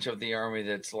branch of the army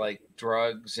that's like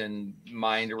drugs and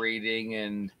mind reading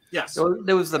and yes. So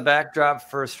there was the backdrop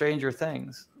for Stranger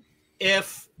Things.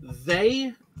 If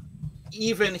they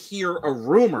even hear a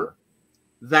rumor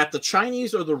that the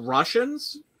Chinese or the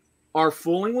Russians are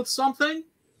fooling with something,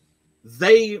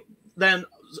 they then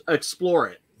explore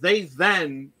it. They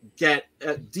then get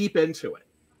deep into it.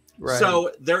 Right.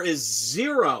 So there is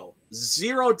zero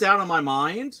doubt in my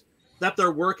mind that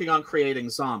they're working on creating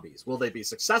zombies. Will they be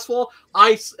successful?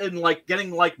 In like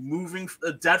getting like moving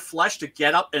dead flesh to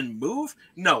get up and move?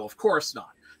 No, of course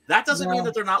not. That doesn't mean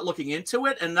that they're not looking into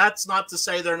it, and that's not to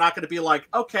say they're not going to be like,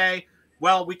 okay,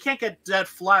 well, we can't get dead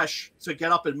flesh to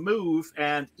get up and move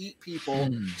and eat people.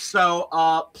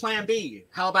 So plan B,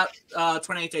 how about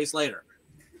 28 days later?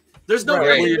 There's no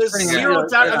way. There's zero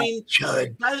doubt. I mean,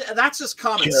 that's just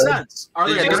common sense.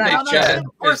 Are they Is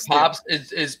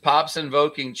Pops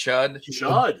invoking Chud?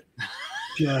 Chud.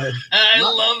 I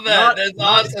love that. That's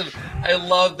awesome. I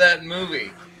love that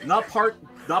movie. Not part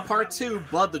 2,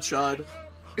 Bud the Chud.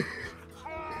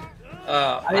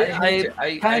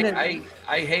 I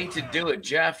hate to do it,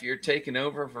 Jeff. You're taking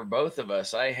over for both of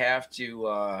us. I have to.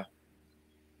 I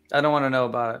don't want to know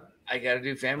about it. I got to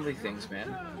do family things,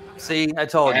 man. See, I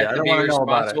told you. I don't want to know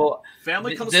about it.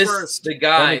 Family comes first. The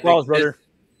guy, brother.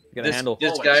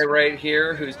 This guy right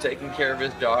here who's taking care of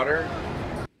his daughter.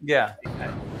 Yeah,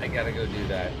 I got to go do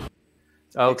that.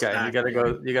 Okay, exactly.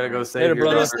 You gotta go save your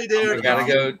daughter. I gotta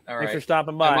go. All right. Thanks for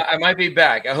stopping by. I might be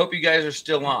back. I hope you guys are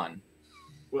still on.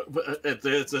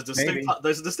 There's a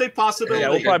distinct possibility. Yeah,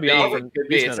 we'll probably be on. Could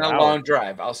be. It's not a long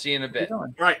drive. I'll see you in a bit.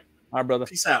 Right. All right, brother.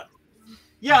 Peace out.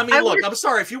 Yeah, I mean, look, I'm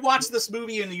sorry if you watch this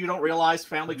movie and you don't realize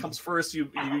family comes first. You're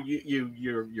pretty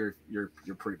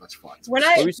much fucked. When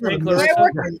I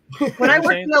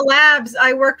worked in the labs,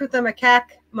 I worked with the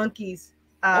macaque monkeys.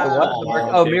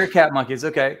 Meerkat monkeys.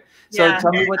 Okay, so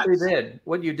tell me what they did,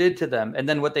 what you did to them, and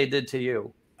then what they did to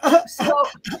you. So,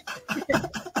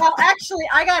 well, actually,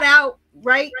 I got out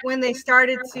right when they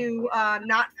started to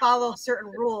not follow certain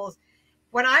rules.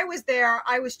 When I was there,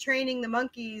 I was training the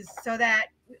monkeys so that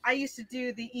I used to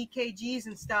do the EKGs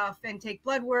and stuff and take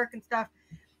blood work and stuff.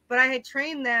 But I had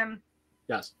trained them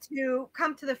to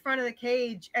come to the front of the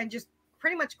cage and just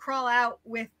pretty much crawl out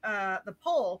with the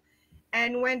pole.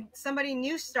 And when somebody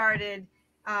new started,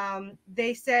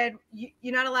 they said,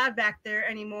 you're not allowed back there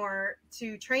anymore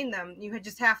to train them. You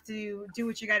just have to do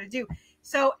what you got to do.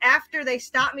 So after they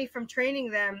stopped me from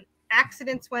training them,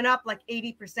 accidents went up like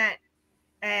 80%.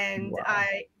 And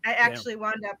I actually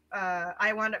wound up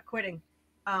quitting.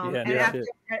 And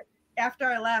after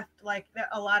I left, like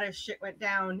a lot of shit went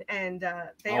down, and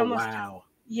they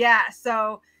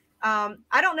So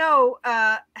I don't know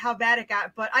how bad it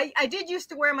got, but I did used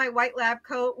to wear my white lab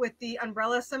coat with the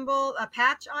umbrella symbol, a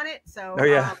patch on it. So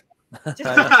well,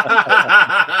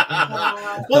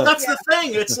 that's the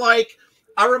thing. It's like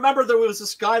I remember there was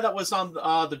this guy that was on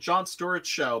the Jon Stewart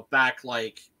show back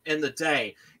like in the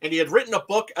day, and he had written a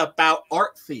book about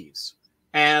art thieves.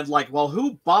 And like, well,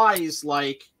 who buys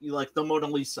like the Mona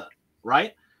Lisa,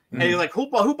 right? And you're like,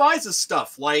 who buys this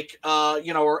stuff? Like,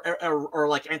 or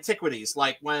like antiquities.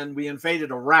 Like when we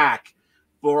invaded Iraq,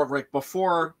 or like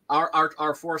before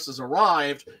our forces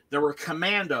arrived, there were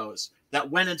commandos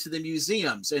that went into the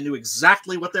museums and knew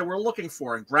exactly what they were looking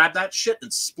for and grabbed that shit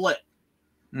and split.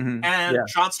 And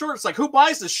Jon Stewart's like, who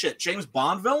buys this shit? James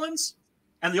Bond villains?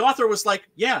 And the author was like,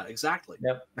 yeah, exactly.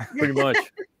 Yep, pretty much.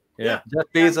 Yeah. Jeff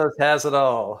Bezos has it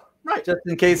all. Right. Just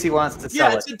in case he wants to sell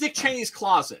it. Yeah, it's in Dick Cheney's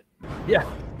closet. Yeah.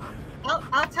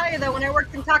 I'll tell you though, when I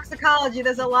worked in toxicology,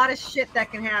 there's a lot of shit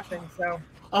that can happen. So.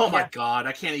 Oh my God,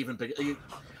 I can't even.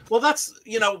 Well, that's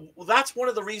one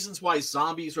of the reasons why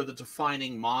zombies are the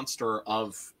defining monster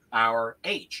of our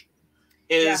age,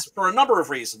 is for a number of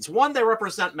reasons. One, they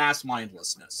represent mass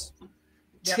mindlessness.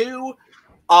 Yep. Two,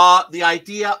 the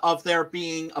idea of there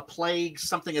being a plague,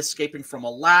 something escaping from a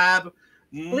lab.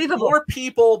 Believable. More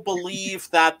people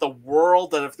believe that the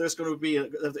world, that if there's going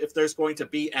to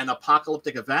be an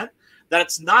apocalyptic event, that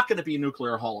it's not going to be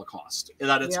nuclear holocaust,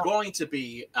 that it's going to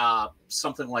be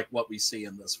something like what we see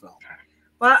in this film.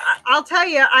 Well, I'll tell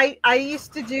you, I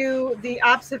used to do the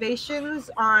observations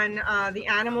on the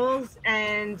animals,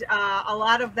 and a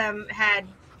lot of them had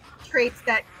traits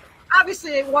that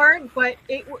obviously they weren't, but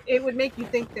it would make you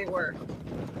think they were.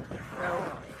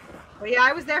 So, but yeah,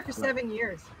 I was there for 7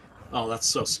 years. Oh, that's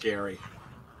so scary.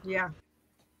 Yeah.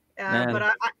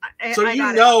 But so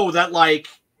you know that like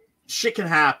shit can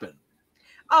happen.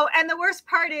 Oh, and the worst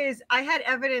part is I had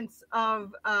evidence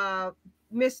of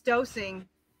misdosing,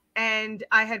 and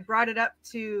I had brought it up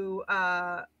to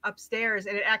upstairs,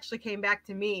 and it actually came back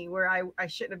to me where I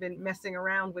shouldn't have been messing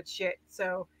around with shit.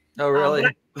 So oh really?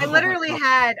 I literally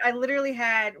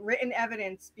had written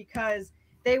evidence, because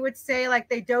they would say like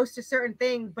they dosed a certain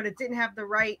thing, but it didn't have the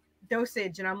right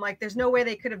dosage, and I'm like, there's no way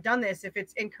they could have done this if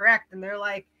it's incorrect. And they're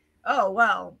like, oh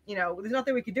well, there's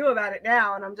nothing we could do about it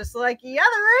now. And I'm just like, yeah,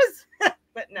 there is.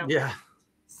 But no. Yeah.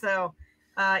 So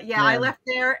I left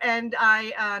there, and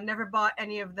I never bought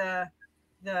any of the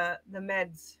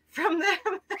meds from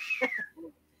them.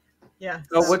 Yeah.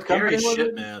 Oh, what company Scary was shit,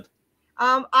 it? man.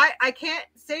 I can't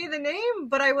say the name,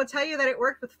 but I will tell you that it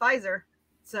worked with Pfizer.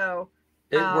 So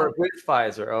It worked with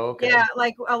Pfizer. Oh, okay. yeah,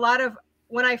 like a lot of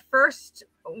when I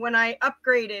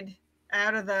upgraded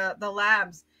out of the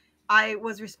labs, I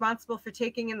was responsible for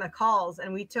taking in the calls,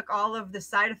 and we took all of the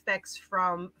side effects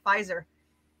from Pfizer.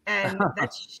 And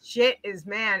that shit is,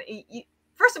 man.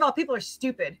 First of all, people are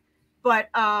stupid, but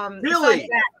Really?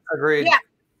 Agreed. Yeah.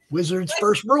 Wizard's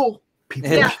first rule.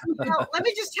 People Yeah. No, let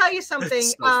me just tell you something.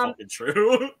 It's so fucking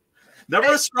true.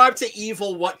 Never ascribe to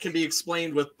evil what can be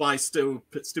explained by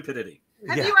stupidity.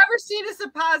 Have you ever seen a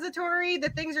suppository? The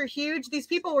things are huge. These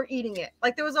people were eating it.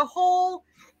 Like there was a whole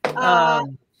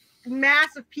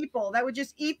mass of people that would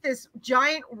just eat this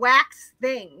giant wax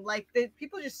thing. Like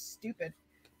people are just stupid.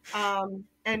 And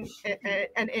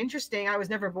interesting. I was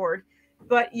never bored,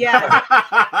 but yeah.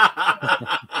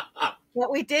 What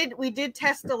we did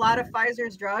test a lot of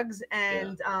Pfizer's drugs,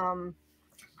 and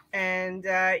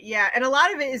yeah, and a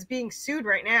lot of it is being sued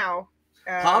right now.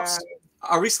 Pops,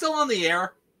 are we still on the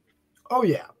air? Oh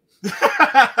yeah.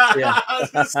 Yeah.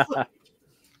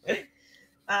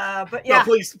 But yeah,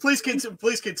 no,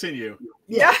 please continue.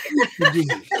 Yeah.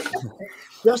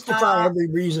 Justify every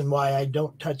reason why I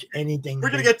don't touch anything. We're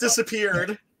gonna get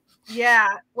disappeared.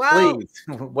 Yeah. Well, Please,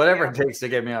 whatever it takes to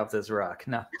get me off this rock.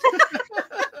 No.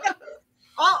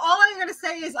 all I'm gonna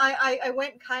say is I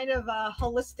went kind of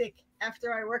holistic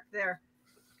after I worked there.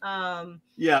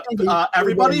 Yeah.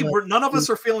 Everybody, none of us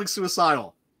are feeling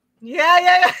suicidal.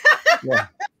 Yeah. Yeah,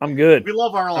 I'm good. We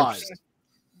love our lives.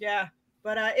 Yeah,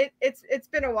 but it's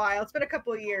been a while. It's been a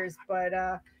couple of year,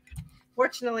 but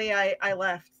fortunately I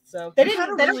left. So You've had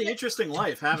a really interesting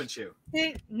life, haven't you?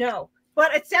 No,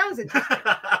 but it sounds interesting.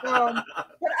 But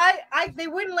they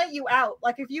wouldn't let you out.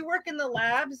 Like if you work in the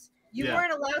labs, you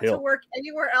weren't allowed to work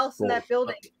anywhere else in that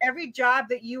building. Every job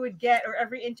that you would get or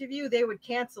every interview, they would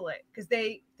cancel it because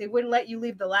they wouldn't let you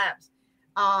leave the labs.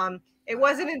 It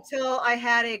wasn't until I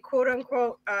had a quote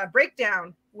unquote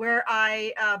breakdown where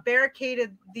I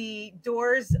barricaded the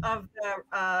doors of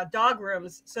the dog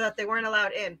rooms so that they weren't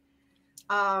allowed in.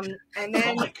 And then,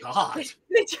 oh my God.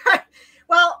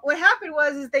 Well, what happened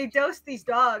was they dosed these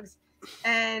dogs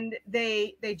and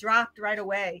they dropped right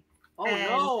away. Oh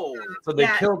no! So they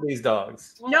killed these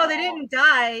dogs. No, they didn't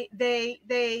die.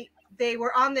 They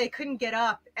were on. They couldn't get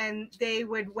up, and they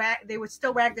would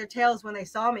still wag their tails when they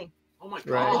saw me. Oh my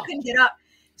God! Right. They couldn't get up,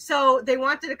 so they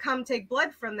wanted to come take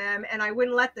blood from them, and I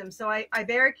wouldn't let them. So I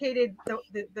barricaded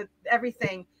the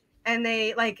everything, and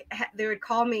they would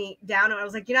call me down, and I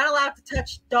was like, "You're not allowed to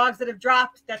touch dogs that have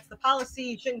dropped. That's the policy.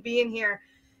 You shouldn't be in here."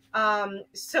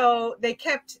 So they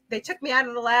took me out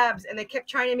of the labs, and they kept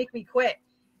trying to make me quit.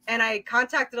 And I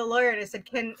contacted a lawyer and I said,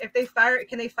 can they fire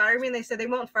me? And they said, they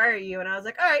won't fire you. And I was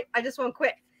like, all right, I just won't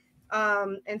quit.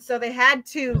 And so they had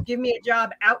to give me a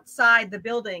job outside the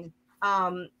building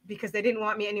because they didn't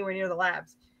want me anywhere near the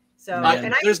labs. So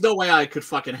there's no way I could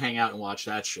fucking hang out and watch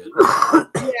that shit.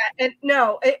 Yeah. And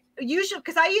no, usually,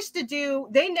 because I used to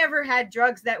they never had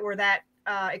drugs that were that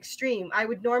extreme. I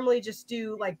would normally just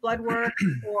do like blood work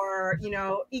or,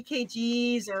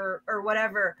 EKGs or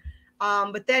whatever.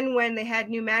 But then when they had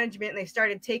new management and they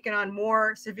started taking on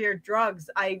more severe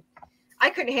drugs, I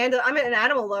couldn't handle it. I'm an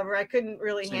animal lover. I couldn't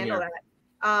really handle that.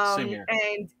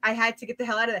 And I had to get the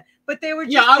hell out of that. But they were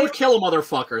just, I would kill a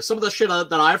motherfucker. Some of the shit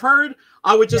that I've heard,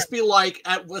 I would just be like,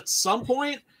 at some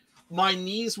point, my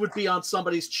knees would be on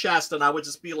somebody's chest and I would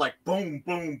just be like, boom,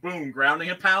 boom, boom, grounding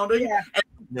and pounding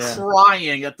and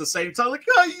crying at the same time. Like,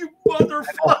 oh, you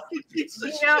motherfucking piece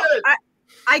of shit.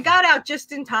 I got out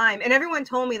just in time, and everyone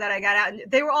told me that I got out. And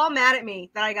they were all mad at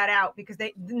me that I got out because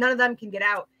none of them can get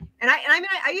out. And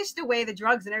I used to weigh the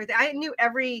drugs and everything. I knew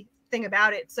everything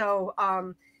about it. So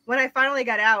when I finally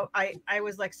got out, I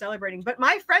was like celebrating. But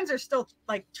my friends are still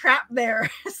like trapped there.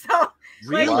 So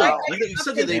really, you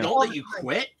said that they don't let you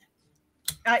quit.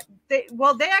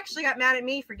 They actually got mad at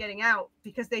me for getting out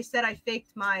because they said I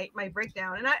faked my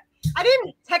breakdown, and I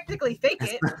didn't technically fake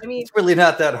it. I mean, it's really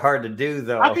not that hard to do,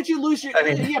 though. How could you lose your? But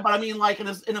I mean, like in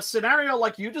a scenario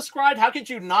like you described, how could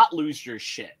you not lose your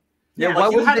shit? Yeah,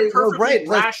 like you had a perfectly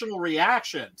rational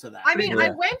reaction to that. I mean, I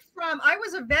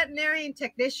was a veterinarian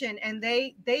technician, and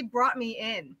they brought me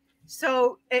in.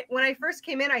 So when I first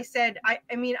came in, I said,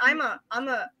 I'm a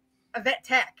vet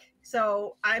tech.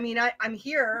 So, I mean, I'm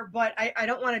here, but I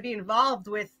don't want to be involved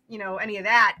with, any of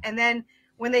that. And then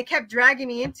when they kept dragging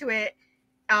me into it,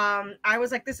 I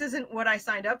was like, this isn't what I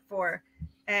signed up for.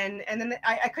 And then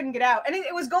I couldn't get out. And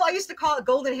it was I used to call it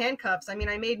golden handcuffs. I mean,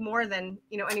 I made more than,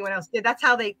 anyone else did. That's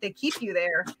how they keep you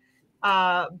there.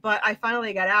 But I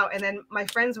finally got out. And then my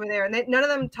friends were there, and none of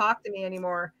them talked to me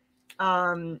anymore.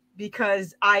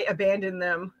 because I abandoned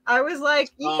them. I was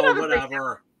like, you can have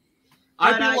whatever.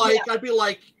 I'd be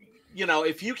like, you know,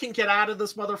 if you can get out of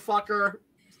this motherfucker,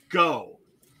 go.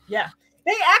 Yeah.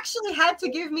 They actually had to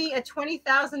give me a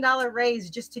 $20,000 raise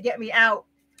just to get me out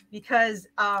because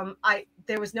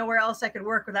there was nowhere else I could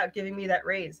work without giving me that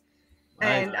raise.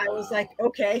 And I was like,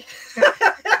 okay.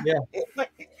 Yeah.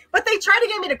 But they tried to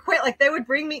get me to quit. Like they would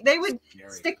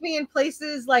stick me in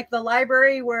places like the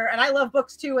library and I love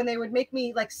books too. And they would make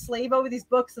me like slave over these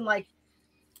books and like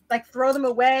throw them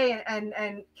away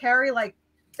and carry like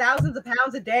thousands of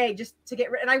pounds a day just to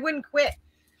get rid. And I wouldn't quit.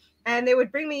 And they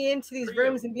would bring me into these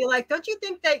rooms and be like, don't you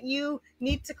think that you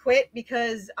need to quit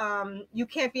because you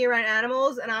can't be around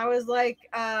animals? And I was like,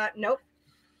 nope.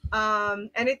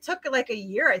 And it took like a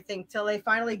year, I think, till they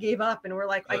finally gave up and were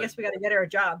like, I guess we got to get her a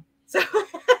job. So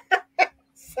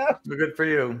good for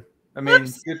you. I mean,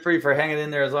 good for you for hanging in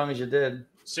there as long as you did.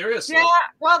 Seriously. Yeah.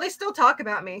 Well, they still talk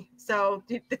about me. So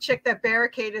the chick that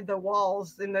barricaded the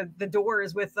walls and the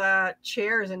doors with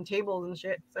chairs and tables and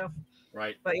shit. So.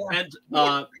 Right. But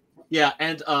yeah.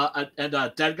 And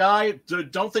dead guy,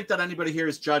 don't think that anybody here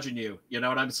is judging you. You know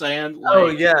what I'm saying? Oh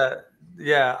yeah.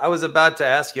 Yeah, I was about to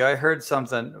ask you. I heard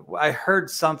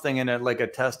something in it, like a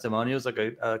testimony. It was like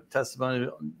a testimony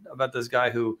about this guy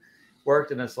who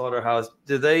worked in a slaughterhouse.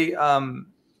 Do they?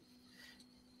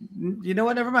 You know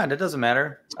what? Never mind. It doesn't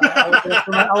matter. I'll look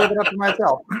it up for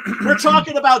myself. We're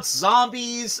talking about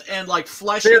zombies and like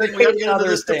flesh eating. We have to get into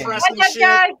this depressing shit.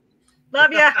 Guy.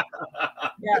 Love ya.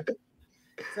 Yeah.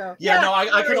 So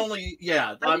I could only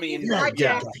I mean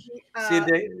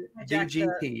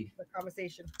DGT. The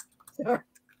conversation.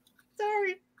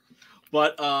 Sorry.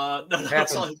 But no,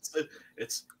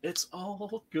 it's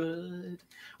all good.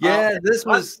 Yeah, this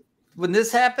was when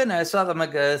this happened. I saw them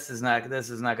like this is not going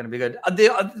to be good.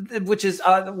 Which is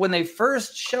when they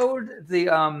first showed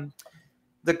the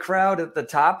crowd at the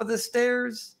top of the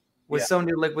stairs with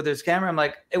somebody like with his camera. I'm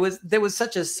like, there was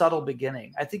such a subtle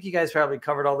beginning. I think you guys probably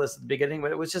covered all this at the beginning,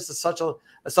 but it was just such a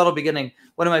subtle beginning.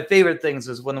 One of my favorite things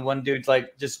was when the one dude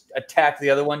like just attacked the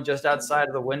other one just outside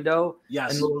of the window.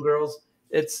 Yes. And little girls.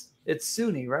 It's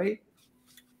Sunni, right?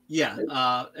 Yeah.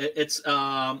 It's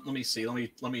let me see.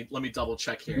 Let me double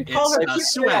check here.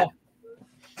 It's Suan.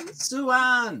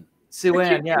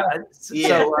 Yeah.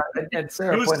 So and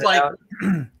Sarah pointed out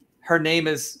her name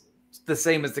is the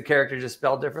same as the character, just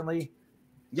spelled differently.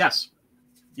 Yes.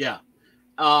 Yeah.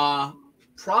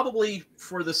 Probably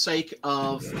for the sake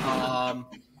of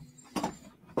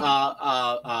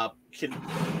I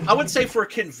wouldn't say for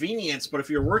convenience, but if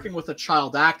you're working with a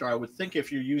child actor, I would think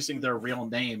if you're using their real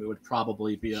name, it would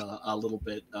probably be a little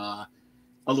bit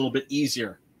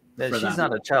easier. She's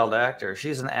not a child actor.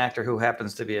 She's an actor who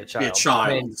happens to be a child. I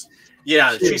mean,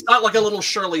 she's not like a little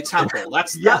Shirley Temple.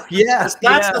 That's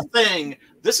the thing.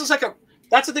 This is like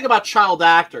that's the thing about child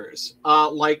actors.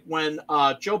 Like when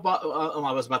I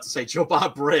was about to say Joe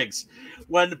Bob Briggs,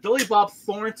 when Billy Bob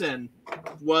Thornton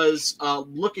was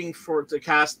looking to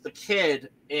cast the kid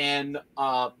in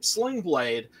Sling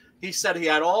Blade, he said he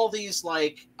had all these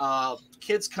like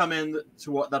kids come in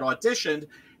that auditioned,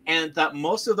 and that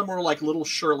most of them were like little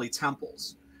Shirley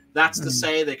Temples. That's to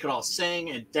say they could all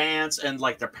sing and dance, and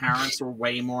like their parents were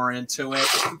way more into it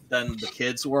than the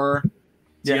kids were.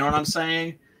 Do you know what I'm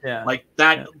saying? Yeah, like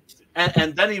that. Yeah.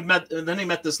 And then he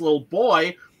met this little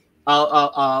boy,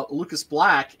 Lucas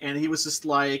Black, and he was just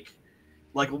like,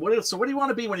 what do you want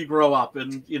to be when you grow up?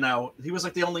 And he was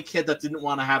like the only kid that didn't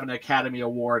want to have an Academy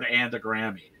Award and a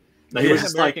Grammy. He was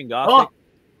just American Gothic. Oh,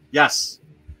 yes.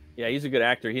 Yeah, he's a good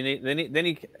actor. Then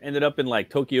he ended up in like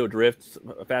Tokyo Drift,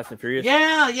 Fast and Furious.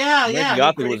 Yeah.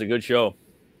 Gothic was a good show.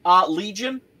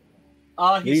 Legion.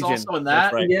 He's also in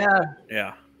that. Right.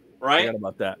 Yeah. Right. Forgot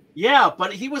about that. Yeah,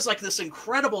 but he was like this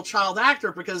incredible child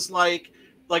actor because like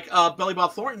Billy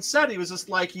Bob Thornton said, he was just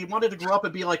like he wanted to grow up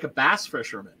and be like a bass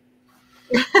fisherman.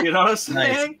 You know what I'm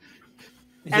saying?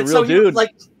 He's a real dude.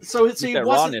 So he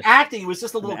wasn't acting; he was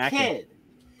just a little kid.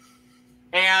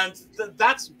 And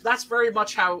that's very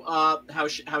much how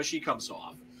she comes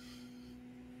off.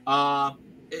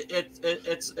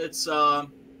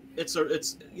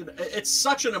 It's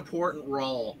such an important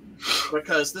role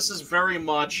because this is very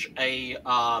much a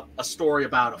story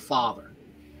about a father,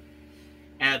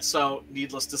 and so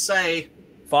needless to say,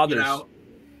 fathers. About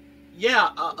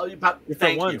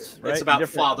different ones. Right? It's about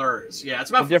fathers. Yeah, it's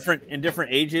about in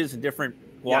different ages and different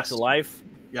walks of life.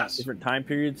 Yes, different time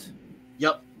periods.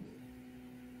 Yep.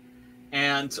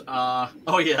 And it's a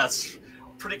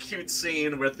pretty cute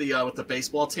scene with the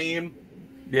baseball team.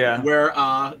 Yeah. Where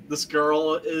this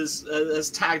girl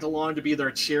is tagged along to be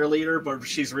their cheerleader, but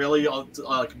she's really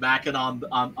macking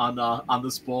on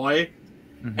this boy.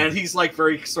 Mm-hmm. And he's like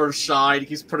very sort of shy.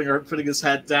 He's putting his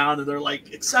head down, and they're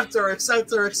like, "Accept her, accept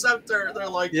her, accept her." They're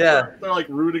like, they're like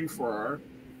rooting for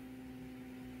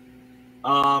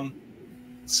her.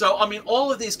 So I mean,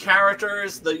 all of these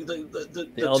characters,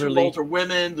 the two older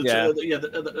women,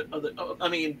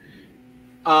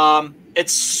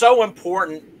 it's so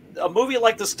important. A movie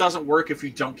like this doesn't work if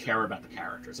you don't care about the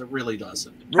characters. It really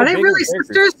doesn't. Are they really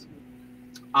sisters?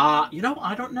 I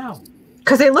don't know.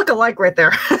 Because they look alike right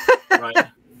there. Right.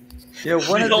 Yeah,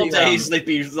 one in of the old the days, they'd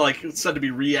be like sent to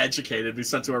be re-educated, be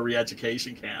sent to a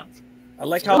re-education camp. I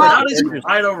like how nowadays you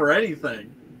fight over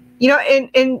anything. You know,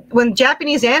 in when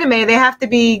Japanese anime, they have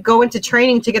to go into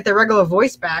training to get their regular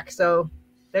voice back, so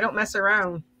they don't mess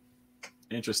around.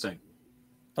 Interesting.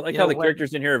 I like how the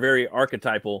characters in here are very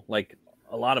archetypal, like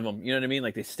a lot of them. You know what I mean?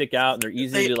 Like they stick out and they're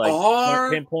easy to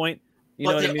like pinpoint. You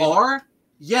know what I mean?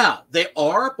 Yeah, they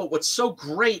are. But what's so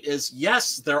great is,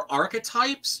 yes, they're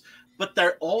archetypes, but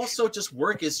they're also just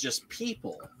work as just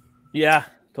people. Yeah,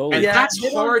 totally. And that's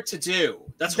hard to do.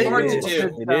 That's hard to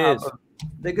do. It is.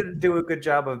 They could do a good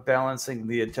job of balancing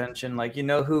the attention. Like you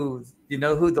know who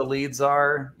the leads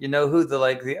are. You know who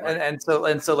and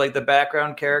so like the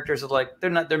background characters are like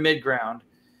they're mid-ground.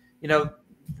 You know,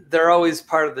 they're always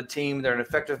part of the team. They're an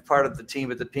effective part of the team,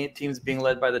 but the team's being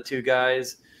led by the two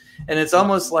guys. And it's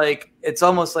almost like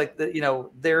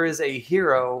there is a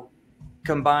hero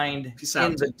combined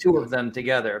in the two of them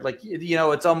together. Like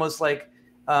it's almost like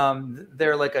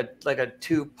they're like a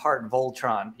two-part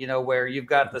Voltron. Where you've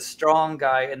got the strong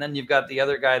guy and then you've got the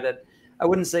other guy that I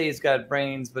wouldn't say he's got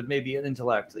brains, but maybe an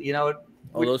intellect.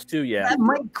 Those two, yeah. That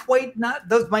might quite not.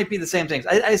 Those might be the same things.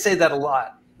 I say that a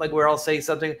lot. Like where I'll say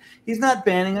something, he's not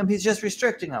banning them, he's just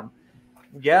restricting them.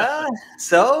 Yeah,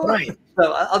 so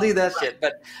I'll do that shit.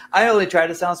 But I only try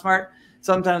to sound smart.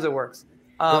 Sometimes it works.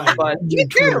 But you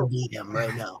do need him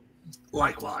right now.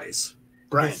 Likewise,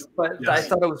 right? But I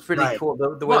thought it was pretty cool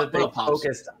the way that they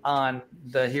focused on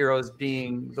the heroes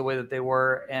being the way that they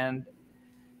were, and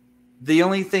the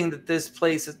only thing that this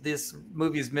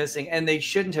movie is missing, and they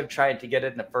shouldn't have tried to get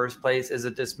it in the first place, is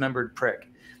a dismembered prick.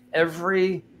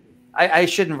 I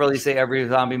shouldn't really say every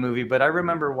zombie movie, but I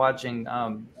remember watching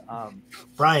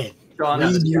Brian,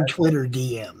 read your Twitter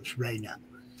DMs right now.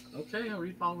 Okay,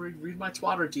 I'll read my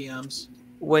Twitter DMs.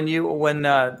 When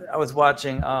I was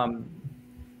watching Shaun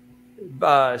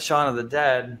of the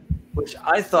Dead, which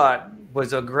I thought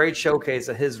was a great showcase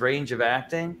of his range of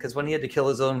acting, because when he had to kill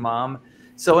his own mom.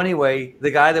 So anyway, the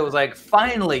guy that was like,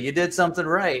 finally, you did something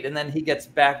right. And then he gets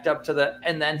backed up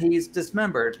and then he's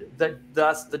dismembered.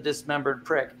 Thus the dismembered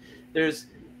prick. There's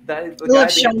that.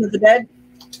 Shaun of the Dead?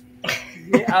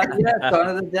 Yeah, Shaun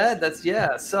of the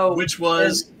Dead. So which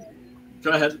was,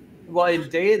 go ahead. Well, in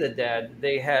Day of the Dead,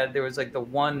 there was like the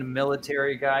one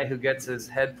military guy who gets his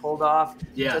head pulled off.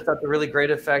 Yeah. So I thought the really great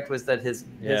effect was that his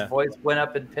voice went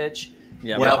up in pitch.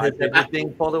 Yeah, while his head was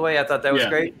being pulled away. I thought that was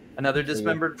great. Another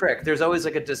dismembered prick. There's always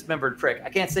like a dismembered prick. I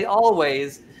can't say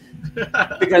always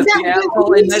because the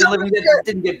asshole in Night of the Living Dead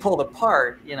didn't get pulled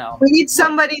apart. We need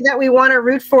somebody that we want to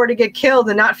root for to get killed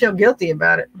and not feel guilty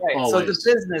about it. Right. Always. So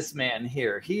the businessman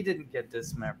here, he didn't get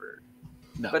dismembered,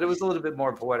 but it was a little bit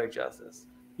more poetic justice.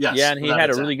 Yes. Yeah, and he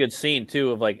had a really good scene too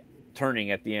of like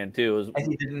turning at the end too. And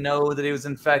he didn't know that he was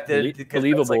infected.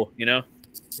 Believable,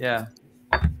 Yeah.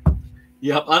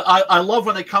 Yeah, I love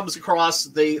when they come across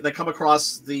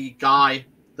the guy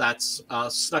that's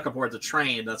stuck aboard the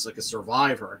train. That's like a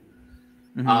survivor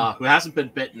who hasn't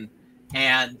been bitten,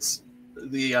 and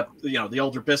the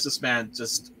older businessman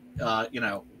just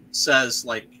says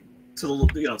like to the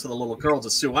little girl, to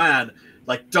Sue-Ann,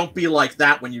 like, don't be like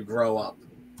that when you grow up.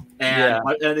 And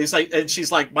and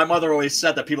she's like, my mother always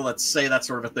said that people that say that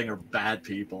sort of a thing are bad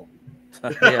people.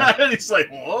 And he's like,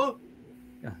 what?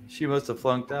 She must have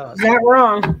flunked out. Not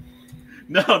wrong.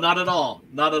 No, not at all.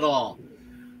 Not at all.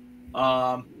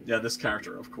 This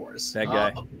character, of course. That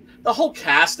guy. The whole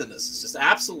cast in this is just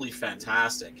absolutely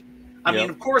fantastic. I mean,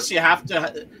 of course, you have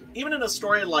to, even in a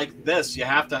story like this, you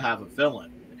have to have a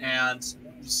villain. And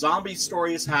zombie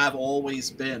stories have always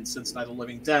been, since Night of the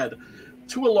Living Dead,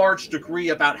 to a large degree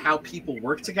about how people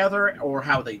work together or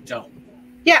how they don't.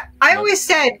 Yeah, I always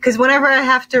said, because whenever I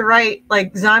have to write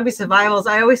like zombie survivals,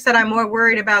 I always said I'm more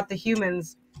worried about the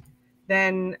humans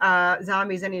than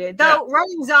zombies any day. Though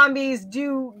running zombies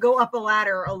do go up a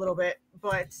ladder a little bit,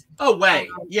 but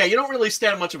you don't really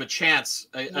stand much of a chance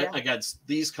against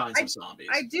these kinds of zombies.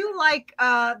 I do like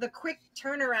the quick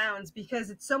turnarounds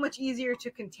because it's so much easier to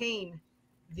contain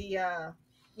the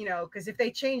because if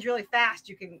they change really fast,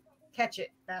 you can catch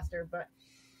it faster. But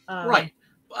right.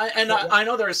 And I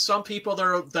know there's some people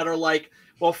that are like,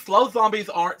 well, flow zombies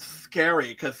aren't scary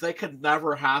because they could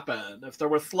never happen. If there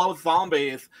were flow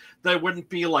zombies, they wouldn't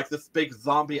be like this big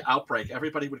zombie outbreak.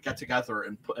 Everybody would get together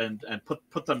and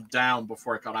put them down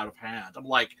before it got out of hand. I'm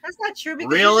like, that's not true.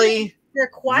 Because really? They're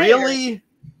quiet. Really?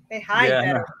 They hide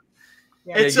better.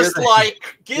 Yeah. It's just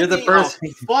like, give me a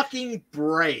fucking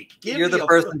break. You're the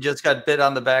person who just got bit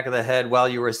on the back of the head while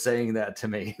you were saying that to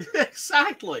me.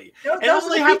 Exactly. And all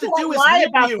they have to do is nip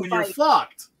you and you're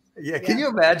fucked. Yeah, can you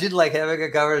imagine like having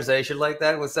a conversation like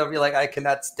that with somebody like, I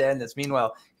cannot stand this.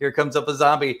 Meanwhile, here comes up a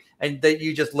zombie, and then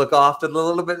you just look off to a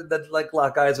little bit, then like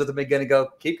lock eyes with them again and go,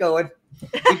 keep going.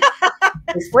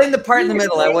 Explain the part in the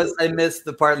middle. I missed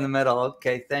the part in the middle.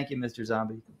 Okay, thank you, Mr.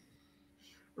 Zombie.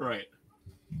 Right.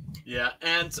 Yeah,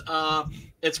 and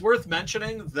it's worth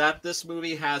mentioning that this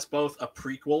movie has both a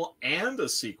prequel and a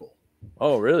sequel.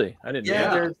 Oh, really? I didn't know.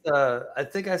 Yeah, there's. I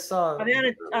think I saw. Are they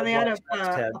on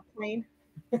a plane?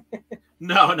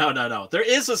 No. There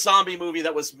is a zombie movie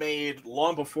that was made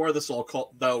long before this,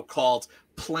 called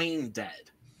Plain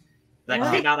Dead.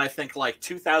 That came out, I think, like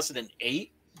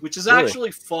 2008, which is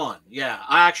actually fun. Yeah,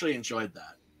 I actually enjoyed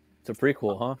that. It's a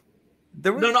prequel, huh?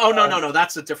 No.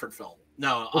 That's a different film.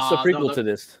 No. What's the prequel to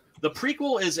this? The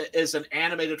prequel is an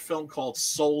animated film called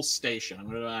Soul Station. I'm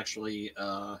going to actually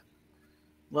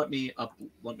let me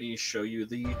show you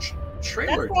the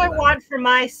trailer. That's what I want for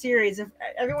my series. If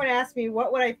everyone asked me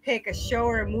what would I pick, a show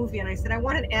or a movie, and I said I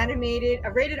want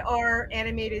a rated R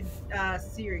animated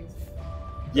series.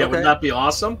 Yeah, wouldn't that be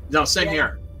awesome? No, same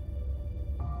here.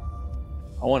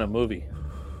 I want a movie.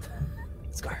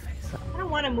 Scarface. I don't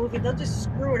want a movie. They'll just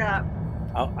screw it up.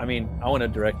 I want to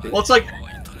direct it. Well, it's like,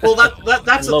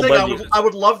 that's the thing. I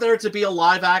would love there to be a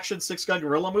live action Six Gun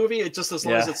Gorilla movie. It just as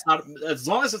long as it's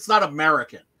not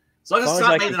American, as long as it's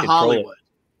not made in Hollywood.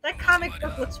 That comic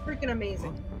book looks freaking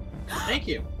amazing. Thank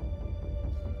you.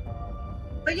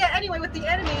 But yeah, anyway, with the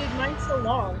animated, mine's so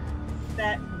long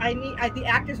that the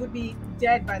actors would be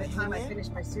dead by the time I finish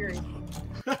my series.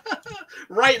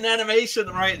 Right, in animation,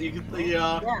 right? You can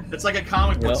it's like a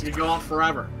comic book, so you can go on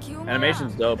forever.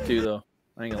 Animation's dope too, though.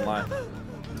 I ain't gonna lie.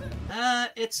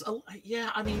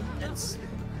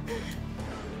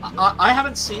 I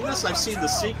haven't seen this. I've seen the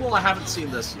sequel. I haven't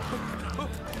seen this yet.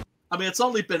 I mean, it's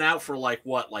only been out for like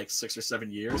 6 or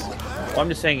 7 years. Well, I'm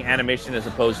just saying animation as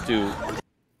opposed to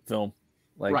film.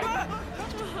 Like, right.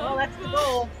 Well, that's the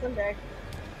goal someday.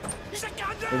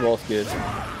 The roll's good.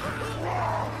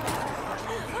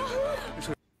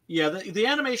 Yeah, the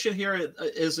animation here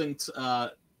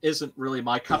isn't really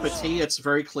my cup of tea. It's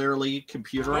very clearly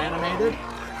computer animated.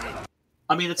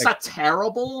 I mean, it's not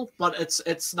terrible, but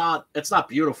it's not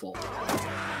beautiful.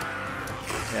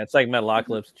 Yeah, it's like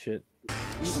Metalocalypse shit.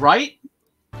 Right?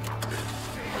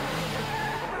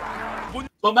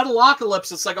 But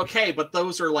Metalocalypse, it's like, okay, but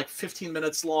those are like 15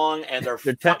 minutes long, and they're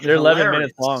 11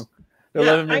 minutes long. They're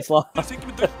 11 minutes long. I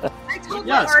told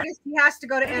my artist he has to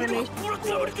go to animation.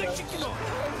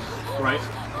 Right.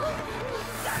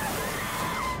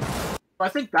 I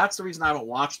think that's the reason I haven't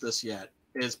watched this yet,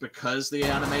 is because the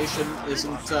animation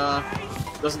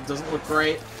doesn't look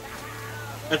great.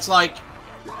 It's like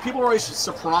people are always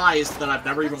surprised that I've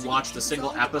never even watched a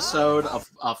single episode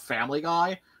of Family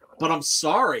Guy. But I'm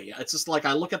sorry. It's just like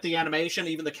I look at the animation,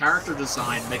 even the character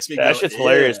design makes me go, that shit's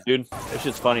hilarious, dude. That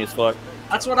shit's funny as fuck.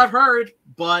 That's what I've heard,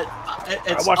 but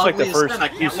it's I watched like the first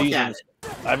few seasons.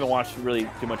 I haven't watched really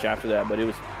too much after that, but it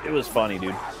was funny,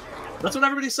 dude. That's what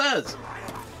everybody says.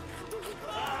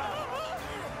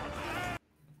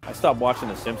 I stopped watching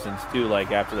The Simpsons too, like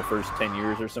after the first 10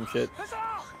 years or some shit.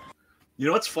 You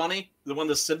know what's funny? When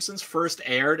The Simpsons first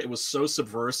aired, it was so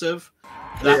subversive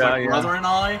that my brother and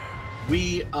I,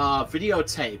 we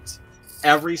videotaped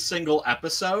every single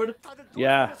episode.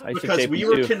 Yeah, because we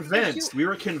were convinced. We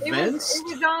were convinced. It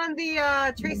was on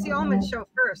the Tracy Ullman show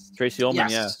first. Tracy Ullman,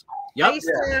 yes. Yeah.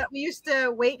 Yep. We used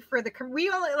to wait for the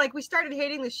we started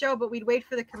hating the show, but we'd wait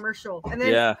for the commercial, and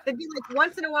then they'd be like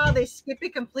once in a while they skip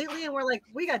it completely, and we're like,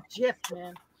 we got gypped,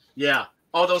 man. Yeah.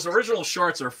 Oh, those original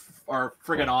shorts are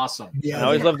friggin' awesome. Yeah. I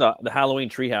always loved the Halloween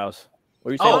Treehouse. What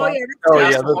were you saying?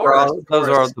 Those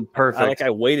are the perfect. I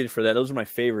waited for that. Those are my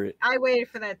favorite. I waited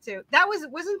for that too. That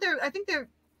wasn't there. I think there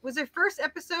was their first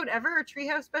episode ever, a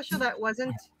Treehouse special that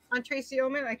wasn't on Tracy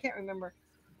Ullman. I can't remember.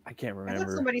 I can't remember. I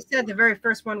thought somebody said the very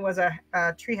first one was a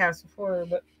Treehouse before,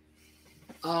 but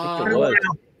I think it was.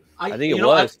 I think it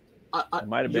was. It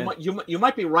might have been. You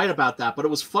might be right about that, but it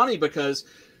was funny because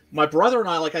my brother and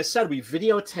I, like I said, we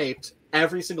videotaped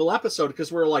every single episode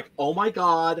because we were like, oh my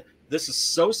God, this is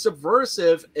so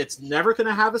subversive. It's never going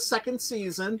to have a second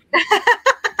season.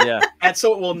 Yeah. And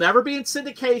so it will never be in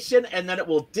syndication, and then it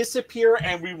will disappear,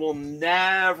 and we will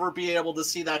never be able to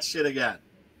see that shit again.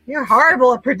 You're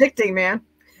horrible at predicting, man.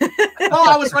 Oh,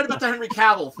 I was right about the Henry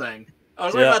Cavill thing. I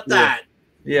was right about that.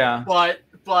 Yeah. But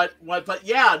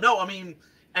yeah, no, I mean,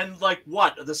 and like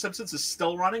what? The Simpsons is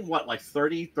still running, what, like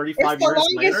 30, 35 years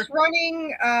later? It's the longest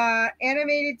running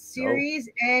animated series,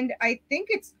 and I think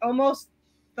it's almost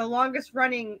the longest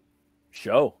running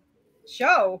show.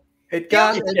 It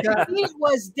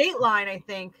was Dateline, I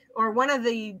think, or one of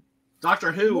the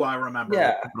Doctor Who, I remember.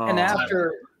 Yeah. And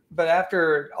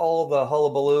after all the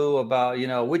hullabaloo about,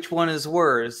 which one is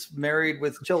worse, Married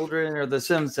with Children or The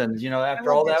Simpsons,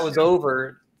 after all that was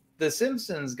over, The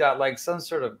Simpsons got like some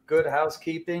sort of Good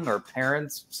Housekeeping or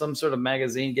Parents, some sort of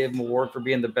magazine gave them an award for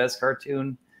being the best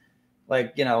cartoon.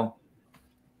 Like,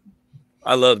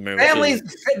 I love the movie. Families,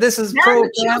 this is Married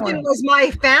with Children was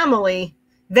my family.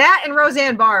 That and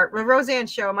Roseanne Barr, the Roseanne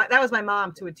show. That was my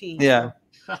mom to a T. Yeah.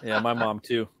 Yeah, my mom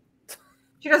too.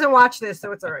 She doesn't watch this,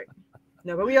 so it's all right.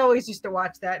 No, but we always used to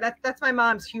watch that. That's my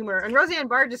mom's humor. And Roseanne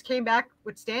Barr just came back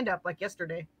with stand-up like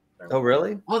yesterday. So. Oh,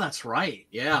 really? Oh, that's right.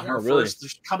 Yeah, her really?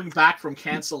 first coming back from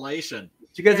cancellation.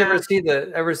 Did you guys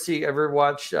ever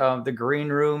watch The Green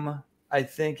Room? I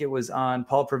think it was on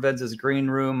Paul Provenza's Green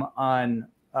Room on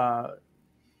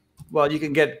well, you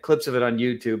can get clips of it on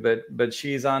YouTube, but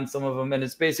she's on some of them, and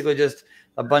it's basically just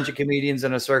a bunch of comedians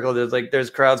in a circle. There's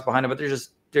crowds behind them, but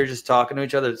they're just talking to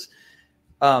each other.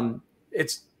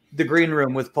 It's The Green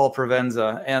Room with Paul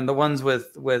Provenza, and the ones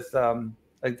with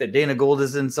like the Dana Gould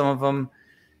is in some of them.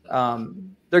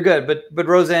 They're good, but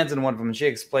Roseanne's in one of them, and she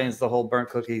explains the whole burnt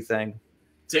cookie thing.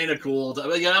 Dana Gould.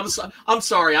 Yeah, I'm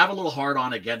sorry. I have a little hard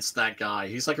on against that guy.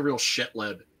 He's like a real shit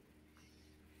lib.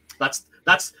 That's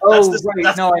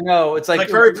right. No, I know. It's like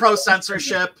very pro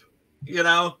censorship,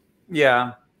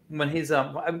 Yeah, when he's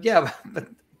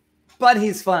but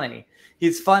he's funny.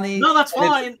 He's funny. No, that's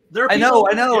fine. I know.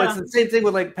 Yeah. It's the same thing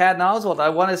with like Patton Oswalt. I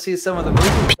want to see some of the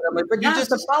movies, but I'm like, but you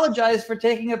just apologized for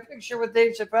taking a picture with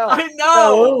Dave Chappelle. I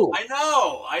know.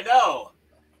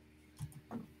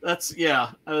 That's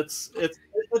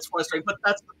it's frustrating, but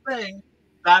that's the thing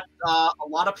that a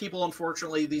lot of people,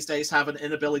 unfortunately, these days have an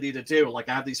inability to do. Like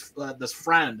I have this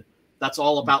friend that's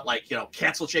all about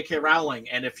cancel J.K. Rowling,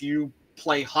 and if you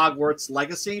play Hogwarts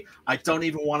Legacy, I don't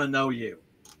even want to know you.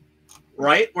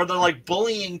 Right? Where they're like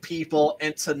bullying people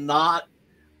into not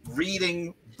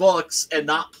reading books and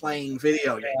not playing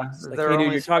video games. Like, hey,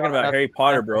 dude, you're talking about Harry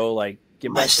Potter, bro. Like,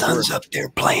 get my back son's to work. up there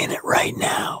playing it right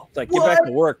now. It's like, get back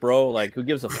to work, bro. Like, who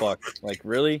gives a fuck? Like,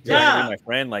 really? Yeah. You're my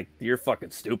friend. Like, you're fucking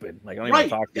stupid. Like, I don't Right.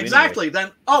 even talk to you. Exactly.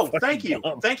 Anyway. Then, thank you.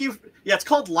 Thank you. Yeah, it's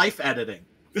called life editing.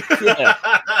 Yeah.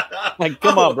 Like,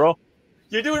 come on, bro.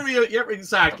 You're doing me. Yeah,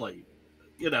 exactly.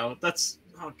 That's,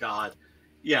 oh, God.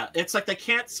 Yeah, it's like they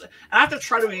can't. I have to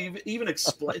try to even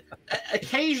explain.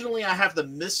 Occasionally, I have the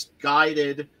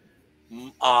misguided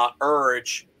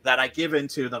urge that I give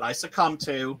into, that I succumb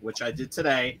to, which I did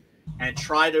today, and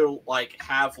try to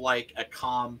have a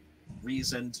calm,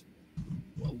 reasoned,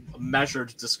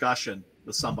 measured discussion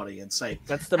with somebody and say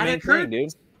that's the main thing,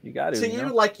 dude. You got to. So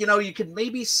you can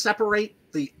maybe separate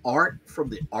the art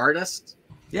from the artist.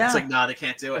 Yeah. It's like, no, they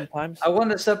can't do it. Sometimes. I want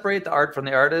to separate the art from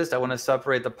the artist. I want to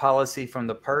separate the policy from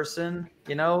the person.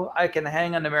 I can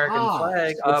hang an American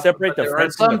flag up, separate the there are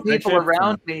friends some from the people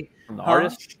around me from the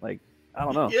artist. Like, I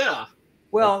don't know. Yeah.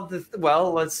 Well,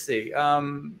 let's see.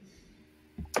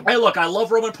 Hey, look, I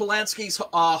love Roman Polanski's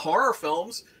horror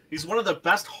films. He's one of the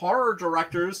best horror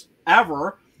directors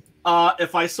ever.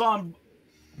 If I saw him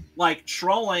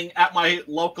trolling at my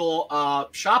local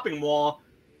shopping mall,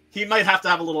 he might have to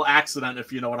have a little accident,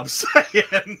 if you know what I'm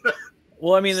saying.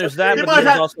 Well, I mean, there's that, but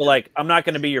there's also I'm not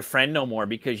going to be your friend no more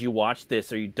because you watch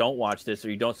this or you don't watch this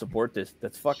or you don't support this.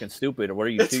 That's fucking stupid. Or what are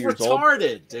you, 2 years old? It's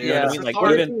retarded, dude. Yeah,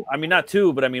 I mean, not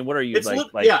 2, but I mean, what are you, it's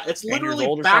it's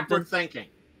literally backward thinking.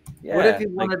 Yeah, what if you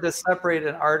wanted to separate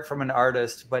an art from an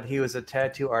artist, but he was a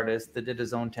tattoo artist that did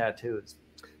his own tattoos?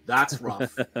 That's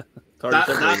rough.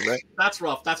 Right? That's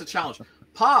rough. That's a challenge.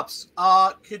 Pops,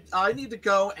 I need to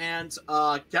go and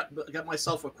get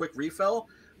myself a quick refill.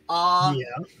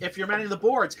 If you're manning the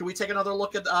boards, can we take another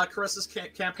look at Carissa's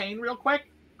campaign real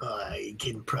quick? I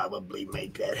can probably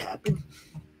make that happen.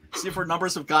 See if her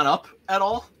numbers have gone up at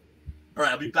all. All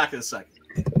right, I'll be back in a second.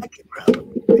 I can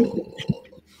probably.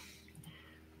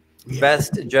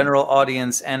 Best General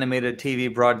Audience Animated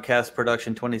TV Broadcast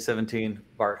Production 2017,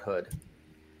 Bart Hood.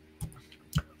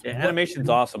 Yeah, animation's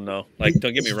awesome though. Like,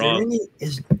 don't get me wrong.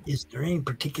 Is there any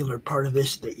particular part of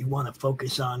this that you want to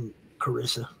focus on,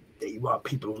 Corissa, that you want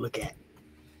people to look at?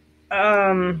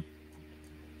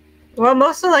 Well,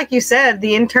 mostly like you said,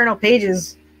 the internal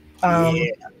pages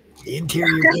Yeah, the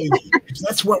interior pages.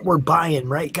 That's what we're buying,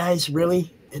 right, guys?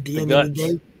 Really? At the end of the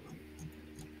day?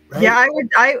 Right? Yeah,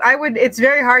 I would. It's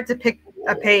very hard to pick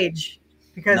a page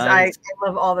because I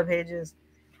love all the pages.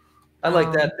 I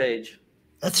like that page.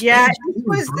 That's yeah. It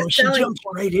was bro. She jumps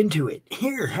right into it.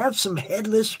 Here, have some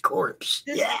headless corpse.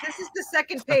 This is the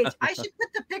second page. I should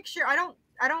put the picture. I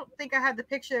don't think I have the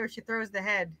picture where she throws the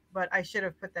head, but I should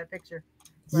have put that picture.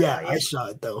 But, yeah, I saw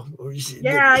it though.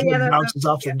 Yeah, bounces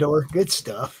off the door. Good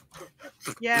stuff.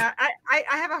 Yeah, I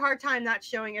have a hard time not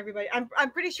showing everybody.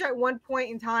 I'm pretty sure at one point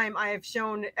in time I have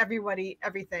shown everybody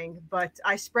everything, but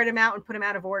I spread them out and put them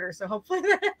out of order. So hopefully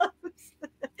that helps.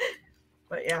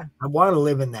 But yeah, I want to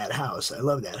live in that house. I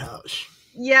love that house.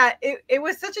 Yeah, it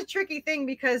was such a tricky thing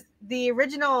because the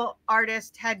original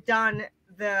artist had done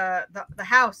the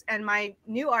house, and my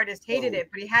new artist hated it,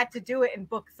 but he had to do it in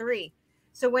book 3.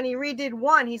 So when he redid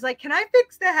 1, he's like, "Can I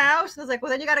fix the house?" And I was like, "Well,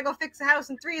 then you got to go fix the house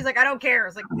in 3." He's like, "I don't care." I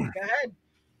was like, "Go ahead."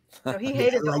 So he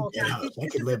hated the whole time. I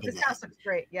could live in this house looks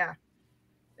great. Yeah.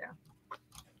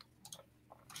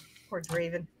 Poor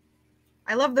Draven.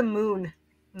 I love the moon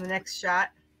in the next shot.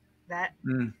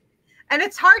 And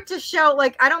it's hard to show,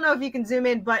 like, I don't know if you can zoom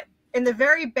in, but in the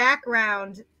very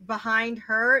background behind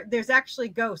her, there's actually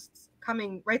ghosts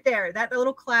coming right there. That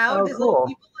little cloud, there's little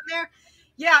people in there.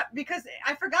 Yeah, because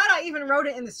I forgot I even wrote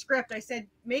it in the script. I said,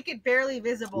 make it barely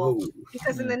visible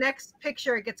because in the next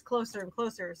picture it gets closer and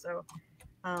closer. So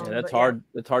that's hard.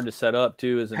 It's hard to set up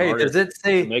too as an artist. Does it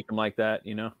say make them like that,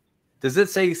 you know? Does it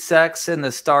say sex in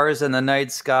the stars in the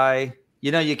night sky?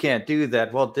 You know you can't do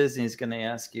that. Walt Disney's going to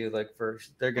ask you like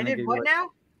first. They're going to give what now?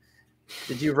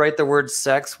 Did you write the word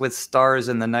sex with stars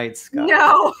in the night sky?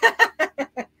 No.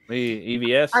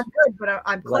 EVS. I'm good, but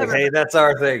I'm clever. Like, hey, that's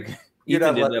our thing.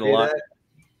 Ethan did that a lot.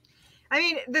 I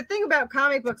mean, the thing about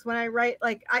comic books when I write,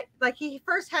 like he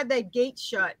first had that gate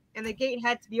shut, and the gate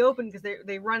had to be open because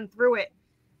they run through it,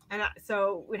 and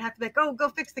so we'd have to be like, "Oh, go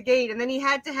fix the gate," and then he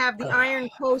had to have the iron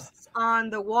posts on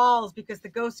the walls because the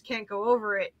ghost can't go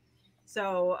over it.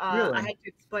 So really? I had to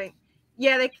explain.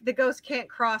 Yeah, the ghost can't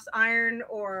cross iron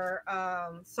or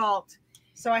salt.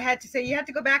 So I had to say you have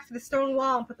to go back to the stone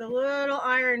wall and put the little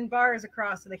iron bars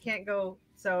across so they can't go.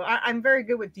 So I'm very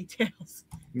good with details.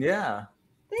 Yeah.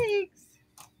 Thanks.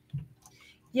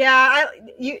 Yeah,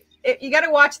 you got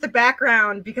to watch the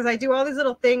background because I do all these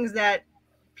little things that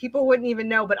people wouldn't even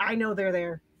know, but I know they're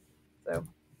there. So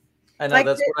I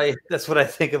know that's what I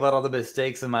think about all the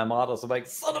mistakes in my models. I'm like,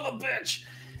 son of a bitch.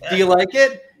 Do you like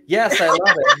it? Yes, I love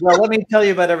it. Well, let me tell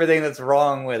you about everything that's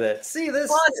wrong with it. See this?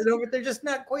 They're just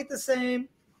not quite the same.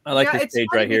 I like this page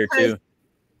right here too.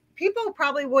 People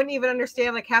probably wouldn't even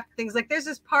understand like half the things. Like there's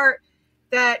this part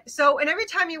and every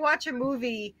time you watch a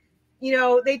movie, you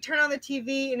know, they turn on the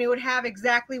TV and it would have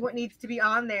exactly what needs to be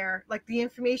on there, like the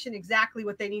information, exactly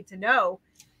what they need to know.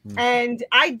 And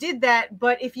I did that,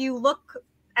 but if you look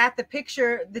at the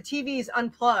picture, the TV is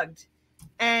unplugged.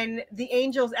 And the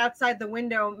angel's outside the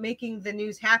window making the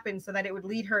news happen so that it would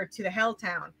lead her to the hell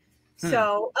town.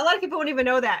 So a lot of people wouldn't even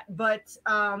know that, but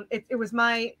it was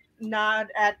my nod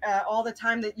at all the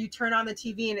time that you turn on the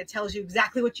TV and it tells you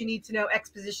exactly what you need to know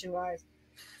exposition wise.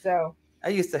 So I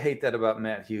used to hate that about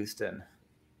Matt Houston.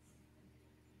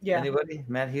 Yeah. Anybody?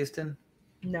 Matt Houston?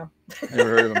 No. Never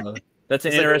heard of him though. That's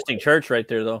an interesting church right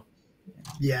there though.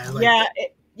 Yeah. I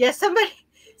like somebody.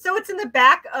 So it's in the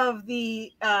back of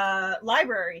the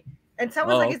library, and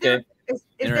someone's like, "Is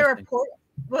there a portal?"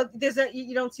 Well,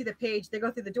 you don't see the page. They go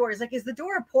through the door. It's like, "Is the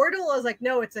door a portal?" I was like,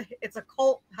 "No, it's a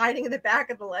cult hiding in the back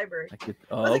of the library." Okay.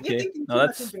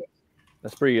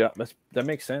 That's pretty. That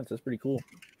makes sense. That's pretty cool.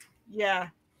 Yeah,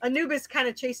 Anubis kind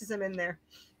of chases him in there.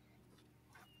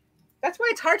 That's why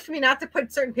it's hard for me not to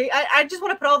put certain pages. I just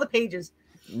want to put all the pages.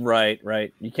 Right.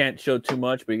 You can't show too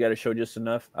much, but you got to show just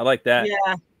enough. I like that.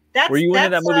 Yeah. Were you into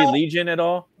that movie Legion at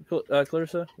all,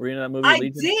 Clarissa? Were you in that movie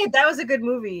Legion? I did. That was a good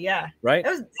movie. Yeah. Right.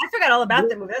 I forgot all about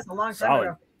that movie. That's a long time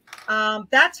ago.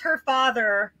 That's her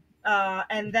father,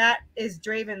 and that is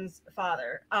Draven's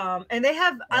father. And they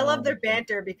have. I love their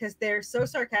banter because they're so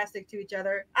sarcastic to each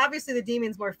other. Obviously, the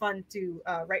demon's more fun to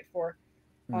write for,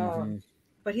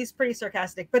 but he's pretty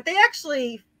sarcastic. But they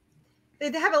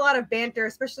have a lot of banter,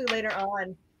 especially later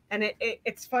on. And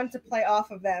it's fun to play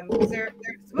off of them because they're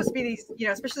supposed to be these, you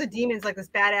know, especially the demon's like this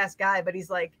badass guy, but he's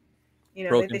like, you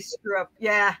know, they screw up.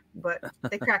 Yeah, but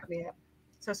they crack me up.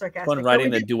 So sarcastic. Fun writing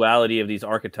the duality of these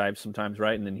archetypes sometimes,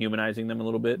 right? And then humanizing them a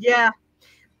little bit. Yeah.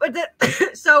 But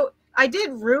so I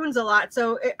did runes a lot.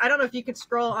 So I don't know if you can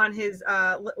scroll on his,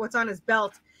 what's on his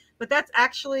belt, but that's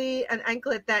actually an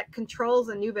anklet that controls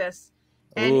Anubis.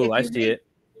 Oh, I see it.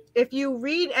 if you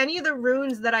read any of the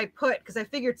runes that I put, because I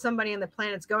figured somebody on the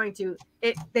planet's going to,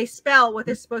 they spell what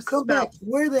they're supposed to spell. Back.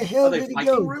 Where the hell did he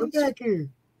go? Come back here.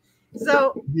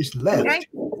 So just left.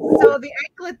 So the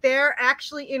anklet there,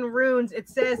 actually in runes, it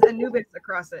says Anubis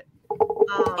across it.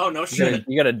 Oh no shit!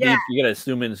 You gotta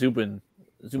zoom in. See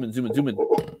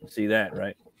that,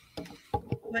 right?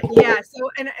 But yeah, so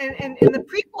and the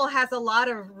prequel has a lot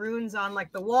of runes on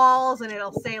like the walls, and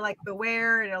it'll say like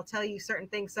beware, and it'll tell you certain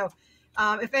things. So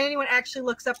if anyone actually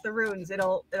looks up the runes,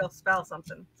 it'll spell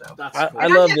something. So I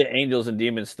love the angels and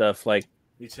demons stuff. Like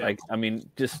I mean,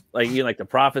 just like like the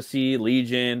prophecy,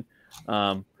 legion.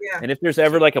 And if there's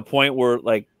ever like a point where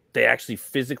like they actually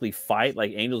physically fight,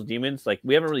 like angels, demons, like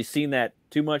we haven't really seen that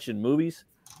too much in movies.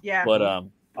 Yeah, but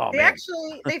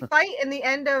they fight in the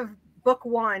end of book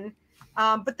 1.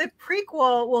 But the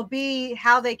prequel will be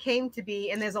how they came to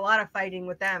be, and there's a lot of fighting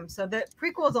with them. So the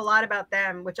prequel is a lot about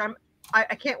them, which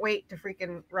I can't wait to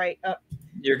freaking write up.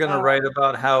 You're gonna write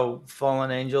about how fallen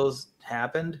angels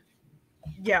happened?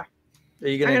 Yeah. Are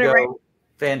you gonna go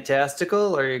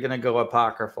fantastical, or are you gonna go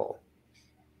apocryphal?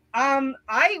 I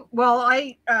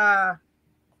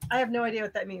have no idea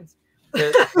what that means.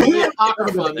 The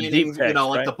apocrypha meaning, text,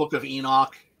 like the Book of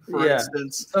Enoch, for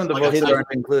instance. Some of the books aren't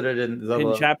included in the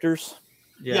hidden chapters.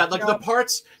 Yeah, like the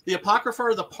apocrypha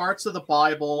are the parts of the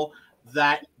Bible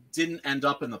that didn't end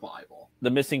up in the Bible. The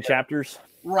missing chapters.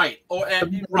 Right.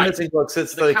 The missing books.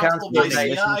 It's the Council of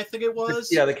Nicaea, I think it was.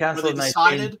 Yeah, the Council of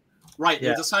Nicaea. Right,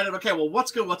 they decided, okay, well,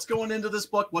 what's going into this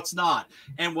book, what's not?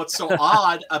 And what's so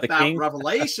odd about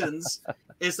Revelations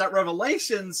is that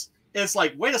Revelations is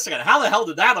like, wait a second, how the hell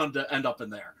did that end up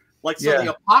in there? Like, so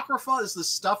the Apocrypha is the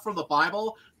stuff from the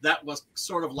Bible that was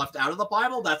sort of left out of the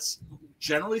Bible. That's,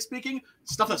 generally speaking,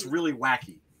 stuff that's really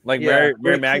wacky. Like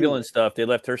Mary Magdalene stuff, they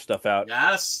left her stuff out.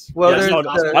 Yes. Well,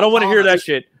 I don't want to hear that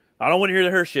shit. I don't want to hear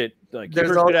her shit. Like,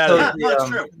 there's also that's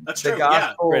true. That's true.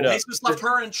 Yeah, they just left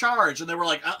her in charge, and they were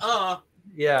like,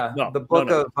 Yeah, no, the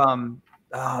book of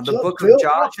the book of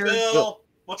Joshua.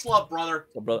 What's love, brother?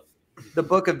 The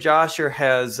book of Joshua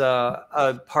has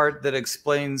a part that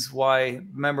explains why.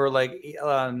 Remember, like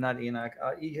not Enoch.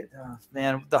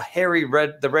 Man,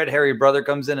 the red hairy brother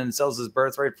comes in and sells his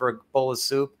birthright for a bowl of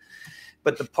soup.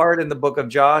 But the part in the book of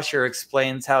Joshua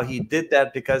explains how he did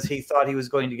that because he thought he was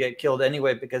going to get killed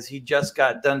anyway because he just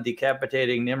got done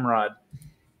decapitating Nimrod.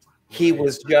 He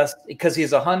was just because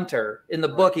he's a hunter. In the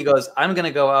book, he goes, "I'm going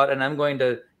to go out and I'm going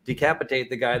to decapitate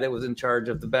the guy that was in charge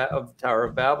of the Tower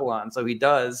of Babylon." So he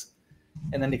does,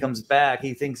 and then he comes back.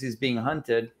 He thinks he's being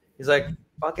hunted. He's like,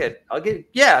 "Fuck it,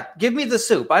 give me the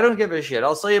soup. I don't give a shit.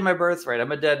 I'll sell you my birthright.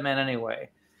 I'm a dead man anyway."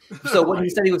 So when he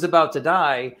said he was about to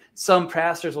die, some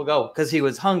pastors will go, because he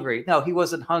was hungry. No, he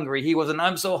wasn't hungry. He wasn't,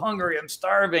 I'm so hungry, I'm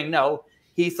starving. No,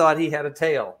 he thought he had a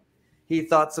tail. He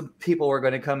thought some people were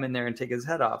going to come in there and take his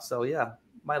head off. So yeah,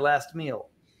 my last meal.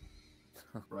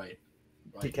 Right.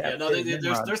 Yeah, no,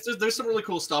 there's some really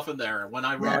cool stuff in there. When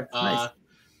I wrote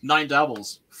Nine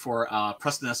Devils for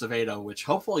Preston Acevedo, which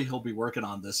hopefully he'll be working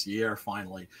on this year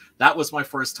finally, that was my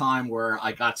first time where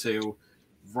I got to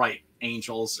write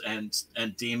angels and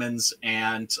demons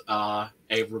and a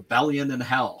rebellion in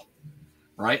hell,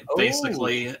 right? Oh.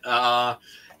 Basically, I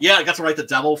got to write the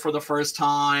devil for the first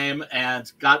time,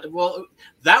 and that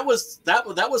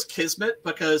was kismet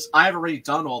because I had already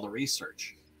done all the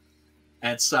research,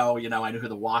 and so I knew who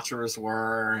the Watchers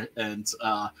were, and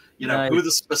who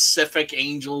the specific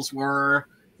angels were.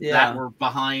 That were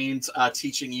behind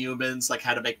teaching humans like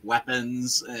how to make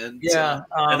weapons and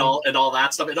all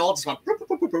that stuff. It all just went.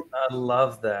 I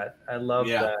love that. I love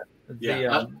that.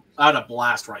 I had a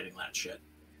blast writing that shit.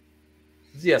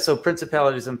 Yeah. So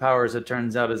principalities and powers, it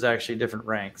turns out, is actually different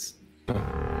ranks.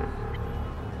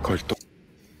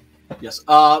 Yes.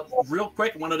 Real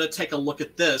quick, wanted to take a look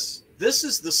at this. This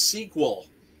is the sequel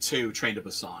to Train to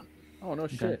Busan. Oh no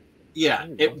shit. Yeah,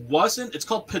 it wasn't. It's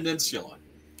called Peninsula.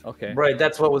 Okay. Right,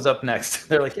 that's what was up next.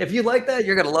 They're like, if you like that,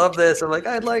 you're gonna love this. I'm like,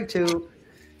 I'd like to.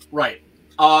 Right.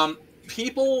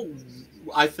 People,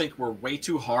 I think, were way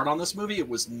too hard on this movie. It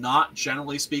was not,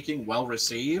 generally speaking, well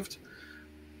received.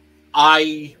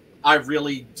 I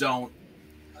really don't.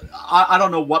 I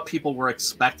don't know what people were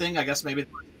expecting. I guess maybe a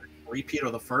repeat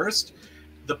of the first.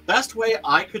 The best way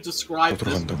I could describe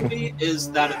this movie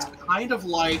is that it's kind of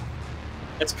like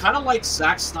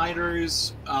Zack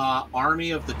Snyder's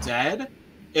Army of the Dead.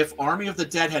 If Army of the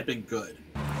Dead had been good.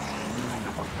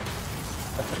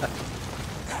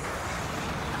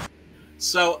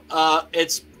 So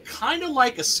it's kind of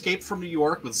like Escape from New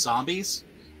York with zombies.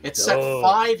 It's set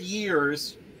 5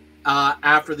 years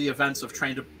after the events of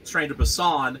Train to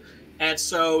Busan, And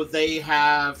so they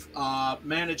have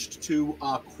managed to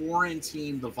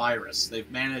quarantine the virus. They've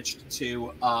managed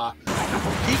to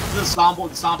keep the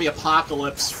zombie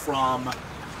apocalypse from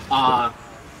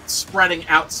spreading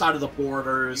outside of the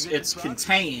borders. It's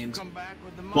contained,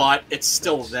 but it's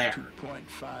still there.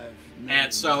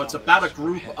 And so it's about a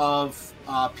group of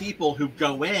people who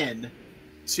go in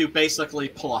to basically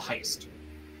pull a heist.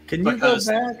 Can you go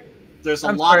back? There's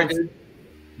a lot of...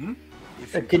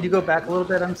 Can you go back a little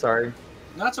bit? I'm sorry.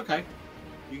 No, that's okay.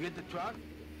 You get the truck?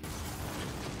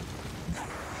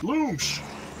 Loosh!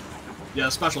 Yeah,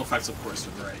 the special effects, of course,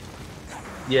 are great.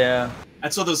 Yeah.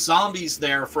 And so the zombies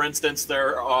there, for instance,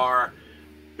 there are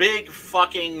big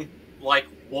fucking, like,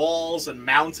 walls and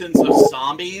mountains of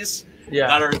zombies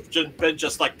that are been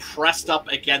just, like, pressed up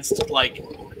against, like,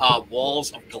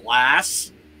 walls of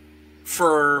glass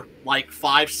for, like,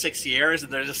 5-6 years,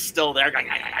 and they're just still there going...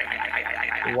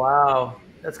 Wow.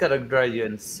 That's got to drive you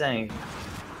insane.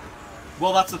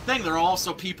 Well, that's the thing. There are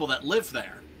also people that live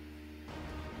there.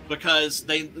 Because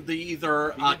they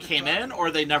either came in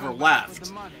or they never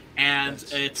left. And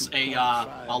it's a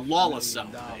lawless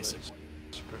zone, basically.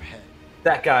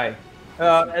 That guy.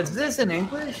 Is this in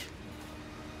English?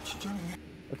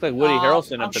 Looks like Woody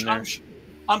Harrelson up in there.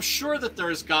 I'm sure that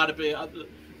there's got to be...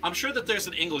 I'm sure that there's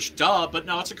an English dub, but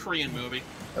no, it's a Korean movie.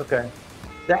 Okay.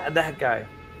 That guy.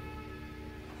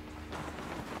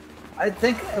 I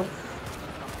think...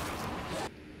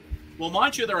 Well,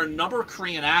 mind you, there are a number of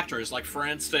Korean actors. Like, for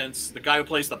instance, the guy who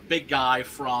plays the big guy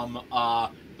from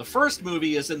the first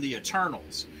movie is in The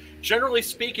Eternals. Generally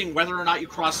speaking, whether or not you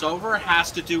cross over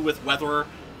has to do with whether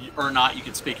or not you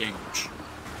can speak English.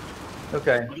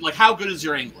 Okay. Like, how good is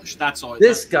your English? That's all.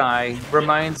 This guy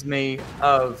reminds me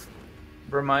of...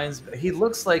 He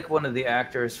looks like one of the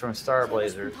actors from Star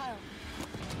Blazers.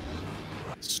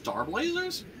 Star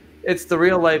Blazers? It's the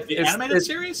real life. The animated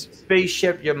series?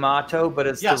 Spaceship Yamato, but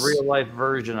it's the real life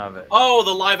version of it. Oh,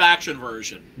 the live action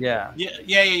version. Yeah.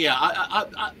 Yeah.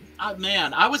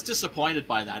 Man, I was disappointed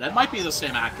by that. It might be the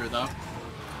same actor though.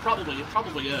 It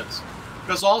probably is.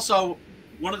 Because also,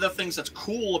 one of the things that's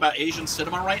cool about Asian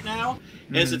cinema right now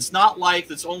is it's not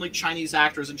like it's only Chinese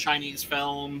actors in Chinese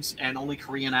films and only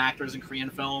Korean actors in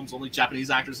Korean films, only Japanese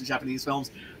actors in Japanese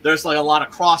films. There's like a lot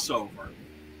of crossover,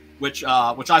 which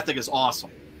I think is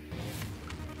awesome.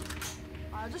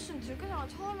 아저씨는 들키다가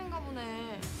처음인가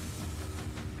보네.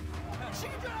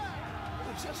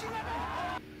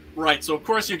 Right, so of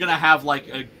course you're gonna have like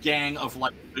a gang of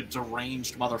like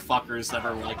deranged motherfuckers that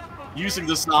are like using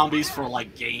the zombies for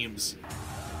like games.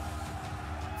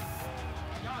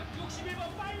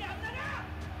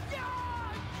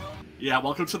 Yeah,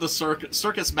 welcome to the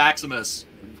Circus Maximus.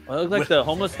 Well, it looks like the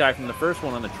homeless guy from the first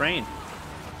one on the train.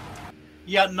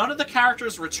 Yeah, none of the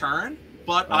characters return,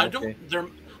 but I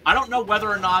don't know whether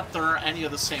or not there are any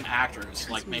of the same actors,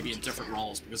 like maybe in different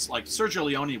roles, because like Sergio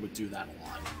Leone would do that a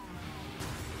lot.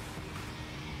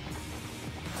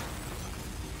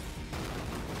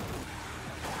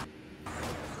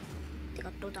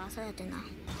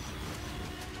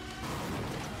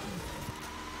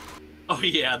 Oh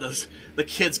yeah, the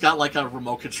kid's got like a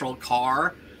remote control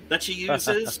car that she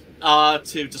uses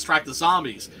to distract the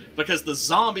zombies, because the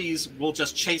zombies will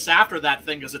just chase after that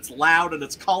thing because it's loud and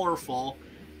it's colorful,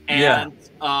 and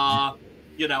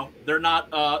you know, they're not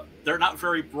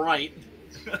very bright.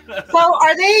 So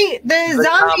are the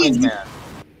zombies?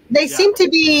 They seem to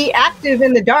be active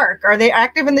in the dark. Are they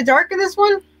active in the dark in this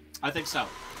one? I think so.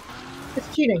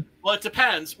 It's cheating. Well, it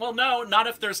depends. Well, no, not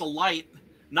if there's a light.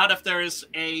 Not if there's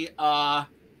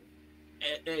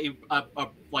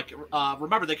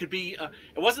remember, they could be.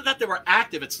 It wasn't that they were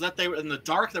active; it's that they were in the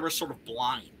dark. They were sort of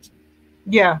blind.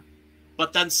 Yeah.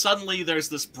 But then suddenly there's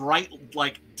this bright,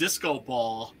 like, disco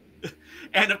ball,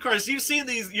 and of course you've seen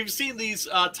these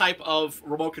type of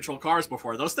remote control cars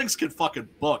before. Those things can fucking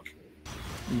book.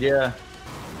 Yeah.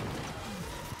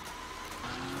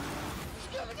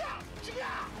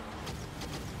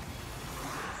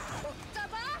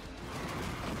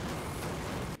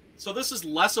 So this is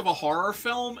less of a horror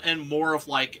film and more of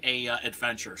like a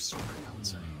adventure story, I would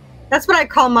say. That's what I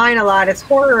call mine a lot. It's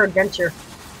horror adventure.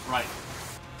 Right.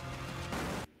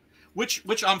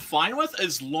 Which I'm fine with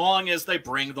as long as they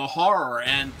bring the horror,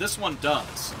 and this one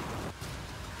does.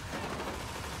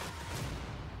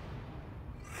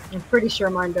 I'm pretty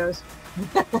sure mine does.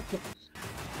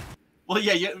 Well,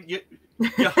 yeah,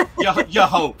 you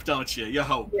hope, don't you? You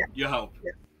hope. Yeah. You hope.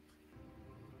 Yeah.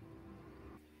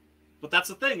 But that's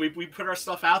the thing. We put our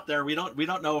stuff out there. We don't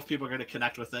know if people are going to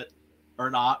connect with it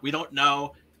or not. We don't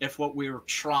know if what we were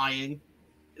trying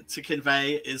to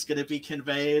convey is going to be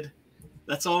conveyed.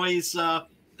 That's always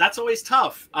that's always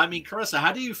tough. I mean, Corissa,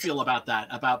 how do you feel about that?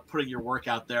 About putting your work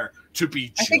out there to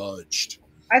be judged?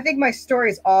 I think my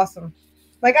story is awesome.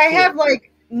 Like I have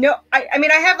like no, I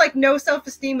mean I have like no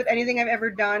self-esteem with anything I've ever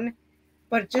done,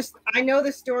 but just I know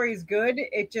the story is good.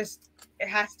 It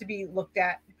has to be looked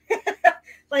at.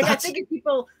 Like I think if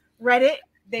people read it,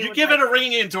 they would give it a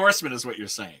ringing endorsement, is what you're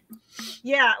saying.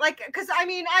 Yeah, like because I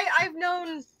mean I've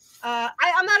known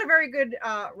I'm not a very good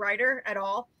writer at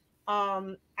all.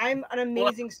 I'm an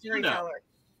amazing storyteller.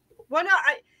 Well, no,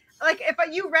 if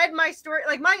you read my story,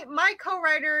 like my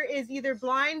co-writer is either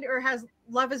blind or has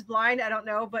Love is Blind. I don't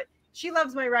know, but she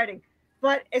loves my writing.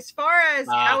 But as far as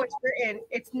how it's written,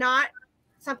 it's not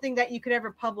something that you could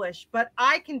ever publish. But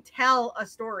I can tell a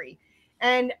story,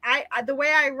 and the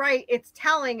way I write, it's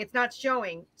telling, it's not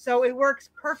showing. So it works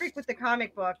perfect with the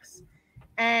comic books,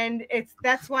 and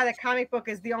that's why the comic book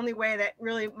is the only way that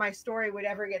really my story would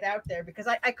ever get out there, because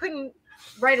I couldn't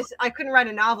write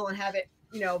a novel and have it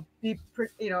be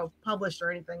published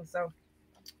or anything. So,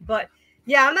 but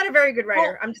yeah, I'm not a very good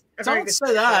writer. I'm just a very good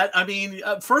say that. I mean,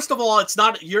 first of all, it's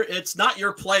not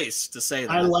your place to say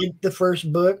that. I liked the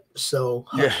first book, so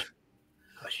yeah.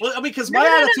 Well, I mean, because my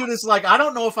attitude is like, I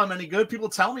don't know if I'm any good. People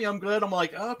tell me I'm good. I'm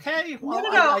like, okay, well,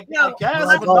 I guess. I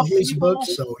like all his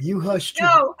books, so you hush too.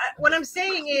 No, what I'm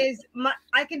saying is,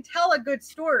 I can tell a good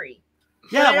story.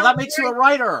 Yeah, well, that makes you a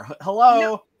writer. Hello.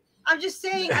 No, I'm just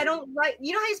saying I don't write.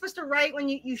 You know how you're supposed to write when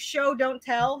you show, don't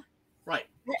tell? Right.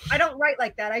 I don't write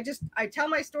like that. I tell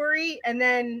my story and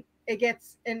then it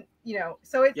gets, and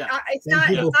so it's not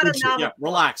a novel. Yeah,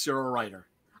 relax. You're a writer.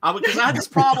 Because I had this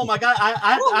problem. I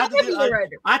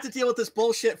had to deal with this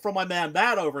bullshit from my man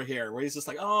Matt over here, where he's just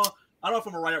like, "Oh, I don't know if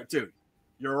I'm a writer." Dude,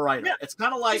 you're a writer. Yeah. It's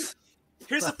kind of like,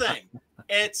 here's the thing.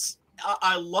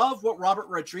 I love what Robert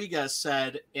Rodriguez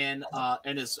said in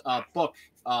his book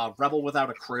Rebel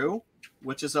Without a Crew,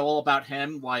 which is all about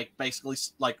him, like basically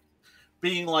like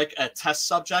being like a test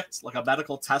subject, like a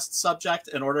medical test subject,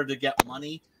 in order to get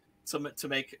money to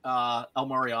make El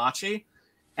Mariachi.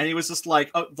 And he was just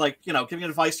like, giving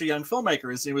advice to young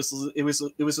filmmakers.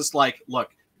 It was just like,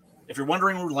 look, if you're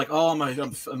wondering, like, oh, am I a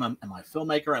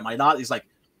filmmaker? Am I not? He's like,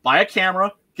 buy a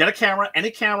camera, get a camera,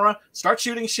 any camera, start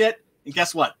shooting shit, and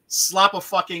guess what? Slap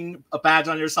a badge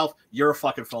on yourself. You're a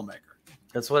fucking filmmaker.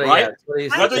 That's what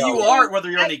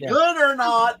whether you're any good or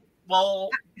not, well,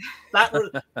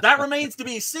 that remains to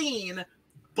be seen.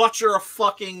 But you're a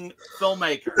fucking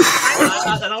filmmaker.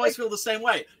 I always feel the same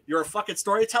way. You're a fucking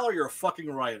storyteller. You're a fucking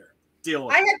writer. Deal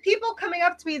with it. I have people coming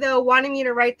up to me though, wanting me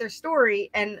to write their story,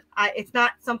 and it's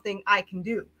not something I can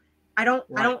do. I can't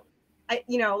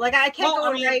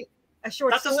go and write a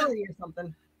short story or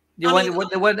something. They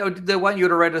want you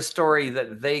to write a story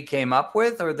that they came up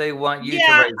with, or they want you to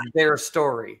write their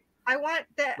story. I want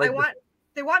that. They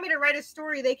want me to write a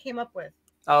story they came up with.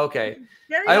 Oh, okay.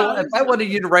 If I wanted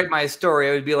you to write my story,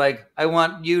 I would be like, I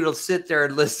want you to sit there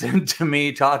and listen to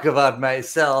me talk about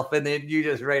myself, and then you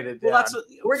just write it down. Well, that's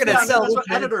what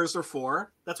editors are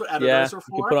for. That's what editors are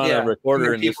for. You put on a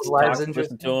recorder and you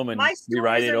listen to them and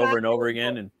rewrite it over and over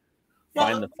again and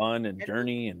find the fun and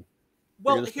journey and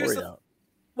figure the story out.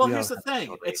 Well, here's the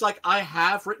thing. It's like I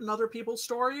have written other people's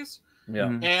stories,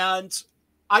 and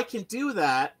I can do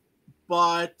that,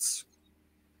 but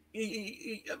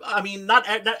I mean, not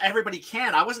everybody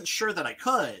can. I wasn't sure that I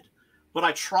could, but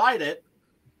I tried it,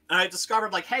 and I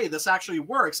discovered, like, hey, this actually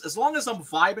works as long as I'm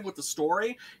vibing with the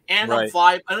story, and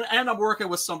I'm working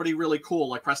with somebody really cool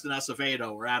like Preston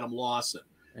Acevedo or Adam Lawson.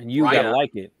 And you gotta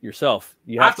like it yourself.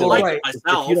 You have to like it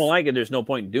myself. If you don't like it, there's no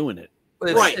point in doing it.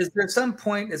 Is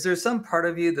there some part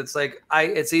of you that's like,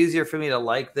 it's easier for me to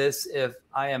like this if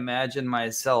I imagine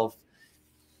myself,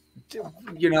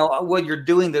 you're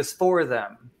doing this for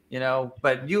them.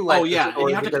 But you like. Oh yeah, and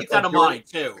you have to keep that in mind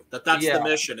too. That's the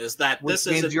mission. Is that which this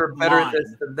means isn't you're better at this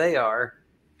than they are.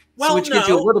 Well, which gives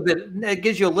you a little bit. It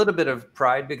gives you a little bit of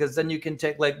pride, because then you can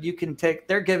take.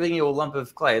 They're giving you a lump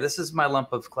of clay. This is my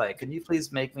lump of clay. Can you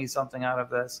please make me something out of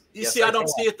this? You see, I don't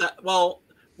see it that well.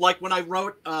 Like when I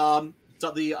wrote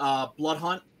the Blood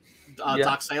Hunt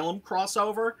Doc Salem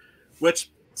crossover,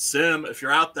 which Sim, if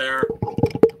you're out there.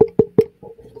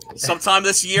 Sometime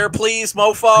this year, please,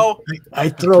 mofo. I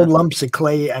throw lumps of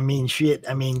clay.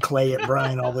 Clay at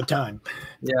Brian all the time.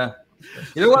 Yeah,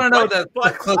 you don't want to know that.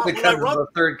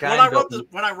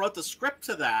 When I wrote the script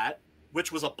to that,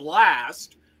 which was a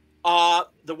blast,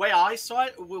 the way I saw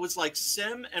it was like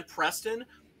Sim and Preston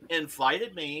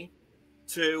invited me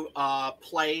to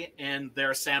play in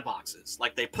their sandboxes.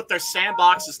 Like they put their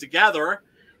sandboxes together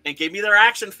and gave me their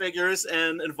action figures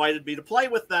and invited me to play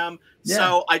with them. Yeah.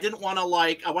 So I didn't want to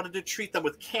I wanted to treat them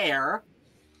with care.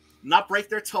 not break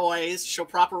their toys, show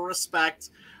proper respect,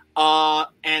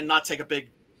 and not take a big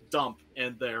dump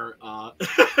in their,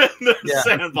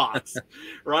 sandbox,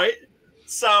 right?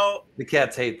 So the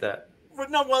cats hate that.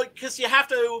 No, well, because you have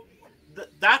to.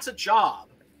 That's a job,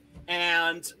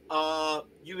 and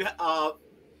you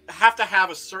have to have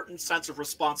a certain sense of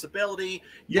responsibility.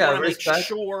 You want to make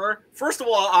sure. First of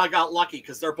all, I got lucky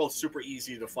because they're both super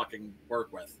easy to fucking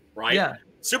work with, right? Yeah,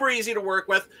 super easy to work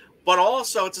with. But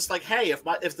also, it's just like, hey,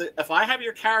 if I have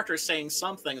your character saying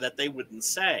something that they wouldn't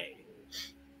say,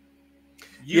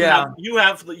 you have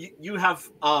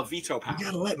veto power. You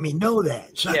gotta let me know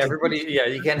that. So everybody. Yeah,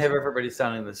 you can't have everybody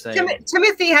sounding the same.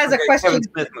 Timothy has a question.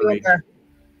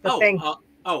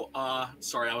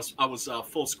 Sorry, I was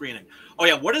full screening. Oh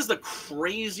yeah, what is the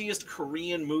craziest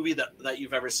Korean movie that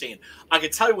you've ever seen? I can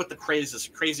tell you what the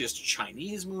craziest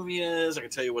Chinese movie is. I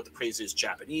can tell you what the craziest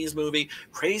Japanese movie,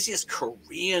 craziest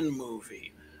Korean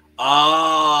movie.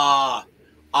 I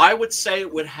would say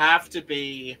it would have to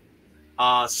be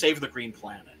Save the Green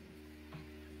Planet.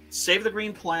 Save the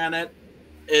Green Planet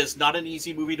is not an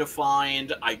easy movie to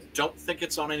find. I don't think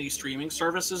it's on any streaming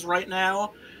services right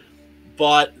now.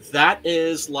 But that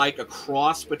is like a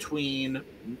cross between...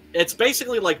 It's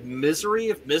basically like Misery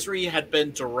if Misery had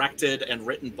been directed and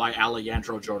written by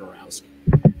Alejandro Jodorowsky.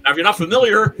 Now, if you're not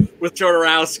familiar with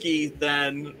Jodorowsky,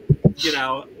 then, you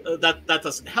know, that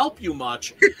doesn't help you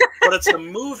much. But it's a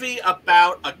movie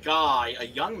about a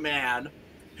young man,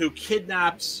 who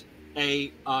kidnaps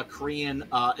a Korean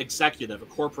executive, a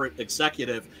corporate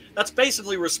executive, that's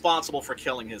basically responsible for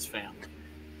killing his family.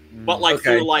 But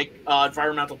through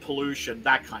environmental pollution,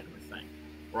 that kind of a thing,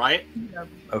 right?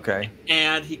 Okay.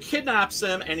 And he kidnaps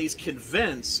him, and he's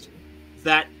convinced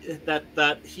that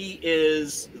he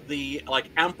is the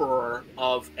emperor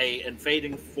of a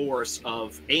invading force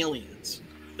of aliens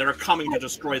that are coming to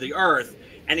destroy the Earth.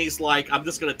 And he's like, I'm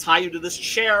just gonna tie you to this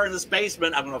chair in this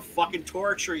basement. I'm gonna fucking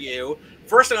torture you.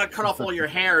 First, I'm gonna cut off all your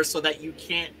hair so that you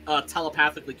can't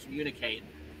telepathically communicate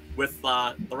with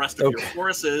the rest of your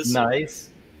forces. Nice.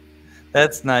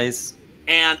 That's nice.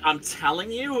 And I'm telling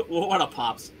you, what up,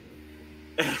 Pops?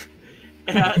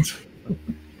 and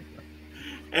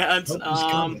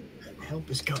help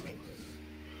is coming.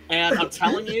 And I'm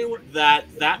telling you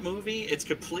that movie, it's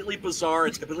completely bizarre,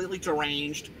 it's completely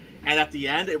deranged, and at the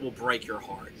end, it will break your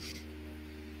heart.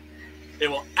 It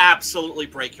will absolutely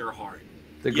break your heart.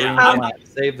 The Green Planet.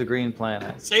 Save the Green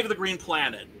Planet. Save the Green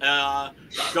Planet.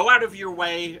 Go out of your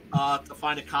way to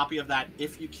find a copy of that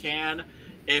if you can.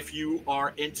 If you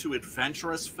are into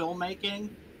adventurous filmmaking,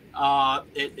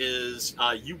 it is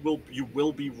you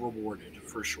will be rewarded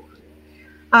for sure.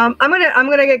 I'm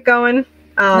gonna get going.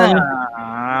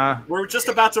 We're just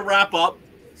about to wrap up.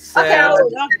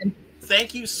 Okay.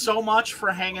 Thank you so much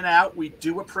for hanging out. We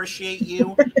do appreciate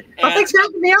you. And, thanks for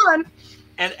having me on.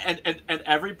 And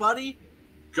everybody,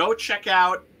 go check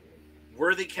out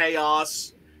Worthy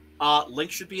Chaos.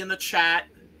 Link should be in the chat.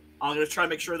 I'm going to try to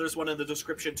make sure there's one in the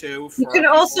description too. You can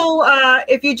also,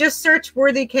 if you just search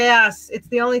Worthy Chaos, it's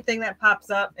the only thing that pops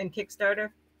up in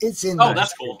Kickstarter. It's in the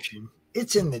description. Cool.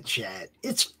 It's in the chat.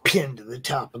 It's pinned to the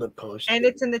top of the post. And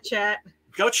it's in the chat.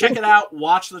 Go check it out.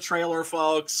 Watch the trailer,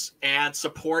 folks, and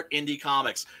support indie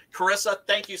comics. Corissa,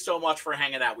 thank you so much for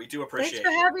hanging out. We do appreciate it.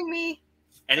 Thanks for having me.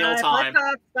 Any old time.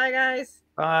 Bye, guys.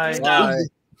 Bye. Bye.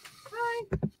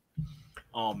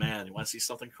 Oh, man. You want to see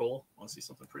something cool? Want to see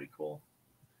something pretty cool?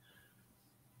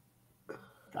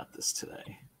 Got this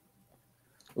today.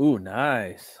 Ooh,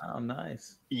 nice. Oh,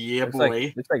 nice. Yeah, it's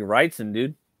boy. It's like Wrightson,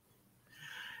 dude.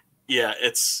 Yeah,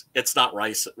 it's not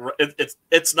Wrightson.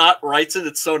 It's not Wrightson.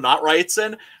 It's so not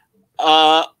Wrightson.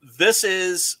 This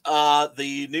is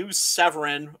the new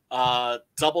Severin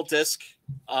double disc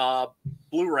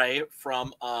Blu-ray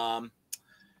from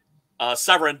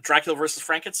Severin, Dracula versus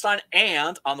Frankenstein,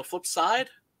 and on the flip side,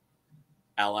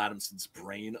 Al Adamson's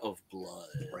Brain of Blood.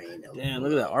 Damn,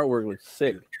 look at that artwork. Looks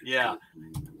sick. Yeah.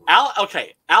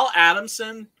 Al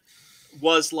Adamson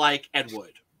was like Ed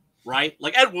Wood, right?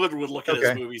 Like Ed Wood would look at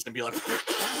his movies and be like,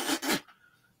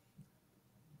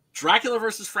 Dracula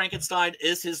versus Frankenstein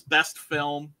is his best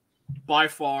film by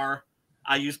far.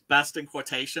 I use best in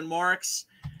quotation marks.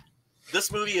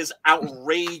 This movie is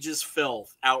outrageous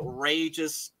filth,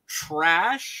 outrageous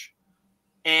trash,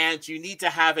 and you need to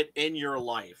have it in your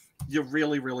life. You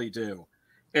really, really do.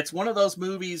 It's one of those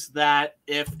movies that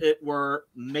if it were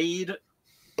made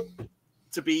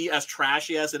to be as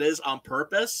trashy as it is on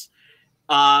purpose,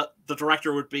 the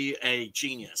director would be a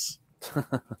genius.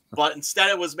 But instead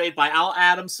it was made by Al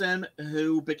Adamson,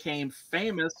 who became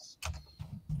famous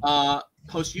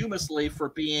posthumously for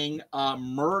being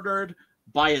murdered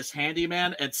by his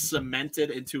handyman and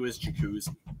cemented into his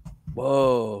jacuzzi.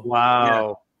 Whoa!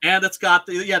 Wow! Yeah. And it's got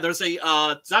there's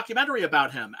a documentary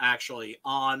about him actually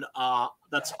on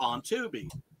that's on Tubi.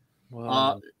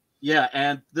 Wow. Yeah,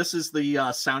 and this is the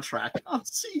soundtrack on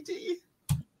CD,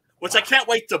 which I can't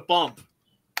wait to bump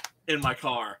in my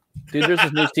car. Dude, there's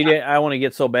this new CD I want to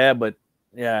get so bad, but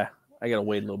yeah, I gotta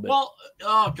wait a little bit. Well,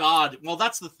 oh god, well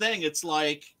that's the thing. It's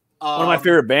like one of my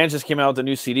favorite bands just came out with a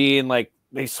new CD, and like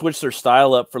they switched their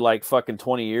style up for like fucking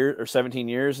 20 years or 17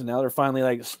 years, and now they're finally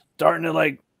like starting to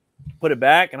like put it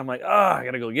back, and I'm like, I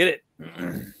gotta go get it.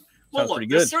 Well, look,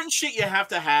 there's certain shit you have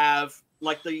to have,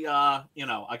 like the I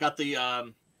got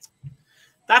the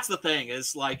that's the thing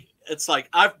is like it's like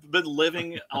I've been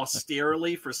living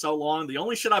austerely for so long. The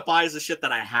only shit I buy is the shit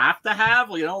that I have to have,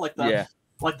 like the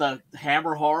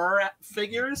Hammer horror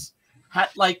figures,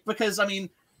 because I mean,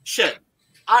 shit,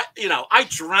 I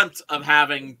dreamt of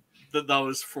having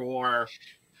those for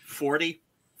 40,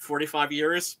 45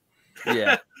 years.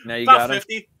 Yeah, now you about got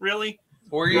 50, them. Really.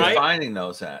 Where are you finding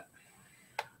those at?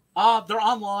 They're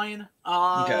online.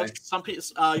 Okay. Some people,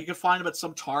 you can find them at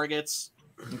some Targets.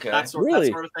 Okay. That sort of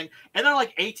thing. And they're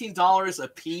like $18 a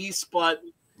piece, but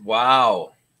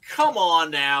wow. Come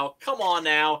on now.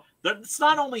 It's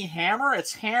not only Hammer,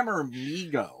 it's Hammer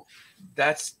Mego.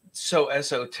 That's so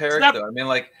esoteric though. I mean,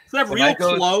 like they have real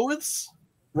clothes,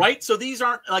 right? So these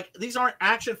aren't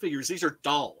action figures, these are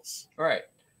dolls. Right.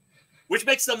 Which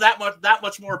makes them that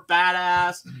much more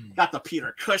badass. Got the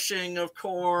Peter Cushing, of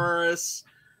course.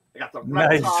 I got the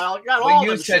reptile. Got all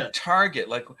you said shit. Target.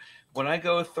 Like when I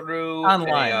go through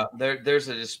online, there's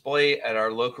a display at our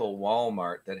local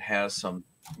Walmart that has some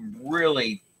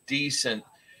really decent,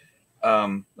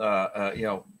 car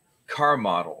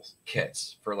model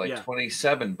kits for like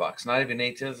 $27. Not even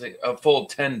 $18. A full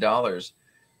 $10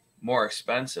 more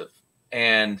expensive,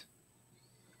 and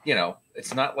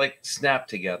it's not like snap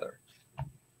together.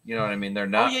 You know what I mean? They're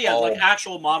not. Like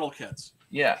actual model kits.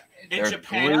 Yeah, in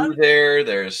Japan,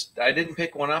 I didn't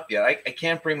pick one up yet. I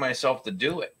can't bring myself to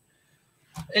do it.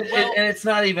 And it's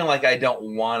not even like I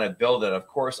don't want to build it. Of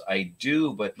course I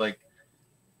do, but like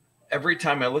every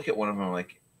time I look at one of them, I'm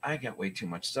like, I got way too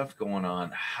much stuff going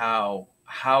on. How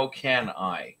can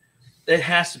I? It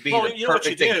has to be the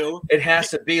perfect thing. It has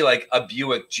to be like a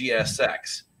Buick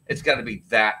GSX. It's got to be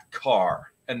that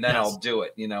car, and then I'll do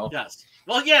it. Yes.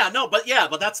 Well,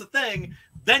 but that's the thing.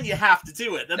 Then you have to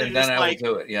do it. And then I will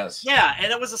do it. Yes. Yeah,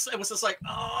 and it was just like,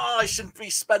 I shouldn't be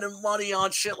spending money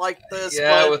on shit like this.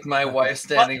 Yeah, with my wife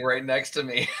standing right next to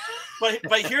me.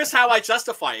 but here's how I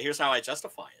justify it.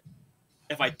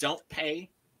 If I don't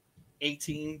pay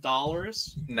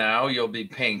 $18 now, you'll be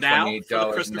paying $28 for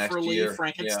the Christopher next Lee year.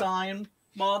 Frankenstein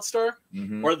monster,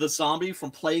 or the zombie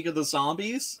from Plague of the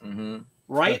Zombies. Mm-hmm.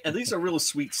 Right, and these are really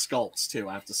sweet sculpts too.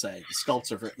 I have to say, the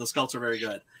sculpts are very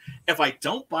good. If I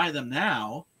don't buy them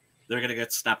now, they're going to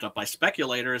get snapped up by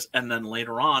speculators, and then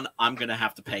later on, I'm going to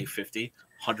have to pay $50,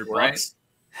 $100.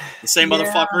 The same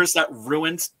motherfuckers that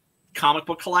ruined comic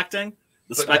book collecting,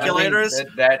 the speculators,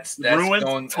 that's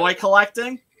ruined toy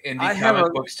collecting. Indie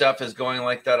comic book stuff is going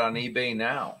like that on eBay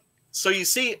now. So you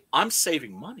see, I'm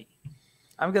saving money.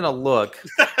 I'm gonna look.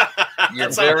 You're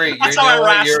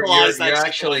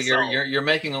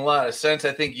making a lot of sense.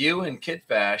 I think you and Kid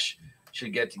Fash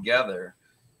should get together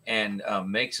and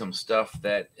make some stuff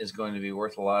that is going to be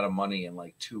worth a lot of money in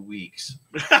like 2 weeks.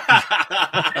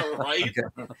 Right?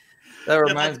 That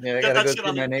reminds me, I gotta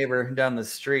go see my neighbor down the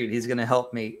street. He's gonna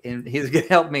help me, and he's gonna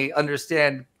help me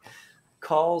understand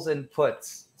calls and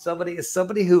puts. Somebody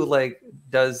who like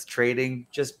does trading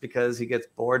just because he gets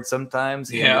bored sometimes.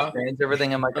 He understands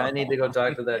everything. I'm like, I need to go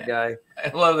talk to that guy. I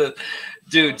love it,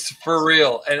 dudes, for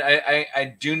real. And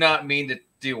I do not mean to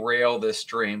derail this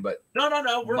stream, but no,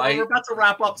 we're about to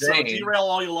wrap up. Zane, so derail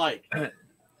all you like.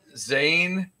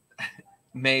 Zane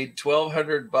made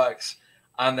 $1,200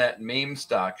 on that meme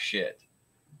stock shit.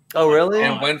 Oh, really?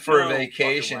 And went for a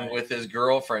vacation with his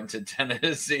girlfriend to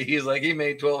Tennessee. He's like, he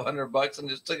made $1,200 and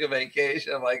just took a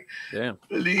vacation. I'm like, damn.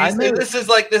 Please, this is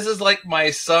like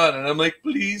my son, and I'm like,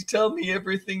 please tell me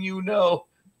everything you know.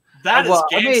 That is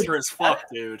gangster as fuck,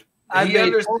 dude. He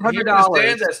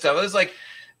understands that stuff. It's like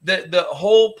the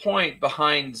whole point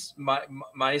behind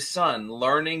my son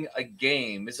learning a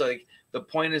game is like, the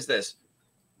point is this: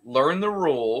 learn the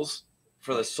rules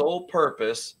for the sole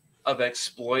purpose of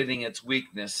exploiting its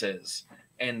weaknesses,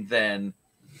 and then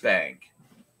bang.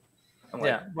 I'm like,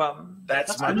 Yeah, well,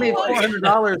 that's my I made life.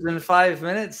 $400 in 5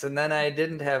 minutes, and then I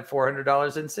didn't have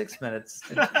 $400 in 6 minutes.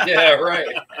 Yeah, right.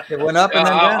 It went up and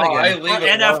then down I again. leave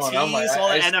it alone. I'm NFTs, like, all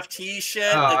the NFT shit.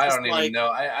 I it's don't just even know.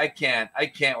 I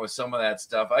can't with some of that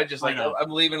stuff. I just like I'm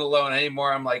leaving it alone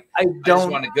anymore. I'm like, I just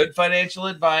want a good financial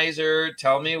advisor.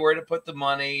 Tell me where to put the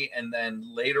money, and then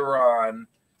later on,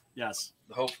 yes,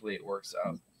 hopefully it works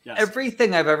out. Yes.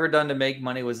 Everything I've ever done to make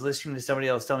money was listening to somebody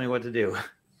else tell me what to do.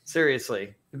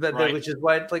 Seriously, which is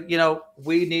why, like,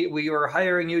 we were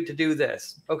hiring you to do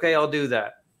this. Okay, I'll do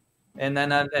that. And then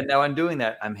now I'm doing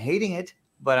that. I'm hating it,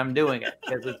 but I'm doing it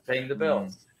because it's paying the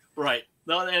bills. Right.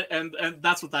 No, and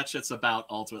that's what that shit's about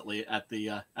ultimately at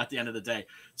the end of the day.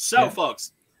 So,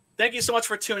 folks, thank you so much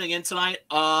for tuning in tonight.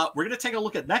 We're going to take a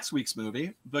look at next week's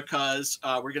movie because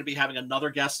we're going to be having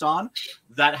another guest on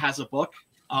that has a book.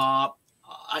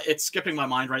 It's skipping my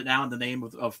mind right now, and the name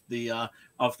of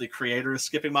the creator is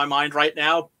skipping my mind right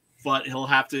now, but he'll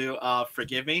have to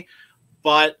forgive me.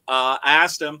 But I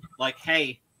asked him, like,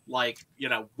 hey, like,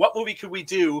 what movie could we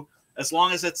do as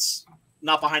long as it's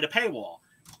not behind a paywall?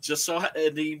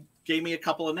 And he gave me a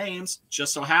couple of names.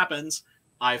 Just so happens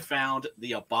I found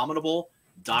the abominable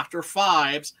Dr.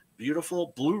 Five's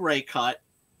beautiful Blu-ray cut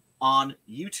on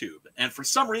YouTube. And for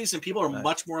some reason, people are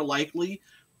much more likely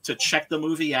to check the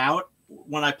movie out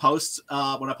when I post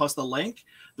the link.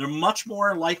 They're much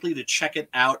more likely to check it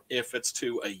out if it's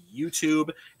to a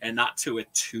YouTube and not to a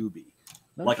Tubi.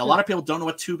 Like a lot of people don't know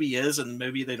what Tubi is, and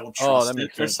maybe they don't trust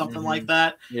it or something like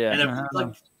that. Yeah,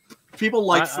 and people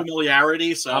like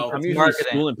familiarity. So I'm usually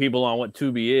schooling people on what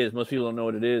Tubi is. Most people don't know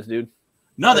what it is, dude.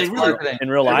 No, they really in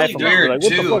real life. Really weird like, what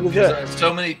too. the fuck is that?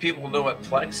 So many people know what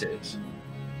Plex is.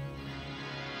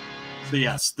 So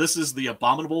yes, this is the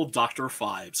abominable Dr.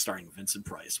 Five, starring Vincent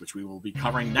Price, which we will be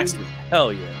covering next week.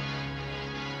 Hell yeah!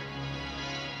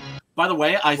 By the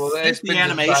way, I think the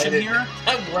animation here.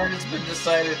 I'm glad it's been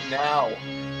decided now.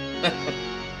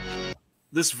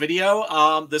 This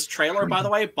video, this trailer, by the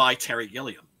way, by Terry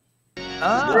Gilliam.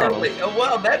 Oh, really? Oh,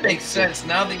 well, that makes sense.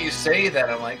 Now that you say that,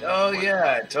 I'm like, oh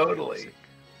yeah, totally.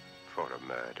 For a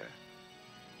murder,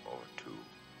 or 2,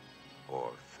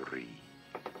 or 3,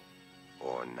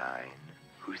 or 9.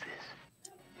 Who's this?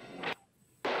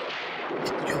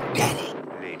 Your daddy.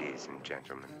 Ladies and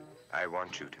gentlemen, I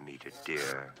want you to meet a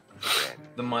dear friend.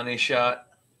 The money shot.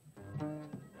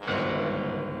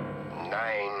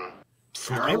 9.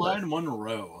 Caroline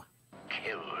Monroe.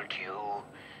 Killed you.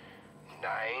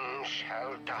 9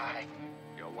 shall die.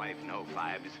 Your wife no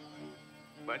 5s.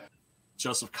 But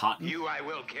Joseph Cotton. you I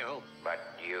will kill. But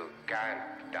you can't,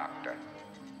 Doctor.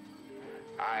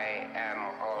 I am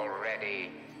already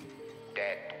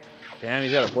dead. Damn,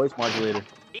 he's got a voice modulator.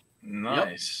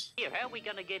 Nice. Yep. How are we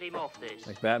gonna get him off this?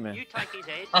 Like Batman. You take his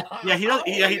head. Yeah,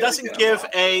 he doesn't give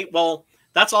a well.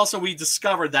 That's also we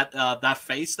discovered that that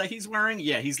face that he's wearing.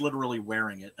 Yeah, he's literally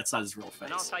wearing it. That's not his real face.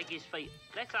 And I'll take his feet.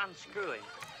 Let's unscrew him.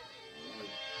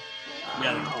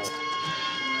 Yeah.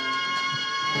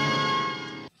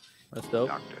 That's dope.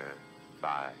 Dr.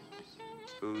 Five,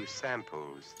 who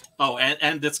samples Oh,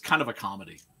 and it's kind of a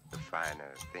comedy. the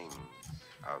finer things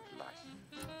of life.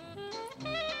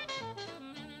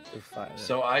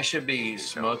 So I should be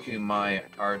smoking my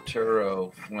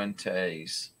Arturo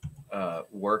Fuentes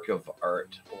work of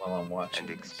art while I'm watching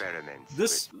experiments.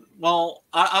 This, well,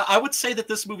 I would say that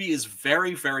this movie is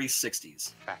very, very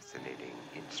 60s. Fascinating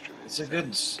instruments.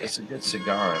 It's a good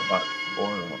cigar. I bought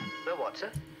 4 of them. The what,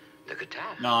 sir? The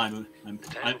guitar. No,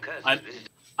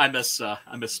 I miss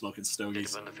smoking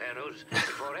stogies. On the Pharaohs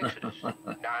before Exodus. 9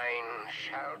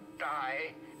 shall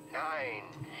die. 9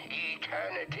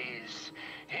 eternities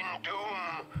in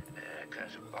doom.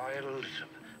 Curse of boils, of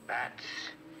bats,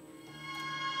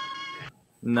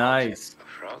 Nice. of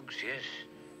frogs, yes,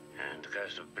 and the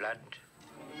curse of blood.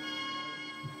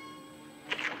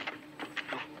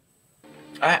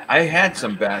 I had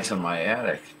some bats in my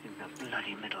attic. In the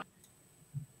bloody middle.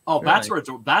 Oh, bats are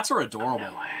adorable.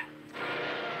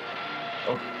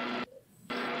 Oh.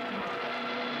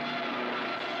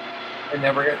 I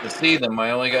never got to see them.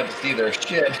 I only got to see their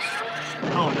shit.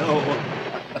 Oh no!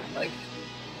 Like,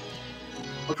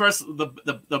 of course,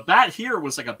 the bat here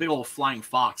was like a big old flying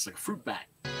fox, like a fruit bat.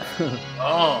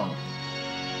 oh.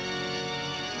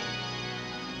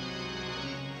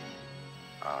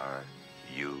 Are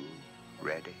you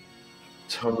ready?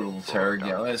 Total Terry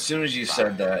Gilliam. As soon as you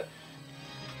said that.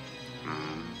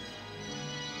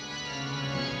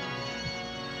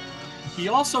 He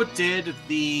also did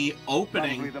the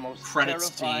opening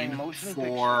credits scene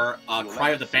for Cry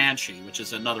of the Banshee, which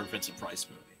is another Vincent Price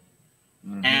movie.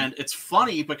 Mm-hmm. And it's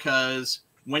funny because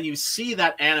when you see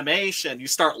that animation, you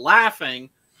start laughing,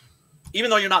 even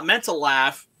though you're not meant to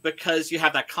laugh because you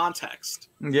have that context.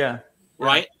 Yeah.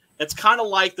 Right? It's kind of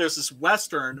like there's this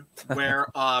Western where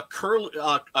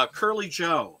Curly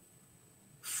Joe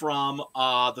from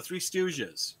the Three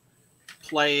Stooges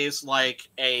plays like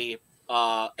an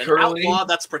outlaw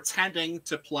that's pretending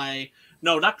to play.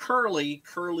 No, not Curly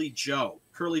Joe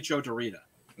Dorita.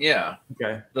 Yeah.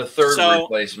 Okay. The third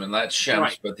replacement. That's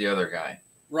Shemps, but the other guy.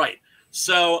 Right.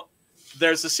 So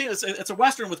there's a scene. It's a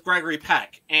Western with Gregory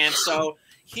Peck, and so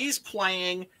he's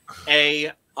playing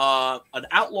an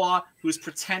outlaw who's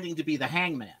pretending to be the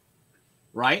hangman.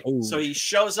 Right. Ooh. So he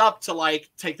shows up to like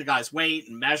take the guy's weight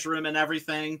and measure him and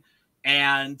everything,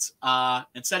 and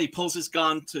instead he pulls his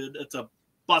gun to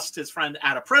bust his friend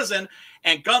out of prison,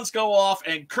 and guns go off,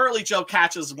 and Curly Joe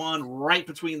catches one right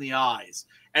between the eyes,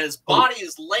 and his body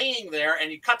is laying there,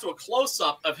 and you cut to a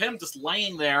close-up of him just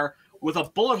laying there with a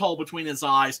bullet hole between his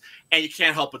eyes, and you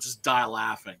can't help but just die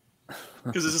laughing.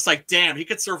 Because it's just like, damn, he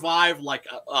could survive like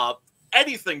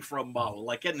anything from Mo,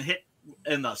 like getting hit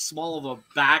in the small of the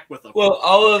back with a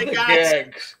all of the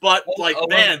gags. But like,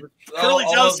 man, Curly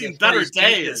Joe's seen better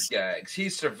days. Gags. He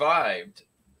survived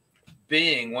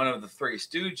being one of the Three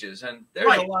Stooges, and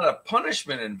there's a lot of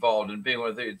punishment involved in being one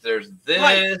of the. There's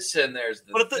this and there's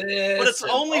this, but it's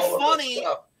only funny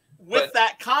with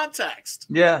that context.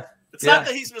 Yeah, it's not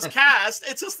that he's miscast.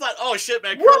 It's just that, oh shit,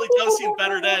 man, Curly Joe's seen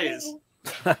better days.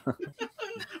 A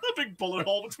big bullet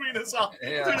hole between his eyes.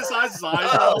 His eyes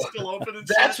are all still open. And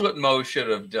that's what Mo should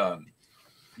have done.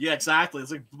 Yeah, exactly.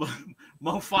 It's like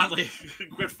Mo finally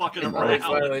quit fucking around.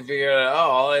 Finally figured out,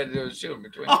 all I had to do was shoot him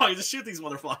between. Oh, you just shoot these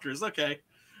motherfuckers. Okay.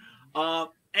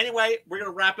 Anyway, we're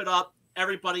gonna wrap it up.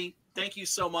 Everybody, thank you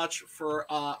so much for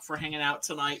hanging out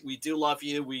tonight. We do love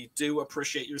you. We do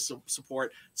appreciate your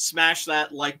support. Smash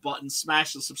that like button.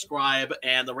 Smash the subscribe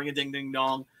and the ring a ding ding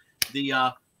dong.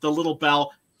 The little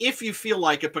bell, if you feel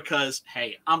like it, because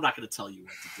hey, I'm not going to tell you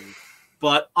what to do.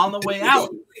 But on the way out,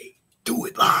 do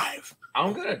it live.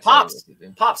 I'm gonna Pops.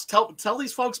 Tell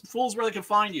these fools where they can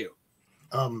find you.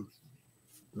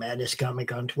 Madness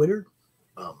Comic on Twitter.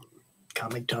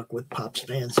 Comic Talk with Pops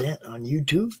Van Sant on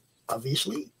YouTube,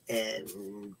 obviously,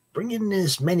 and bring in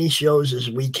as many shows as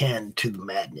we can to the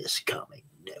Madness Comic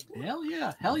Network. Hell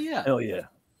yeah! Hell yeah! Hell yeah!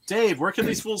 Dave, where can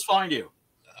these fools find you?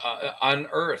 On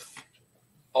Earth.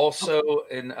 Also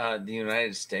in the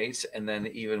United States, and then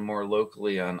even more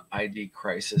locally on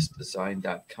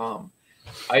idcrisisdesign.com.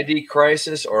 ID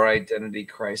Crisis or Identity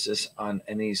Crisis on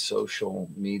any social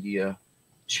media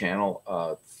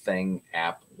channel, thing,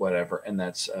 app, whatever, and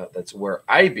that's where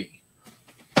I be.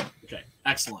 Okay,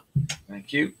 excellent.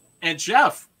 Thank you. And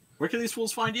Jeff, where can these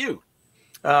fools find you?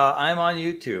 I'm on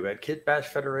YouTube at Kit Bash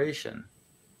Federation.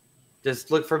 Just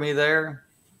look for me there,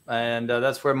 and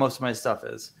that's where most of my stuff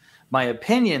is. My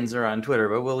opinions are on Twitter,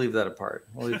 but we'll leave that apart.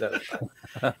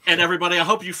 And everybody, I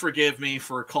hope you forgive me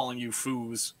for calling you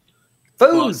foos.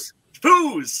 Foos!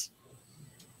 Foos!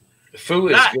 Foo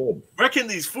is good. Where can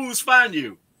these foos find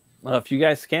you? If you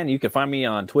guys can, you can find me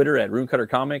on Twitter at Runecutter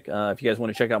Comic. If you guys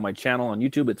want to check out my channel on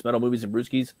YouTube, it's Metal Movies and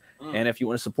Brewskis. And if you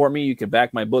want to support me, you can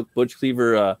back my book, Butch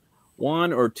Cleaver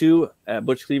 1 or 2 at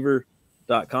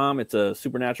butchcleaver.com. It's a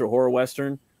supernatural horror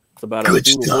western. It's about a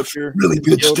voodoo butcher. Really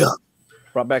good stuff.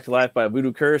 Brought back to life by a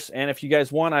voodoo curse. And if you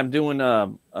guys want, I'm doing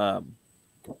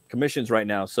commissions right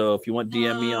now. So if you want,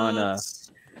 DM me on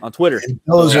Twitter. And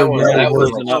those are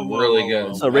really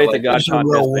good. So Rate the God contest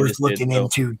well worth looking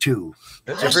into too.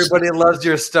 Everybody loves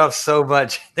your stuff so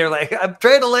much. They're like, I'm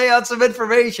trying to lay out some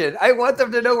information. I want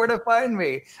them to know where to find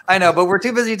me. I know, but we're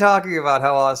too busy talking about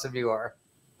how awesome you are.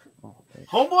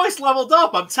 Homeboy's leveled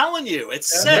up. I'm telling you,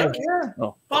 it's sick. Yeah.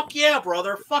 Oh. Fuck yeah,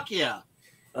 brother. Fuck yeah.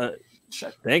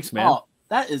 Thanks, man. Oh,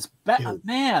 that is bad,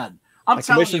 man. My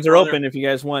commissions are open. If you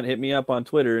guys want, hit me up on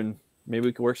Twitter, and maybe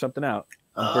we can work something out.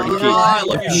 I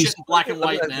love your shit in black and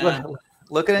white, man.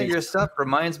 Looking at your stuff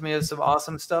reminds me of some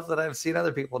awesome stuff that I've seen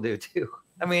other people do too.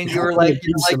 I mean, you're like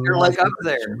up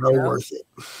there. Worth it.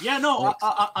 Yeah, no,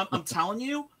 I'm telling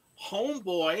you,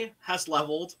 Homeboy has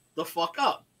leveled the fuck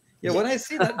up. Yeah, when I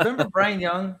see that, remember Brian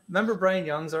Young? Remember Brian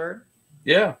Young's art?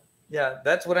 Yeah. Yeah,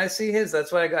 that's when I see his.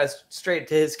 That's why I got straight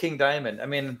to his King Diamond. I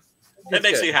mean, it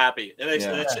makes me happy. It makes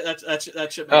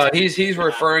that shit. He's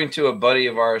referring to a buddy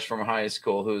of ours from high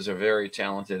school who's a very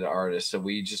talented artist. So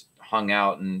we just hung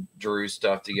out and drew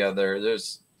stuff together.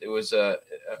 It was a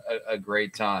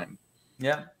great time.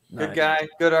 Yeah, good guy,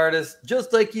 good artist,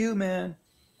 just like you, man.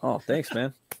 Oh, thanks,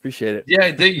 man. Appreciate it. Yeah,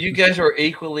 you guys are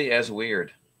equally as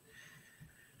weird.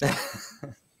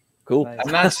 Couldn't Cool. Nice.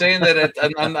 I'm not saying that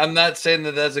I'm not saying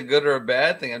that that's a good or a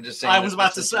bad thing. I'm just saying I was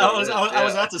about to say. I was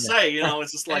about to say. You know,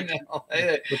 it's just like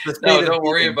no, don't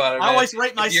worry about it. Man. I always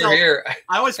rate myself. Here.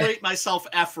 I always rate myself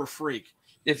F for freak.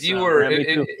 If you were, I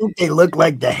think they look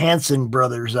like the Hanson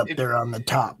brothers up there on the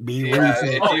top. If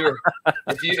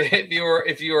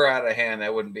you were out of hand, I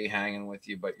wouldn't be hanging with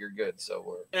you. But you're good,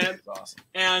 so it's awesome.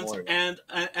 And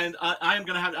I am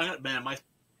gonna have. Man, my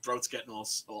throat's getting all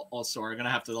sore. I'm gonna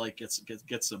have to like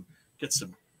get some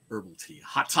herbal tea,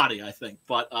 hot toddy, I think.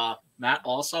 But Matt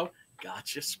also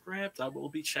got your script. I will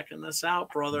be checking this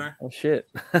out, brother. Oh shit.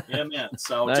 Yeah, man.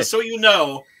 So Nice. just so you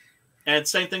know. And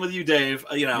same thing with you, Dave.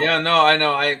 You know. Yeah, no, I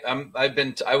know.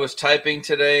 I was typing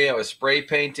today. I was spray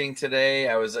painting today.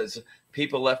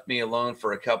 People left me alone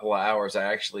for a couple of hours. I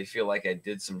actually feel like I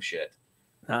did some shit.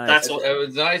 Nice. It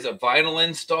was nice. A vinyl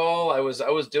install. I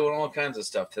was doing all kinds of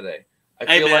stuff today. I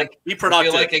Hey, feel man, be productive.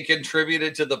 I feel like it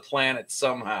contributed to the planet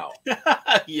somehow.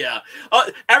 Yeah.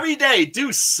 Every day,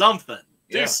 do something.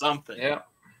 Do something. Yeah.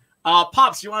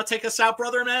 Pops, you want to take us out,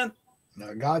 brother, man?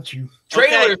 I got you.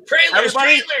 Trailers.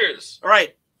 Everybody? All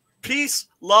right. Peace,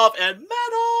 love, and metal.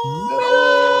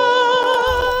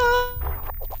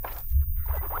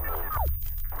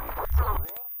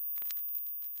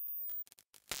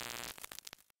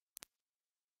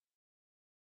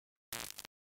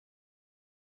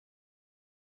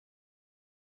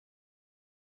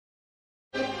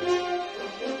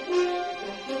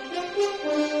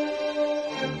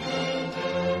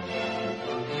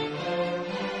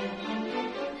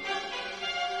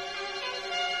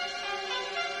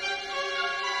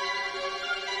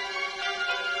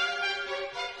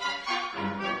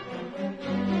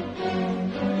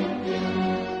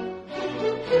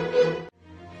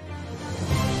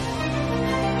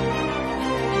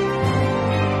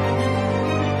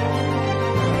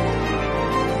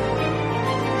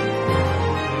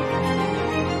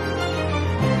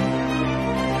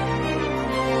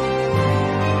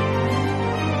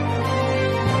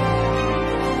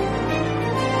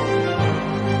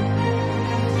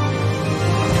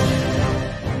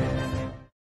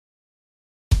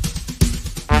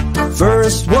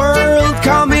 First world,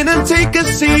 come in and take a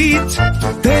seat.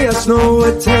 Pay us no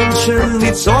attention,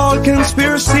 it's all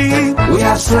conspiracy. We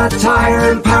have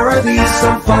satire and parody,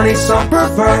 some funny, some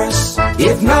perverse.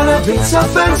 If none of it's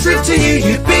offensive to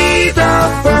you, you'd be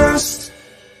the first.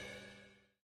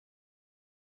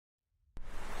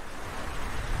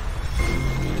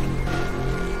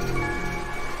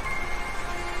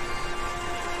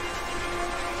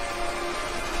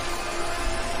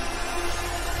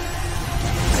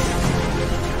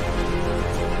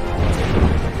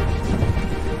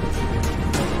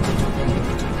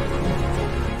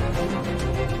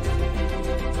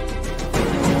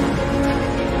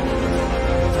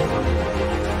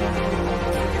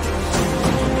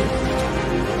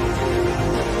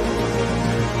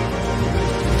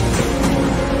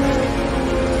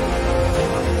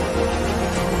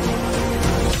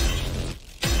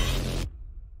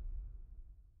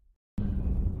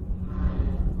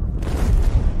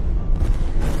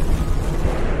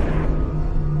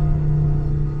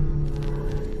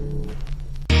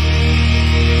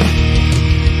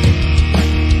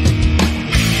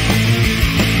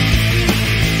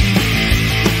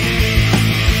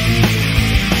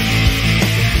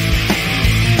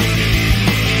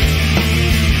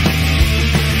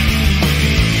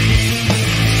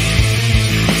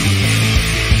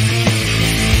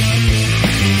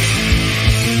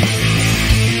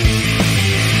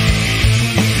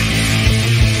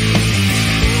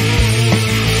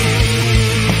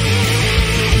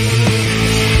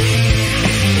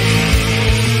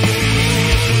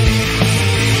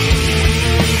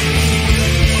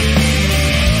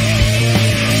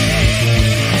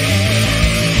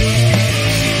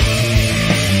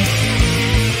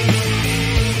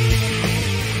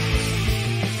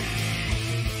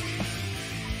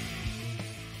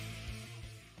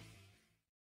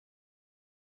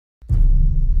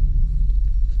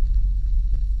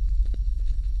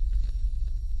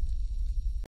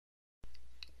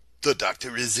 The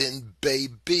Doctor is in,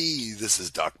 baby. This is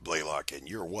Doc Blalock, and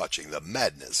you're watching the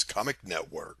Madness Comic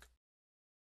Network.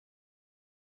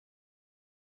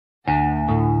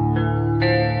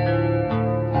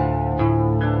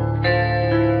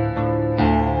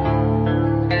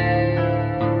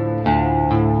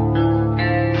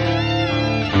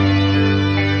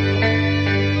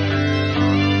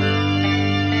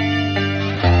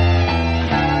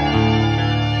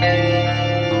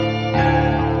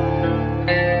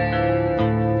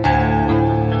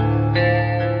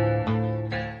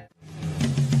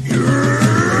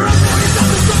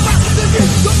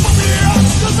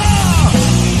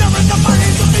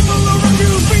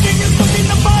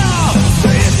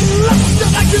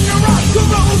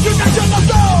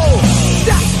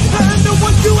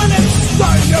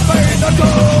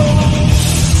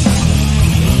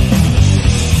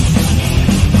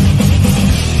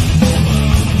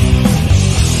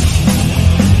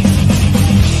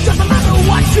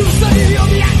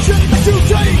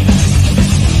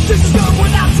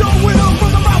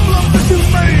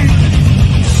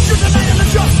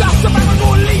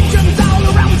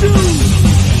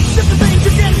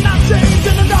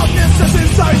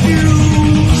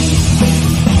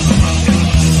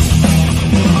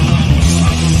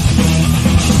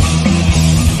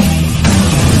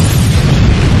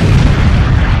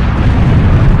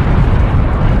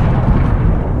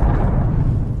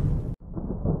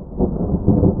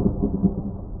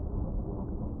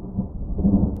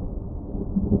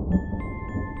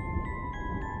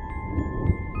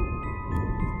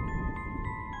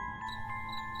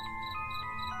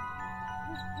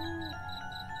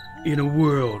 In a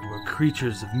world where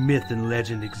creatures of myth and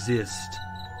legend exist,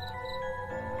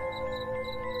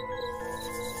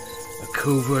 a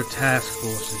covert task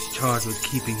force is charged with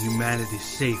keeping humanity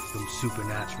safe from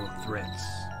supernatural threats.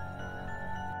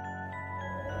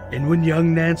 And when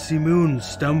young Nancy Moon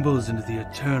stumbles into the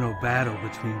eternal battle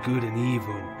between good and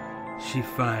evil, she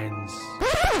finds...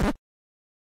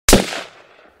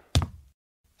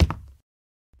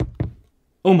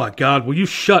 Oh my God, will you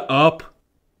shut up?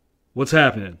 What's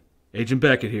happening? Agent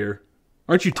Beckett here.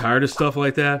 Aren't you tired of stuff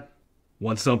like that?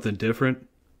 Want something different?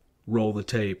 Roll the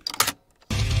tape.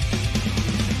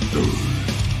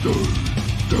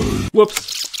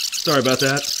 Whoops. Sorry about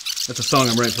that. That's a song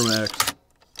I'm writing for my ex.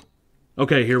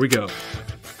 Okay, here we go.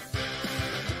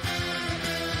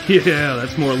 Yeah,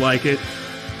 that's more like it.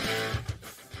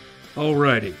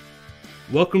 Alrighty.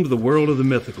 Welcome to the world of the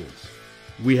mythicals.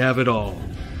 We have it all.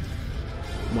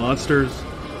 Monsters.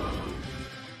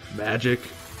 Magic.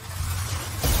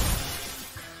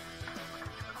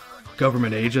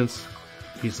 Government agents.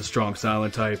 He's the strong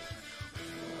silent type.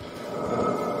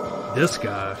 This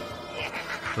guy.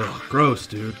 Ugh, gross,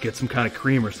 dude. Get some kind of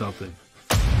cream or something.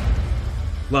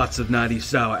 Lots of 90s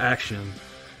style action.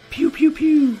 Pew pew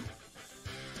pew.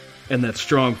 And that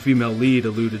strong female lead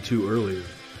alluded to earlier.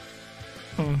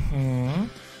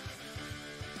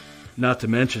 Not to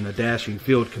mention a dashing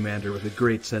field commander with a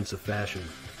great sense of fashion.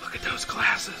 Look at those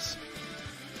glasses.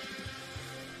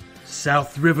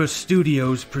 South River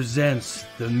Studios presents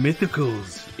The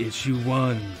Mythicals, Issue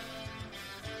 1.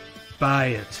 Buy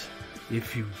it,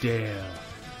 if you dare.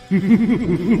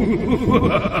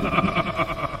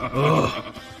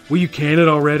 Ugh. Will you can it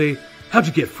already? How'd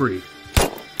you get free?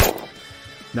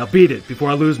 Now beat it before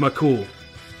I lose my cool.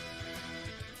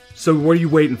 So what are you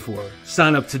waiting for?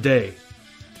 Sign up today.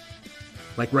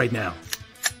 Like right now.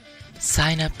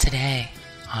 Sign up today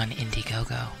on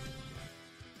Indiegogo.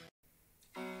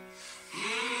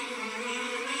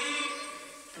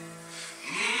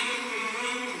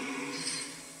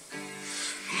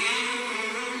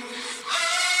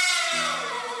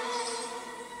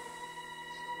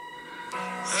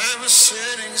 I'm a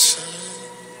setting sun,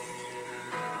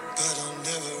 but I'll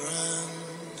never run.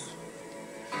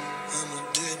 I'm a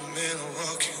dead man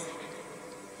walking.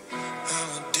 I'm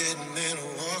a dead man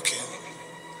walking.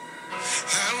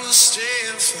 I will stay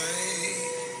and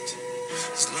fight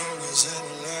as long as I'm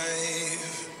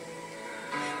alive.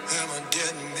 I'm a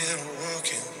dead man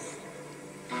walking.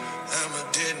 I'm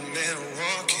a dead man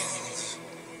walking.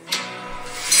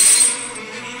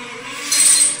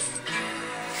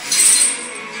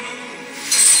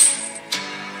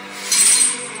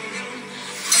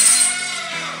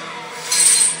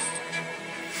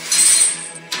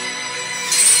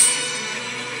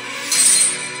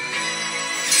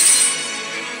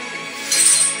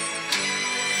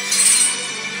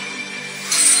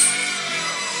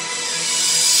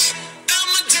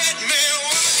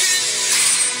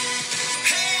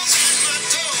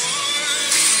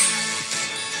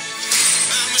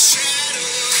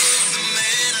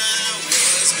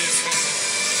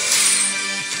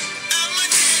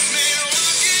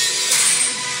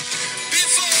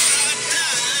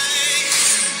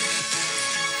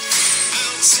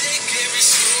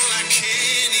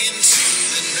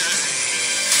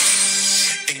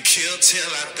 Till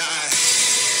I die.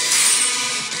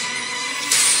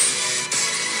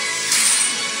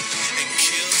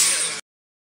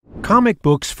 Comic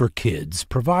Books for Kids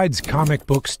provides comic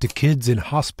books to kids in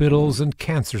hospitals and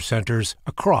cancer centers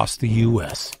across the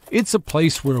U.S. It's a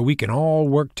place where we can all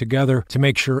work together to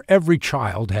make sure every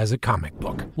child has a comic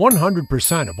book.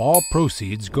 100% of all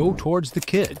proceeds go towards the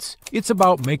kids. It's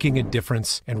about making a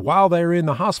difference, and while they're in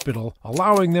the hospital,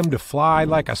 allowing them to fly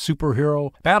like a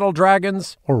superhero, battle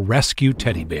dragons, or rescue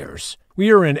teddy bears. We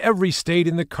are in every state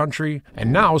in the country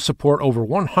and now support over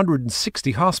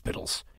 160 hospitals.